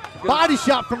Villa. Body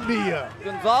shot from Villa.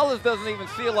 Gonzalez doesn't even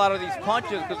see a lot of these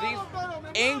punches because these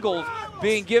angles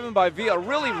being given by Villa are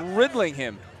really riddling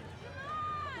him.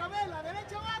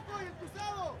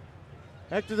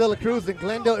 Hector De La Cruz in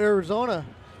Glendale, Arizona.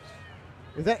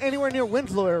 Is that anywhere near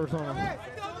Winslow, Arizona?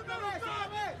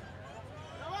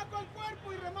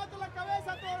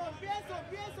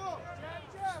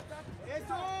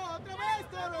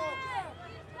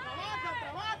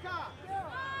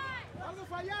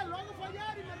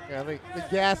 Yeah, the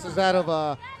gas is out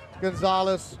of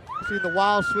Gonzalez. See the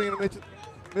wild swing and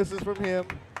misses from him.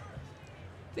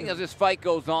 I think as this fight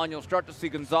goes on, you'll start to see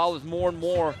Gonzalez more and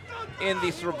more in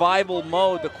the survival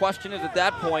mode. The question is at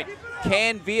that point,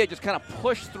 can Villa just kind of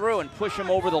push through and push him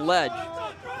over the ledge?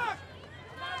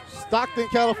 Stockton,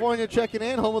 California checking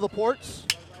in, home of the ports.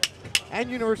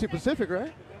 And University Pacific,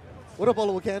 right? What up,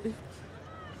 Oliver Candy?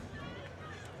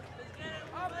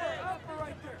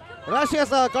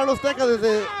 Gracias a Carlos Teca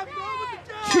desde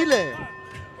Chile.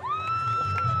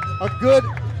 A good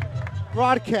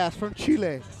broadcast from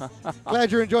Chile.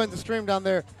 Glad you're enjoying the stream down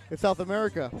there in South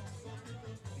America.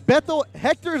 Beto,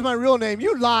 Hector is my real name.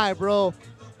 You lie, bro.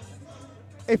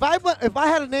 If I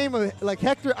had a name like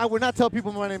Hector, I would not tell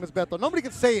people my name is Beto. Nobody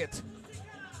can say it.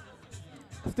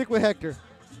 Stick with Hector.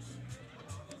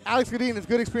 Alex Godin is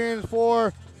good experience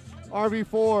for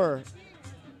RV4.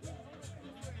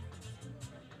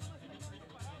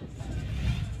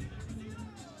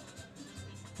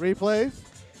 Replays.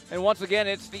 And once again,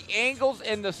 it's the angles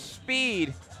and the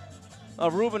speed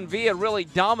of Ruben Villa really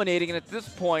dominating. And at this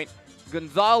point,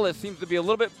 Gonzalez seems to be a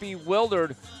little bit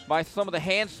bewildered by some of the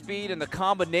hand speed and the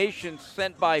combinations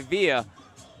sent by Villa.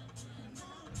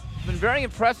 It's been very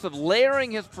impressive,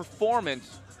 layering his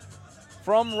performance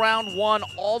from round one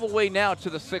all the way now to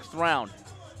the 6th round.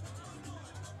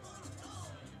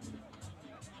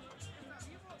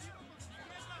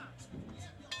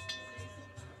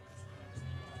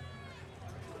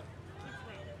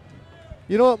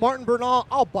 You know what, Martin Bernal,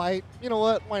 I'll bite. You know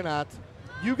what, why not?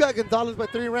 You got Gonzalez by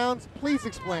 3 rounds. Please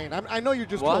explain. I know you're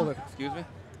just told it. Excuse me?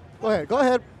 Go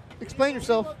ahead. Explain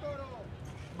yourself.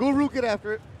 Guru, get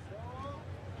after it.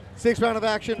 6th round of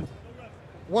action.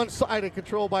 One-sided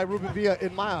control by Ruben Villa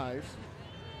in my eyes.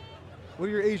 What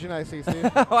do your Asian eyes say, Steve?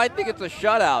 I think it's a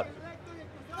shutout.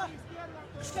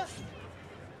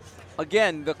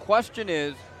 Again, the question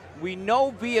is, we know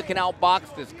Villa can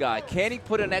outbox this guy. Can he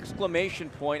put an exclamation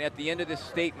point at the end of this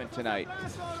statement tonight?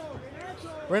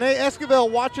 Renee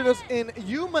Esquivel watching us in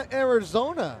Yuma,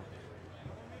 Arizona.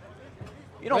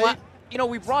 You know,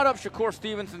 we brought up Shakur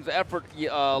Stevenson's effort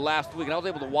last week, and I was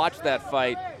able to watch that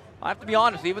fight. I have to be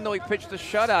honest, even though he pitched the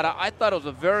shutout, I thought it was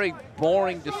a very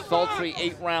boring, desultory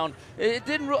 8-round. It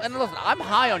didn't really, and listen, I'm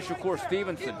high on Shakur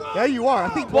Stevenson. Yeah, you are. I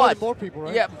think more people,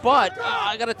 right? Yeah, but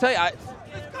I got to tell you,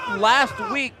 last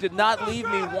week did not leave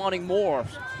me wanting more.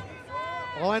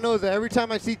 All I know is that every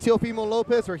time I see Teofimo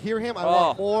Lopez or hear him, I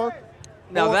want more.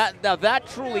 Now that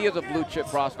truly is a blue chip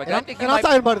prospect. And I'm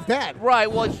talking about his dad.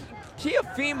 Right. Well,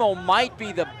 Teofimo might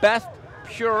be the best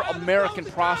pure American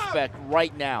prospect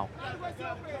right now.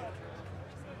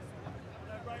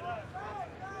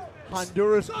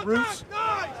 Honduras roots.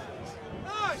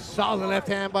 Solid left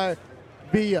hand by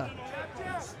Villa.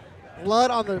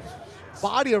 Blood on the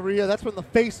body of Villa. That's from the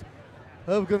face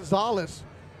of Gonzalez.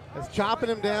 As chopping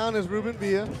him down is Ruben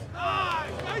Villa.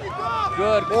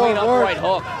 Good clean upright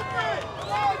hook.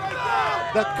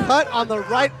 The cut on the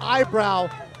right eyebrow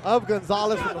of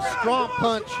Gonzalez from a strong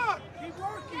punch.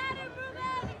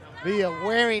 Villa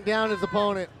wearing down his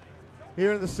opponent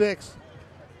here in the 6th.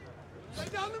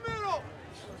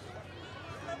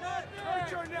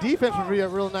 Defense from Villa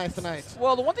real nice tonight.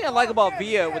 Well, the one thing I like about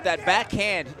Villa with that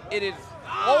backhand, it is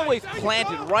always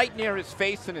planted right near his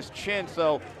face and his chin.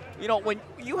 So, you know, when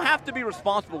you have to be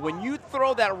responsible, when you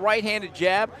throw that right-handed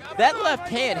jab, that left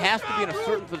hand has to be in a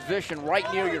certain position right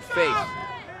near your face.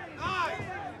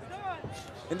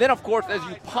 And then, of course, as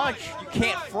you punch, you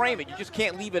can't frame it. You just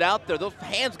can't leave it out there. Those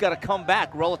hands got to come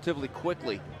back relatively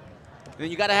quickly. And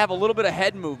then you got to have a little bit of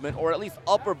head movement or at least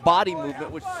upper body movement,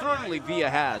 which certainly Villa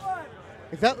has.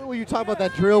 Is that what you talk about,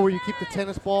 that drill where you keep the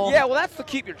tennis ball? Yeah, well, that's to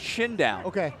keep your chin down.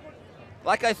 Okay.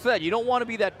 Like I said, you don't want to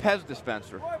be that Pez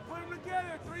dispenser.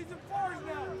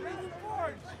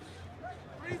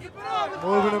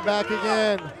 Moving him back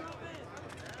again.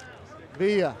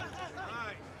 Villa.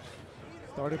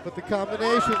 Starting to put the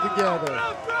combinations together.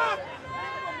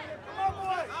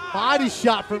 Body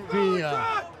shot from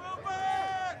Villa.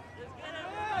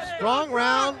 Strong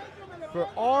round for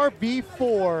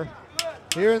RB4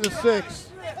 here in the 6th,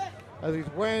 as he's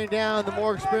wearing down the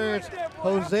more experienced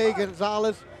Jose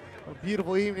Gonzalez. A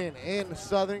beautiful evening in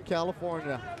Southern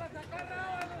California.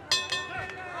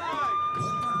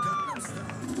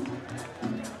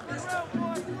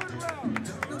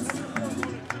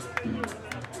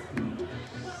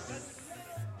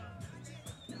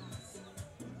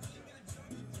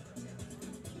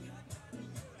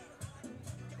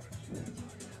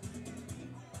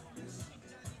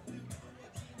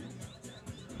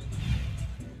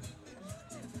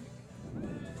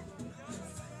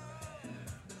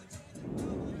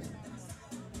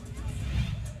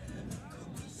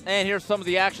 And here's some of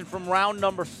the action from round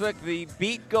number 6. The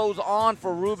beat goes on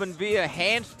for Ruben Villa.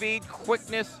 Hand speed,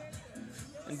 quickness,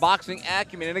 and boxing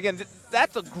acumen. And again,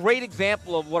 that's a great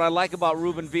example of what I like about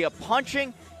Ruben Villa.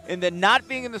 Punching and then not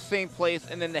being in the same place,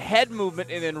 and then the head movement,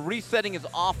 and then resetting his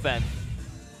offense.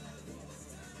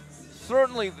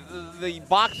 Certainly the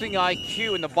boxing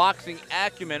IQ and the boxing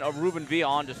acumen of Ruben Villa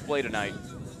on display tonight.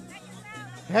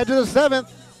 Head to the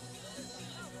 7th.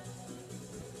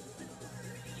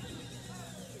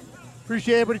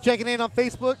 Appreciate everybody checking in on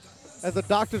Facebook, as the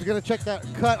doctor's going to check that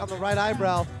cut on the right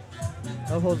eyebrow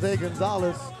of Jose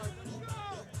Gonzalez.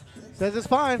 Says it's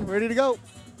fine, ready to go.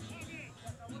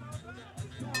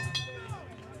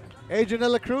 Adrian De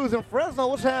La Cruz in Fresno,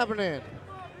 what's happening?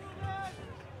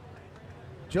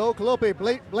 Joe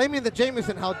Calope, blaming the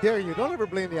Jameson, how dare you? Don't ever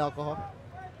blame the alcohol.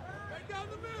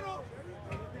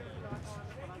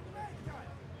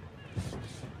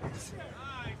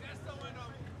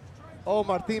 Oh,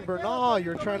 Martin Bernal,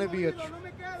 you're trying to be a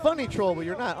funny troll, but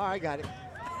you're not. All right, I got it.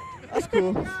 That's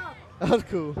cool. That was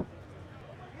cool.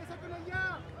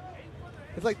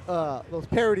 It's like those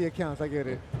parody accounts, I get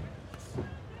it.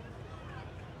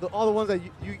 All the ones that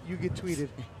you get tweeted.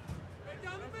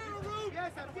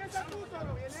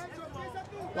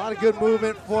 A lot of good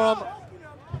movement from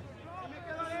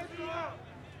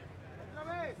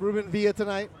Ruben Villa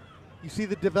tonight. You see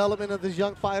the development of this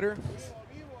young fighter.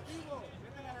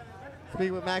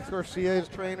 Speaking with Max Garcia, his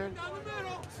trainer.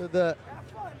 So the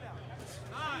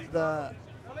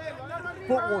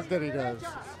footwork that he does,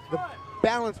 the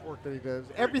balance work that he does,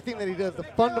 everything that he does, the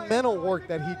fundamental work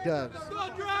that he does,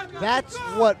 that's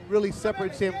what really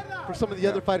separates him from some of the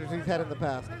other fighters he's had in the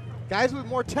past. Guys with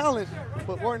more talent,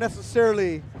 but weren't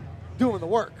necessarily doing the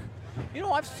work. You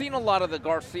know, I've seen a lot of the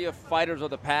Garcia fighters of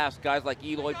the past, guys like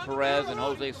Eloy Perez and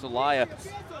Jose Zelaya.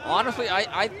 Honestly,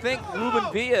 I think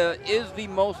Ruben Villa is the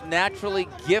most naturally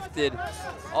gifted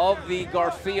of the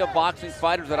Garcia boxing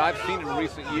fighters that I've seen in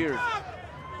recent years.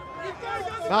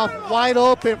 Mouth wide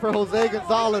open for Jose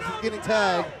Gonzalez. He's getting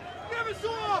tagged.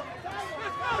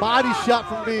 Body shot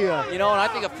from Villa. You know, and I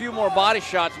think a few more body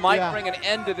shots might bring an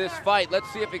end to this fight. Let's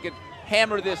see if he can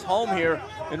hammer this home here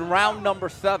in round number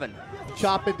 7.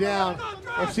 Chop it down.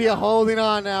 Garcia holding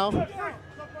on now.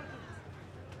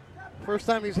 First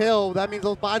time he's held, that means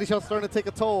those body shots starting to take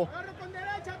a toll.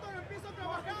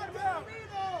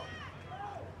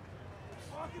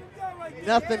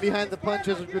 Nothing behind the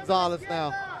punches of Gonzalez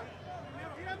now.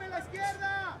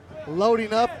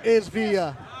 Loading up is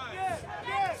Villa.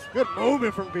 Good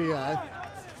movement from Villa.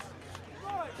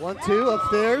 1-2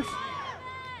 upstairs.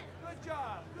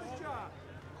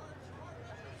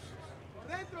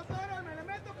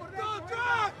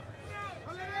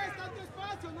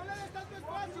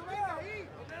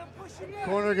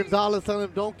 Corner Gonzalez telling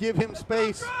him, don't give him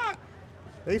space.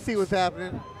 They see what's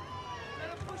happening.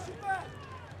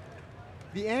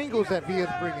 The angles that Villa's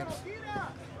bringing.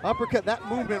 Uppercut, that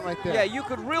movement right there. Yeah, you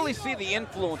could really see the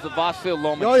influence of Vasil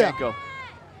Lomachenko. Oh, yeah.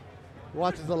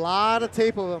 Watches a lot of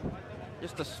tape of him.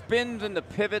 Just the spins and the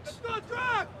pivots.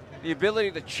 The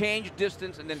ability to change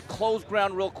distance and then close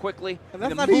ground real quickly and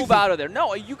then move easy. out of there.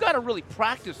 No, you got to really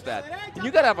practice that. And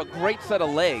you got to have a great set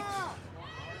of legs.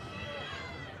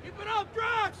 Keep it up,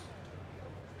 Drax!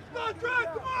 Let's go, Drax,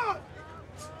 come on!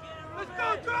 Let's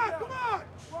go, Drax, come on!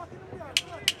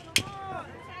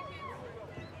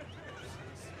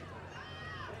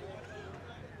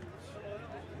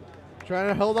 Trying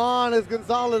to hold on is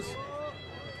Gonzalez.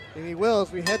 And he will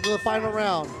as we head to the final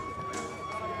round.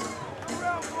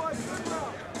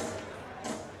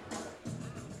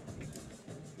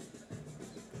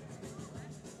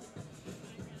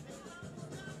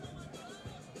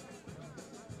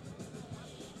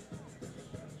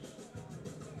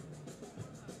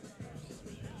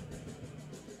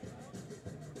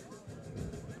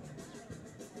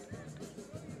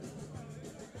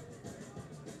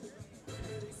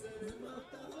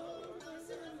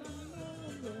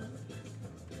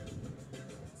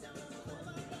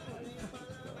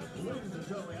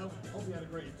 we had a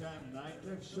great time tonight.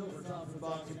 Next show for Thompson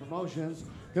Boxing Promotions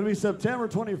going to be September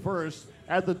 21st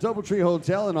at the Doubletree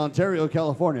Hotel in Ontario,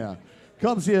 California.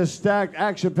 Come see a stacked,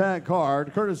 action-packed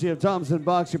card, courtesy of Thompson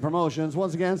Boxing Promotions.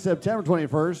 Once again, September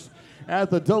 21st at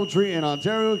the Doubletree in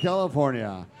Ontario,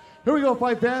 California. Here we go,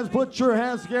 fight fans. Put your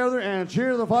hands together and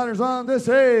cheer the fighters on. This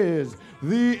is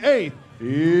the 8th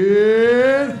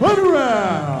in final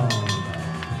round.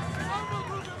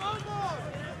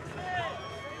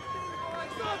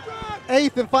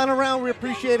 Eighth and final round. We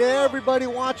appreciate everybody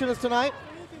watching us tonight,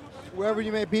 wherever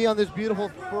you may be on this beautiful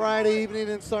Friday evening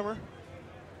in summer.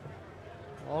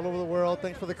 All over the world.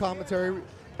 Thanks for the commentary.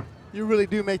 You really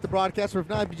do make the broadcast, or if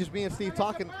not, it'd be just me and Steve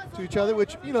talking to each other,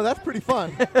 which, you know, that's pretty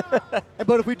fun.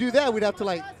 But if we do that, we'd have to,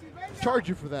 like, charge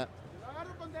you for that.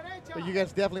 But you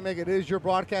guys definitely make it. It is your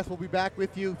broadcast. We'll be back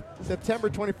with you September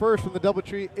 21st from the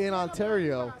Doubletree in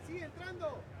Ontario.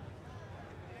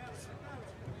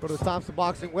 Go to the Thompson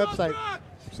Boxing website.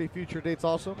 See future dates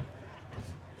also.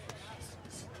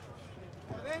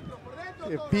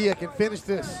 If Villa can finish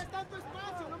this.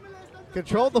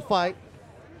 Control the fight.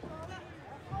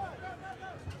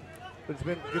 But it's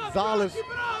been Gonzalez.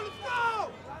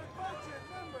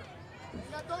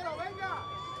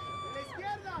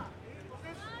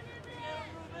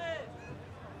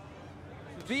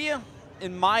 Villa,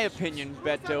 in my opinion,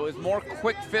 Beto, is more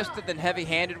quick-fisted than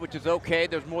heavy-handed, which is okay.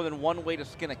 There's more than one way to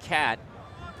skin a cat.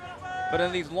 But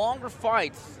in these longer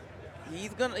fights,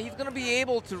 he's gonna be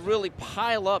able to really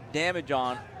pile up damage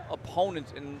on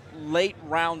opponents in late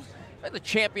rounds, the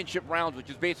championship rounds, which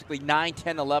is basically 9,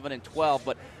 10, 11, and 12.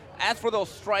 But as for those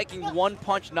striking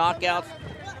one-punch knockouts,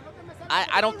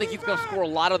 I don't think he's going to score a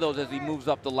lot of those as he moves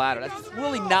up the ladder. That's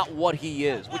really not what he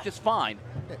is, which is fine.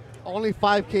 Only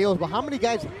 5 KOs, but how many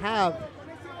guys have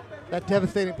that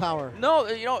devastating power? No,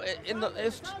 you know, in the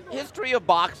history of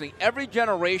boxing, every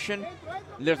generation,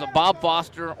 there's a Bob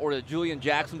Foster or a Julian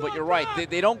Jackson, but you're right,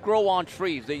 they don't grow on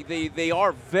trees. They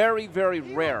are very, very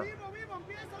rare.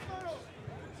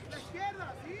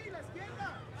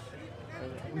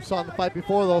 We saw in the fight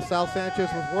before, though, Sal Sanchez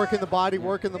was working the body,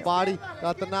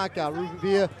 got the knockout. Ruben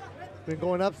Villa been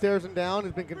going upstairs and down,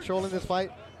 has been controlling this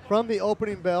fight from the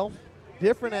opening bell.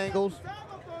 Different angles.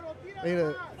 Made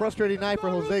a frustrating night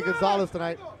for Jose Gonzalez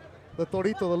tonight. The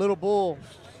Torito, the little bull.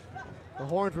 The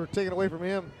horns were taken away from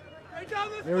him.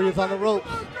 There he is on the ropes.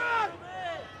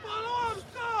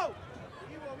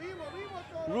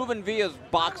 Ruben Villa's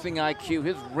boxing IQ,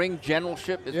 his ring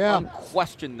generalship is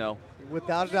unquestioned, though.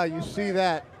 Without a doubt, you see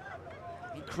that.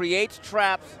 He creates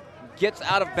traps, gets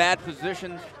out of bad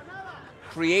positions,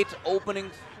 creates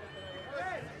openings.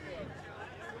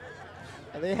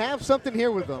 And they have something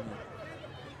here with them.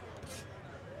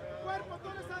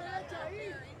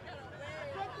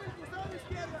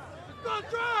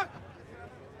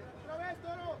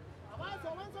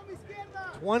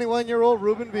 #, 21-year-old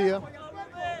Ruben Villa.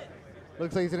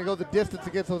 Looks like he's going to go the distance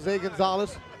against Jose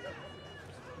Gonzalez.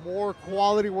 More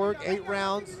quality work, 8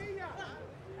 rounds.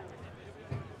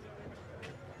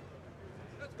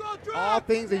 All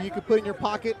things that you could put in your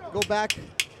pocket. Go back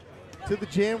to the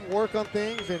gym, work on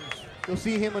things, and you'll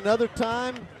see him another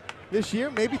time this year,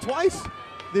 maybe twice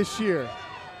this year.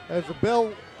 As the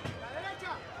bell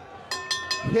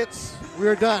hits,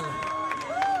 we're done.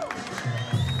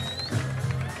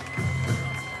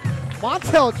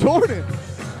 Montel Jordan.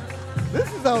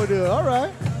 This is how we do it. All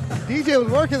right. DJ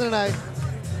was working tonight.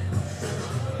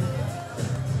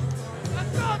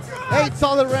 8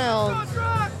 solid rounds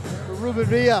for Ruben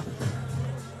Villa.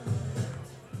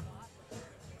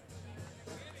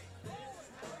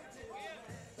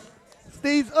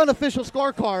 Steve's unofficial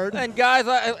scorecard. And guys,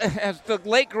 as the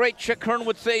late great Chick Hearn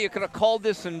would say, you could have called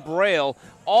this in Braille.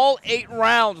 All 8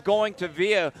 rounds going to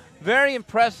Villa. Very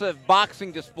impressive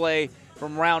boxing display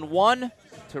from round 1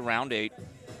 to round 8.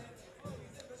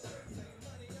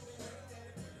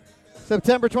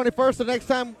 September 21st, the next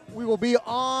time we will be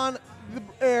on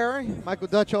the air. Michael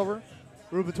Dutchover,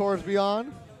 Ruben Torres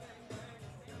Beyond.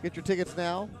 Get your tickets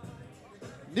now.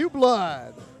 New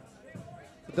Blood.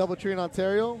 The Doubletree in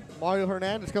Ontario. Mario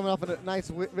Hernandez coming off a nice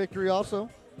victory also.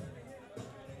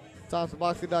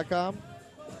 ThompsonBoxing.com.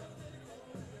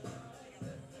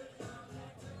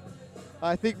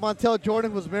 I think Montel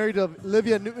Jordan was married to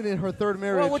Olivia Newton in her 3rd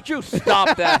marriage. Well, would you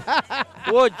stop that?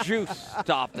 Would you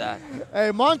stop that?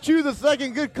 Hey, Monchu the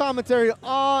second, good commentary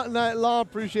all night long.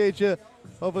 Appreciate you.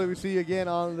 Hopefully we see you again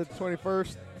on the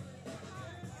 21st.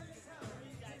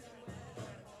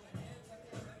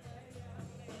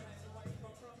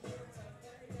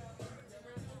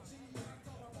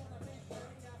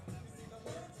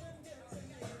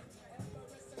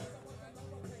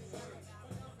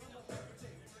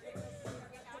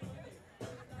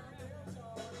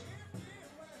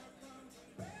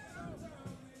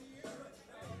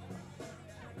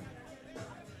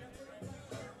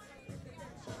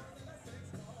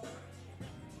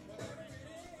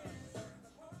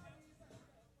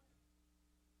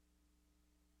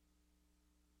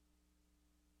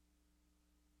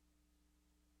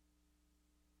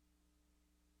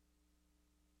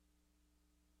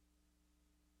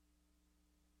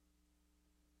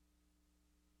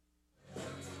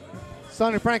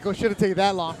 Sonny Franco should have taken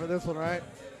that long for this one, right?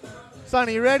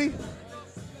 Sonny, you ready?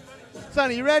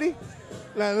 Sonny, you ready?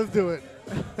 Let's do it.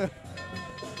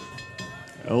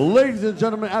 Ladies and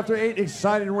gentlemen, after 8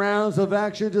 exciting rounds of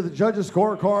action, to the judges'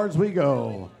 scorecards we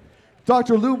go.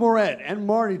 Dr. Lou Moret and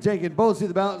Marty taking both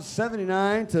seats about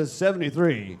 79 to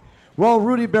 73. While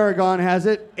Rudy Barragon has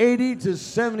it 80 to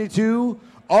 72,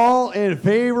 all in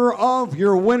favor of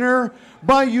your winner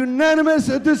by unanimous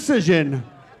decision.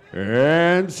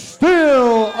 And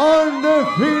still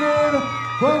undefeated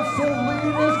from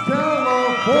Salinas,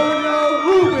 California,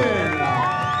 Ruben,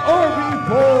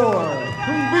 RB4,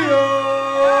 via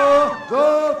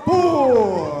the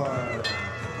 4.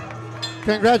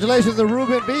 Congratulations to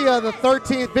Ruben Villa, the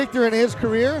 13th victory in his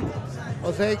career.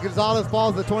 Jose Gonzalez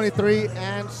falls to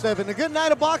 23-7. A good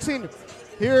night of boxing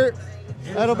here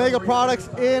at Omega Products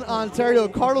in Ontario.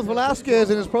 Carlos Velasquez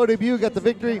in his pro debut got the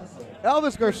victory.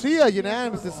 Elvis Garcia,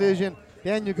 unanimous decision.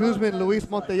 Daniel Guzman, Luis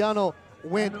Montellano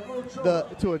went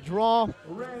to a draw.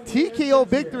 TKO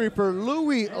victory for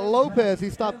Louis Lopez. He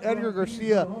stopped Edgar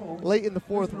Garcia late in the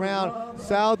 4th round.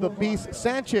 Sal the Beast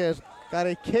Sanchez got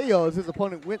a KO as his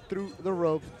opponent went through the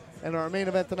ropes. And our main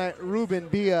event tonight, Ruben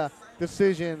Villa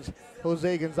decisions.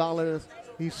 Jose Gonzalez,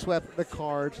 he swept the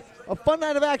cards. A fun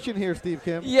night of action here, Steve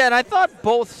Kim. Yeah, and I thought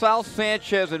both Sal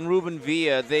Sanchez and Ruben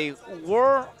Villa, they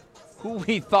were who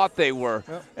we thought they were.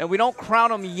 Yep. And we don't crown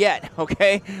them yet,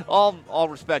 okay? All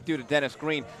respect due to Dennis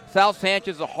Green. Sal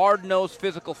Sanchez is a hard-nosed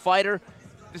physical fighter.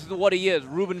 This is what he is.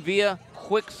 Ruben Villa,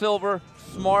 quicksilver,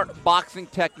 smart boxing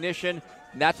technician.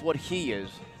 And that's what he is.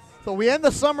 So we end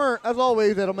the summer, as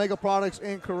always, at Omega Products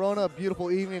in Corona. A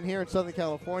beautiful evening here in Southern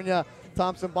California.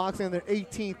 Thompson Boxing, in their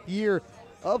 18th year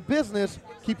of business,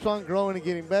 keeps on growing and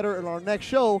getting better. And our next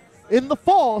show in the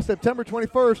fall, September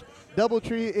 21st,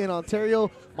 Doubletree in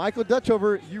Ontario. Michael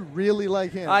Dutchover, you really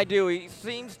like him. I do. He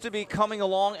seems to be coming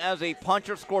along as a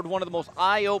puncher. Scored one of the most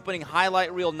eye-opening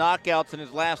highlight reel knockouts in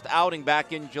his last outing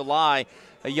back in July.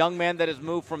 A young man that has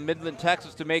moved from Midland,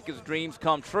 Texas to make his dreams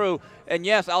come true. And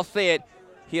yes, I'll say it,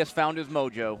 he has found his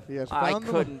mojo. He has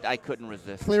found I couldn't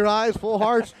resist. Clear eyes, full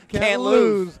hearts, can't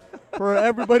lose. For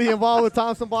everybody involved with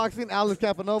Thompson Boxing, Alex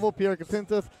Capanovo, Pierre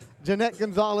Casintas, Jeanette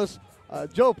Gonzalez,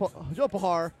 Joe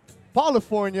Pahar,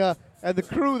 California, and the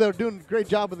crew that are doing a great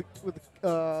job with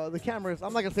the cameras.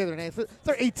 I'm not going to say their names.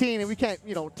 They're 18, and we can't,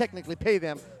 technically pay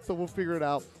them, so we'll figure it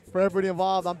out. For everybody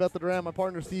involved, I'm Beth Duran, my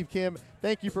partner Steve Kim.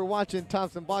 Thank you for watching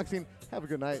Thompson Boxing. Have a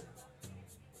good night.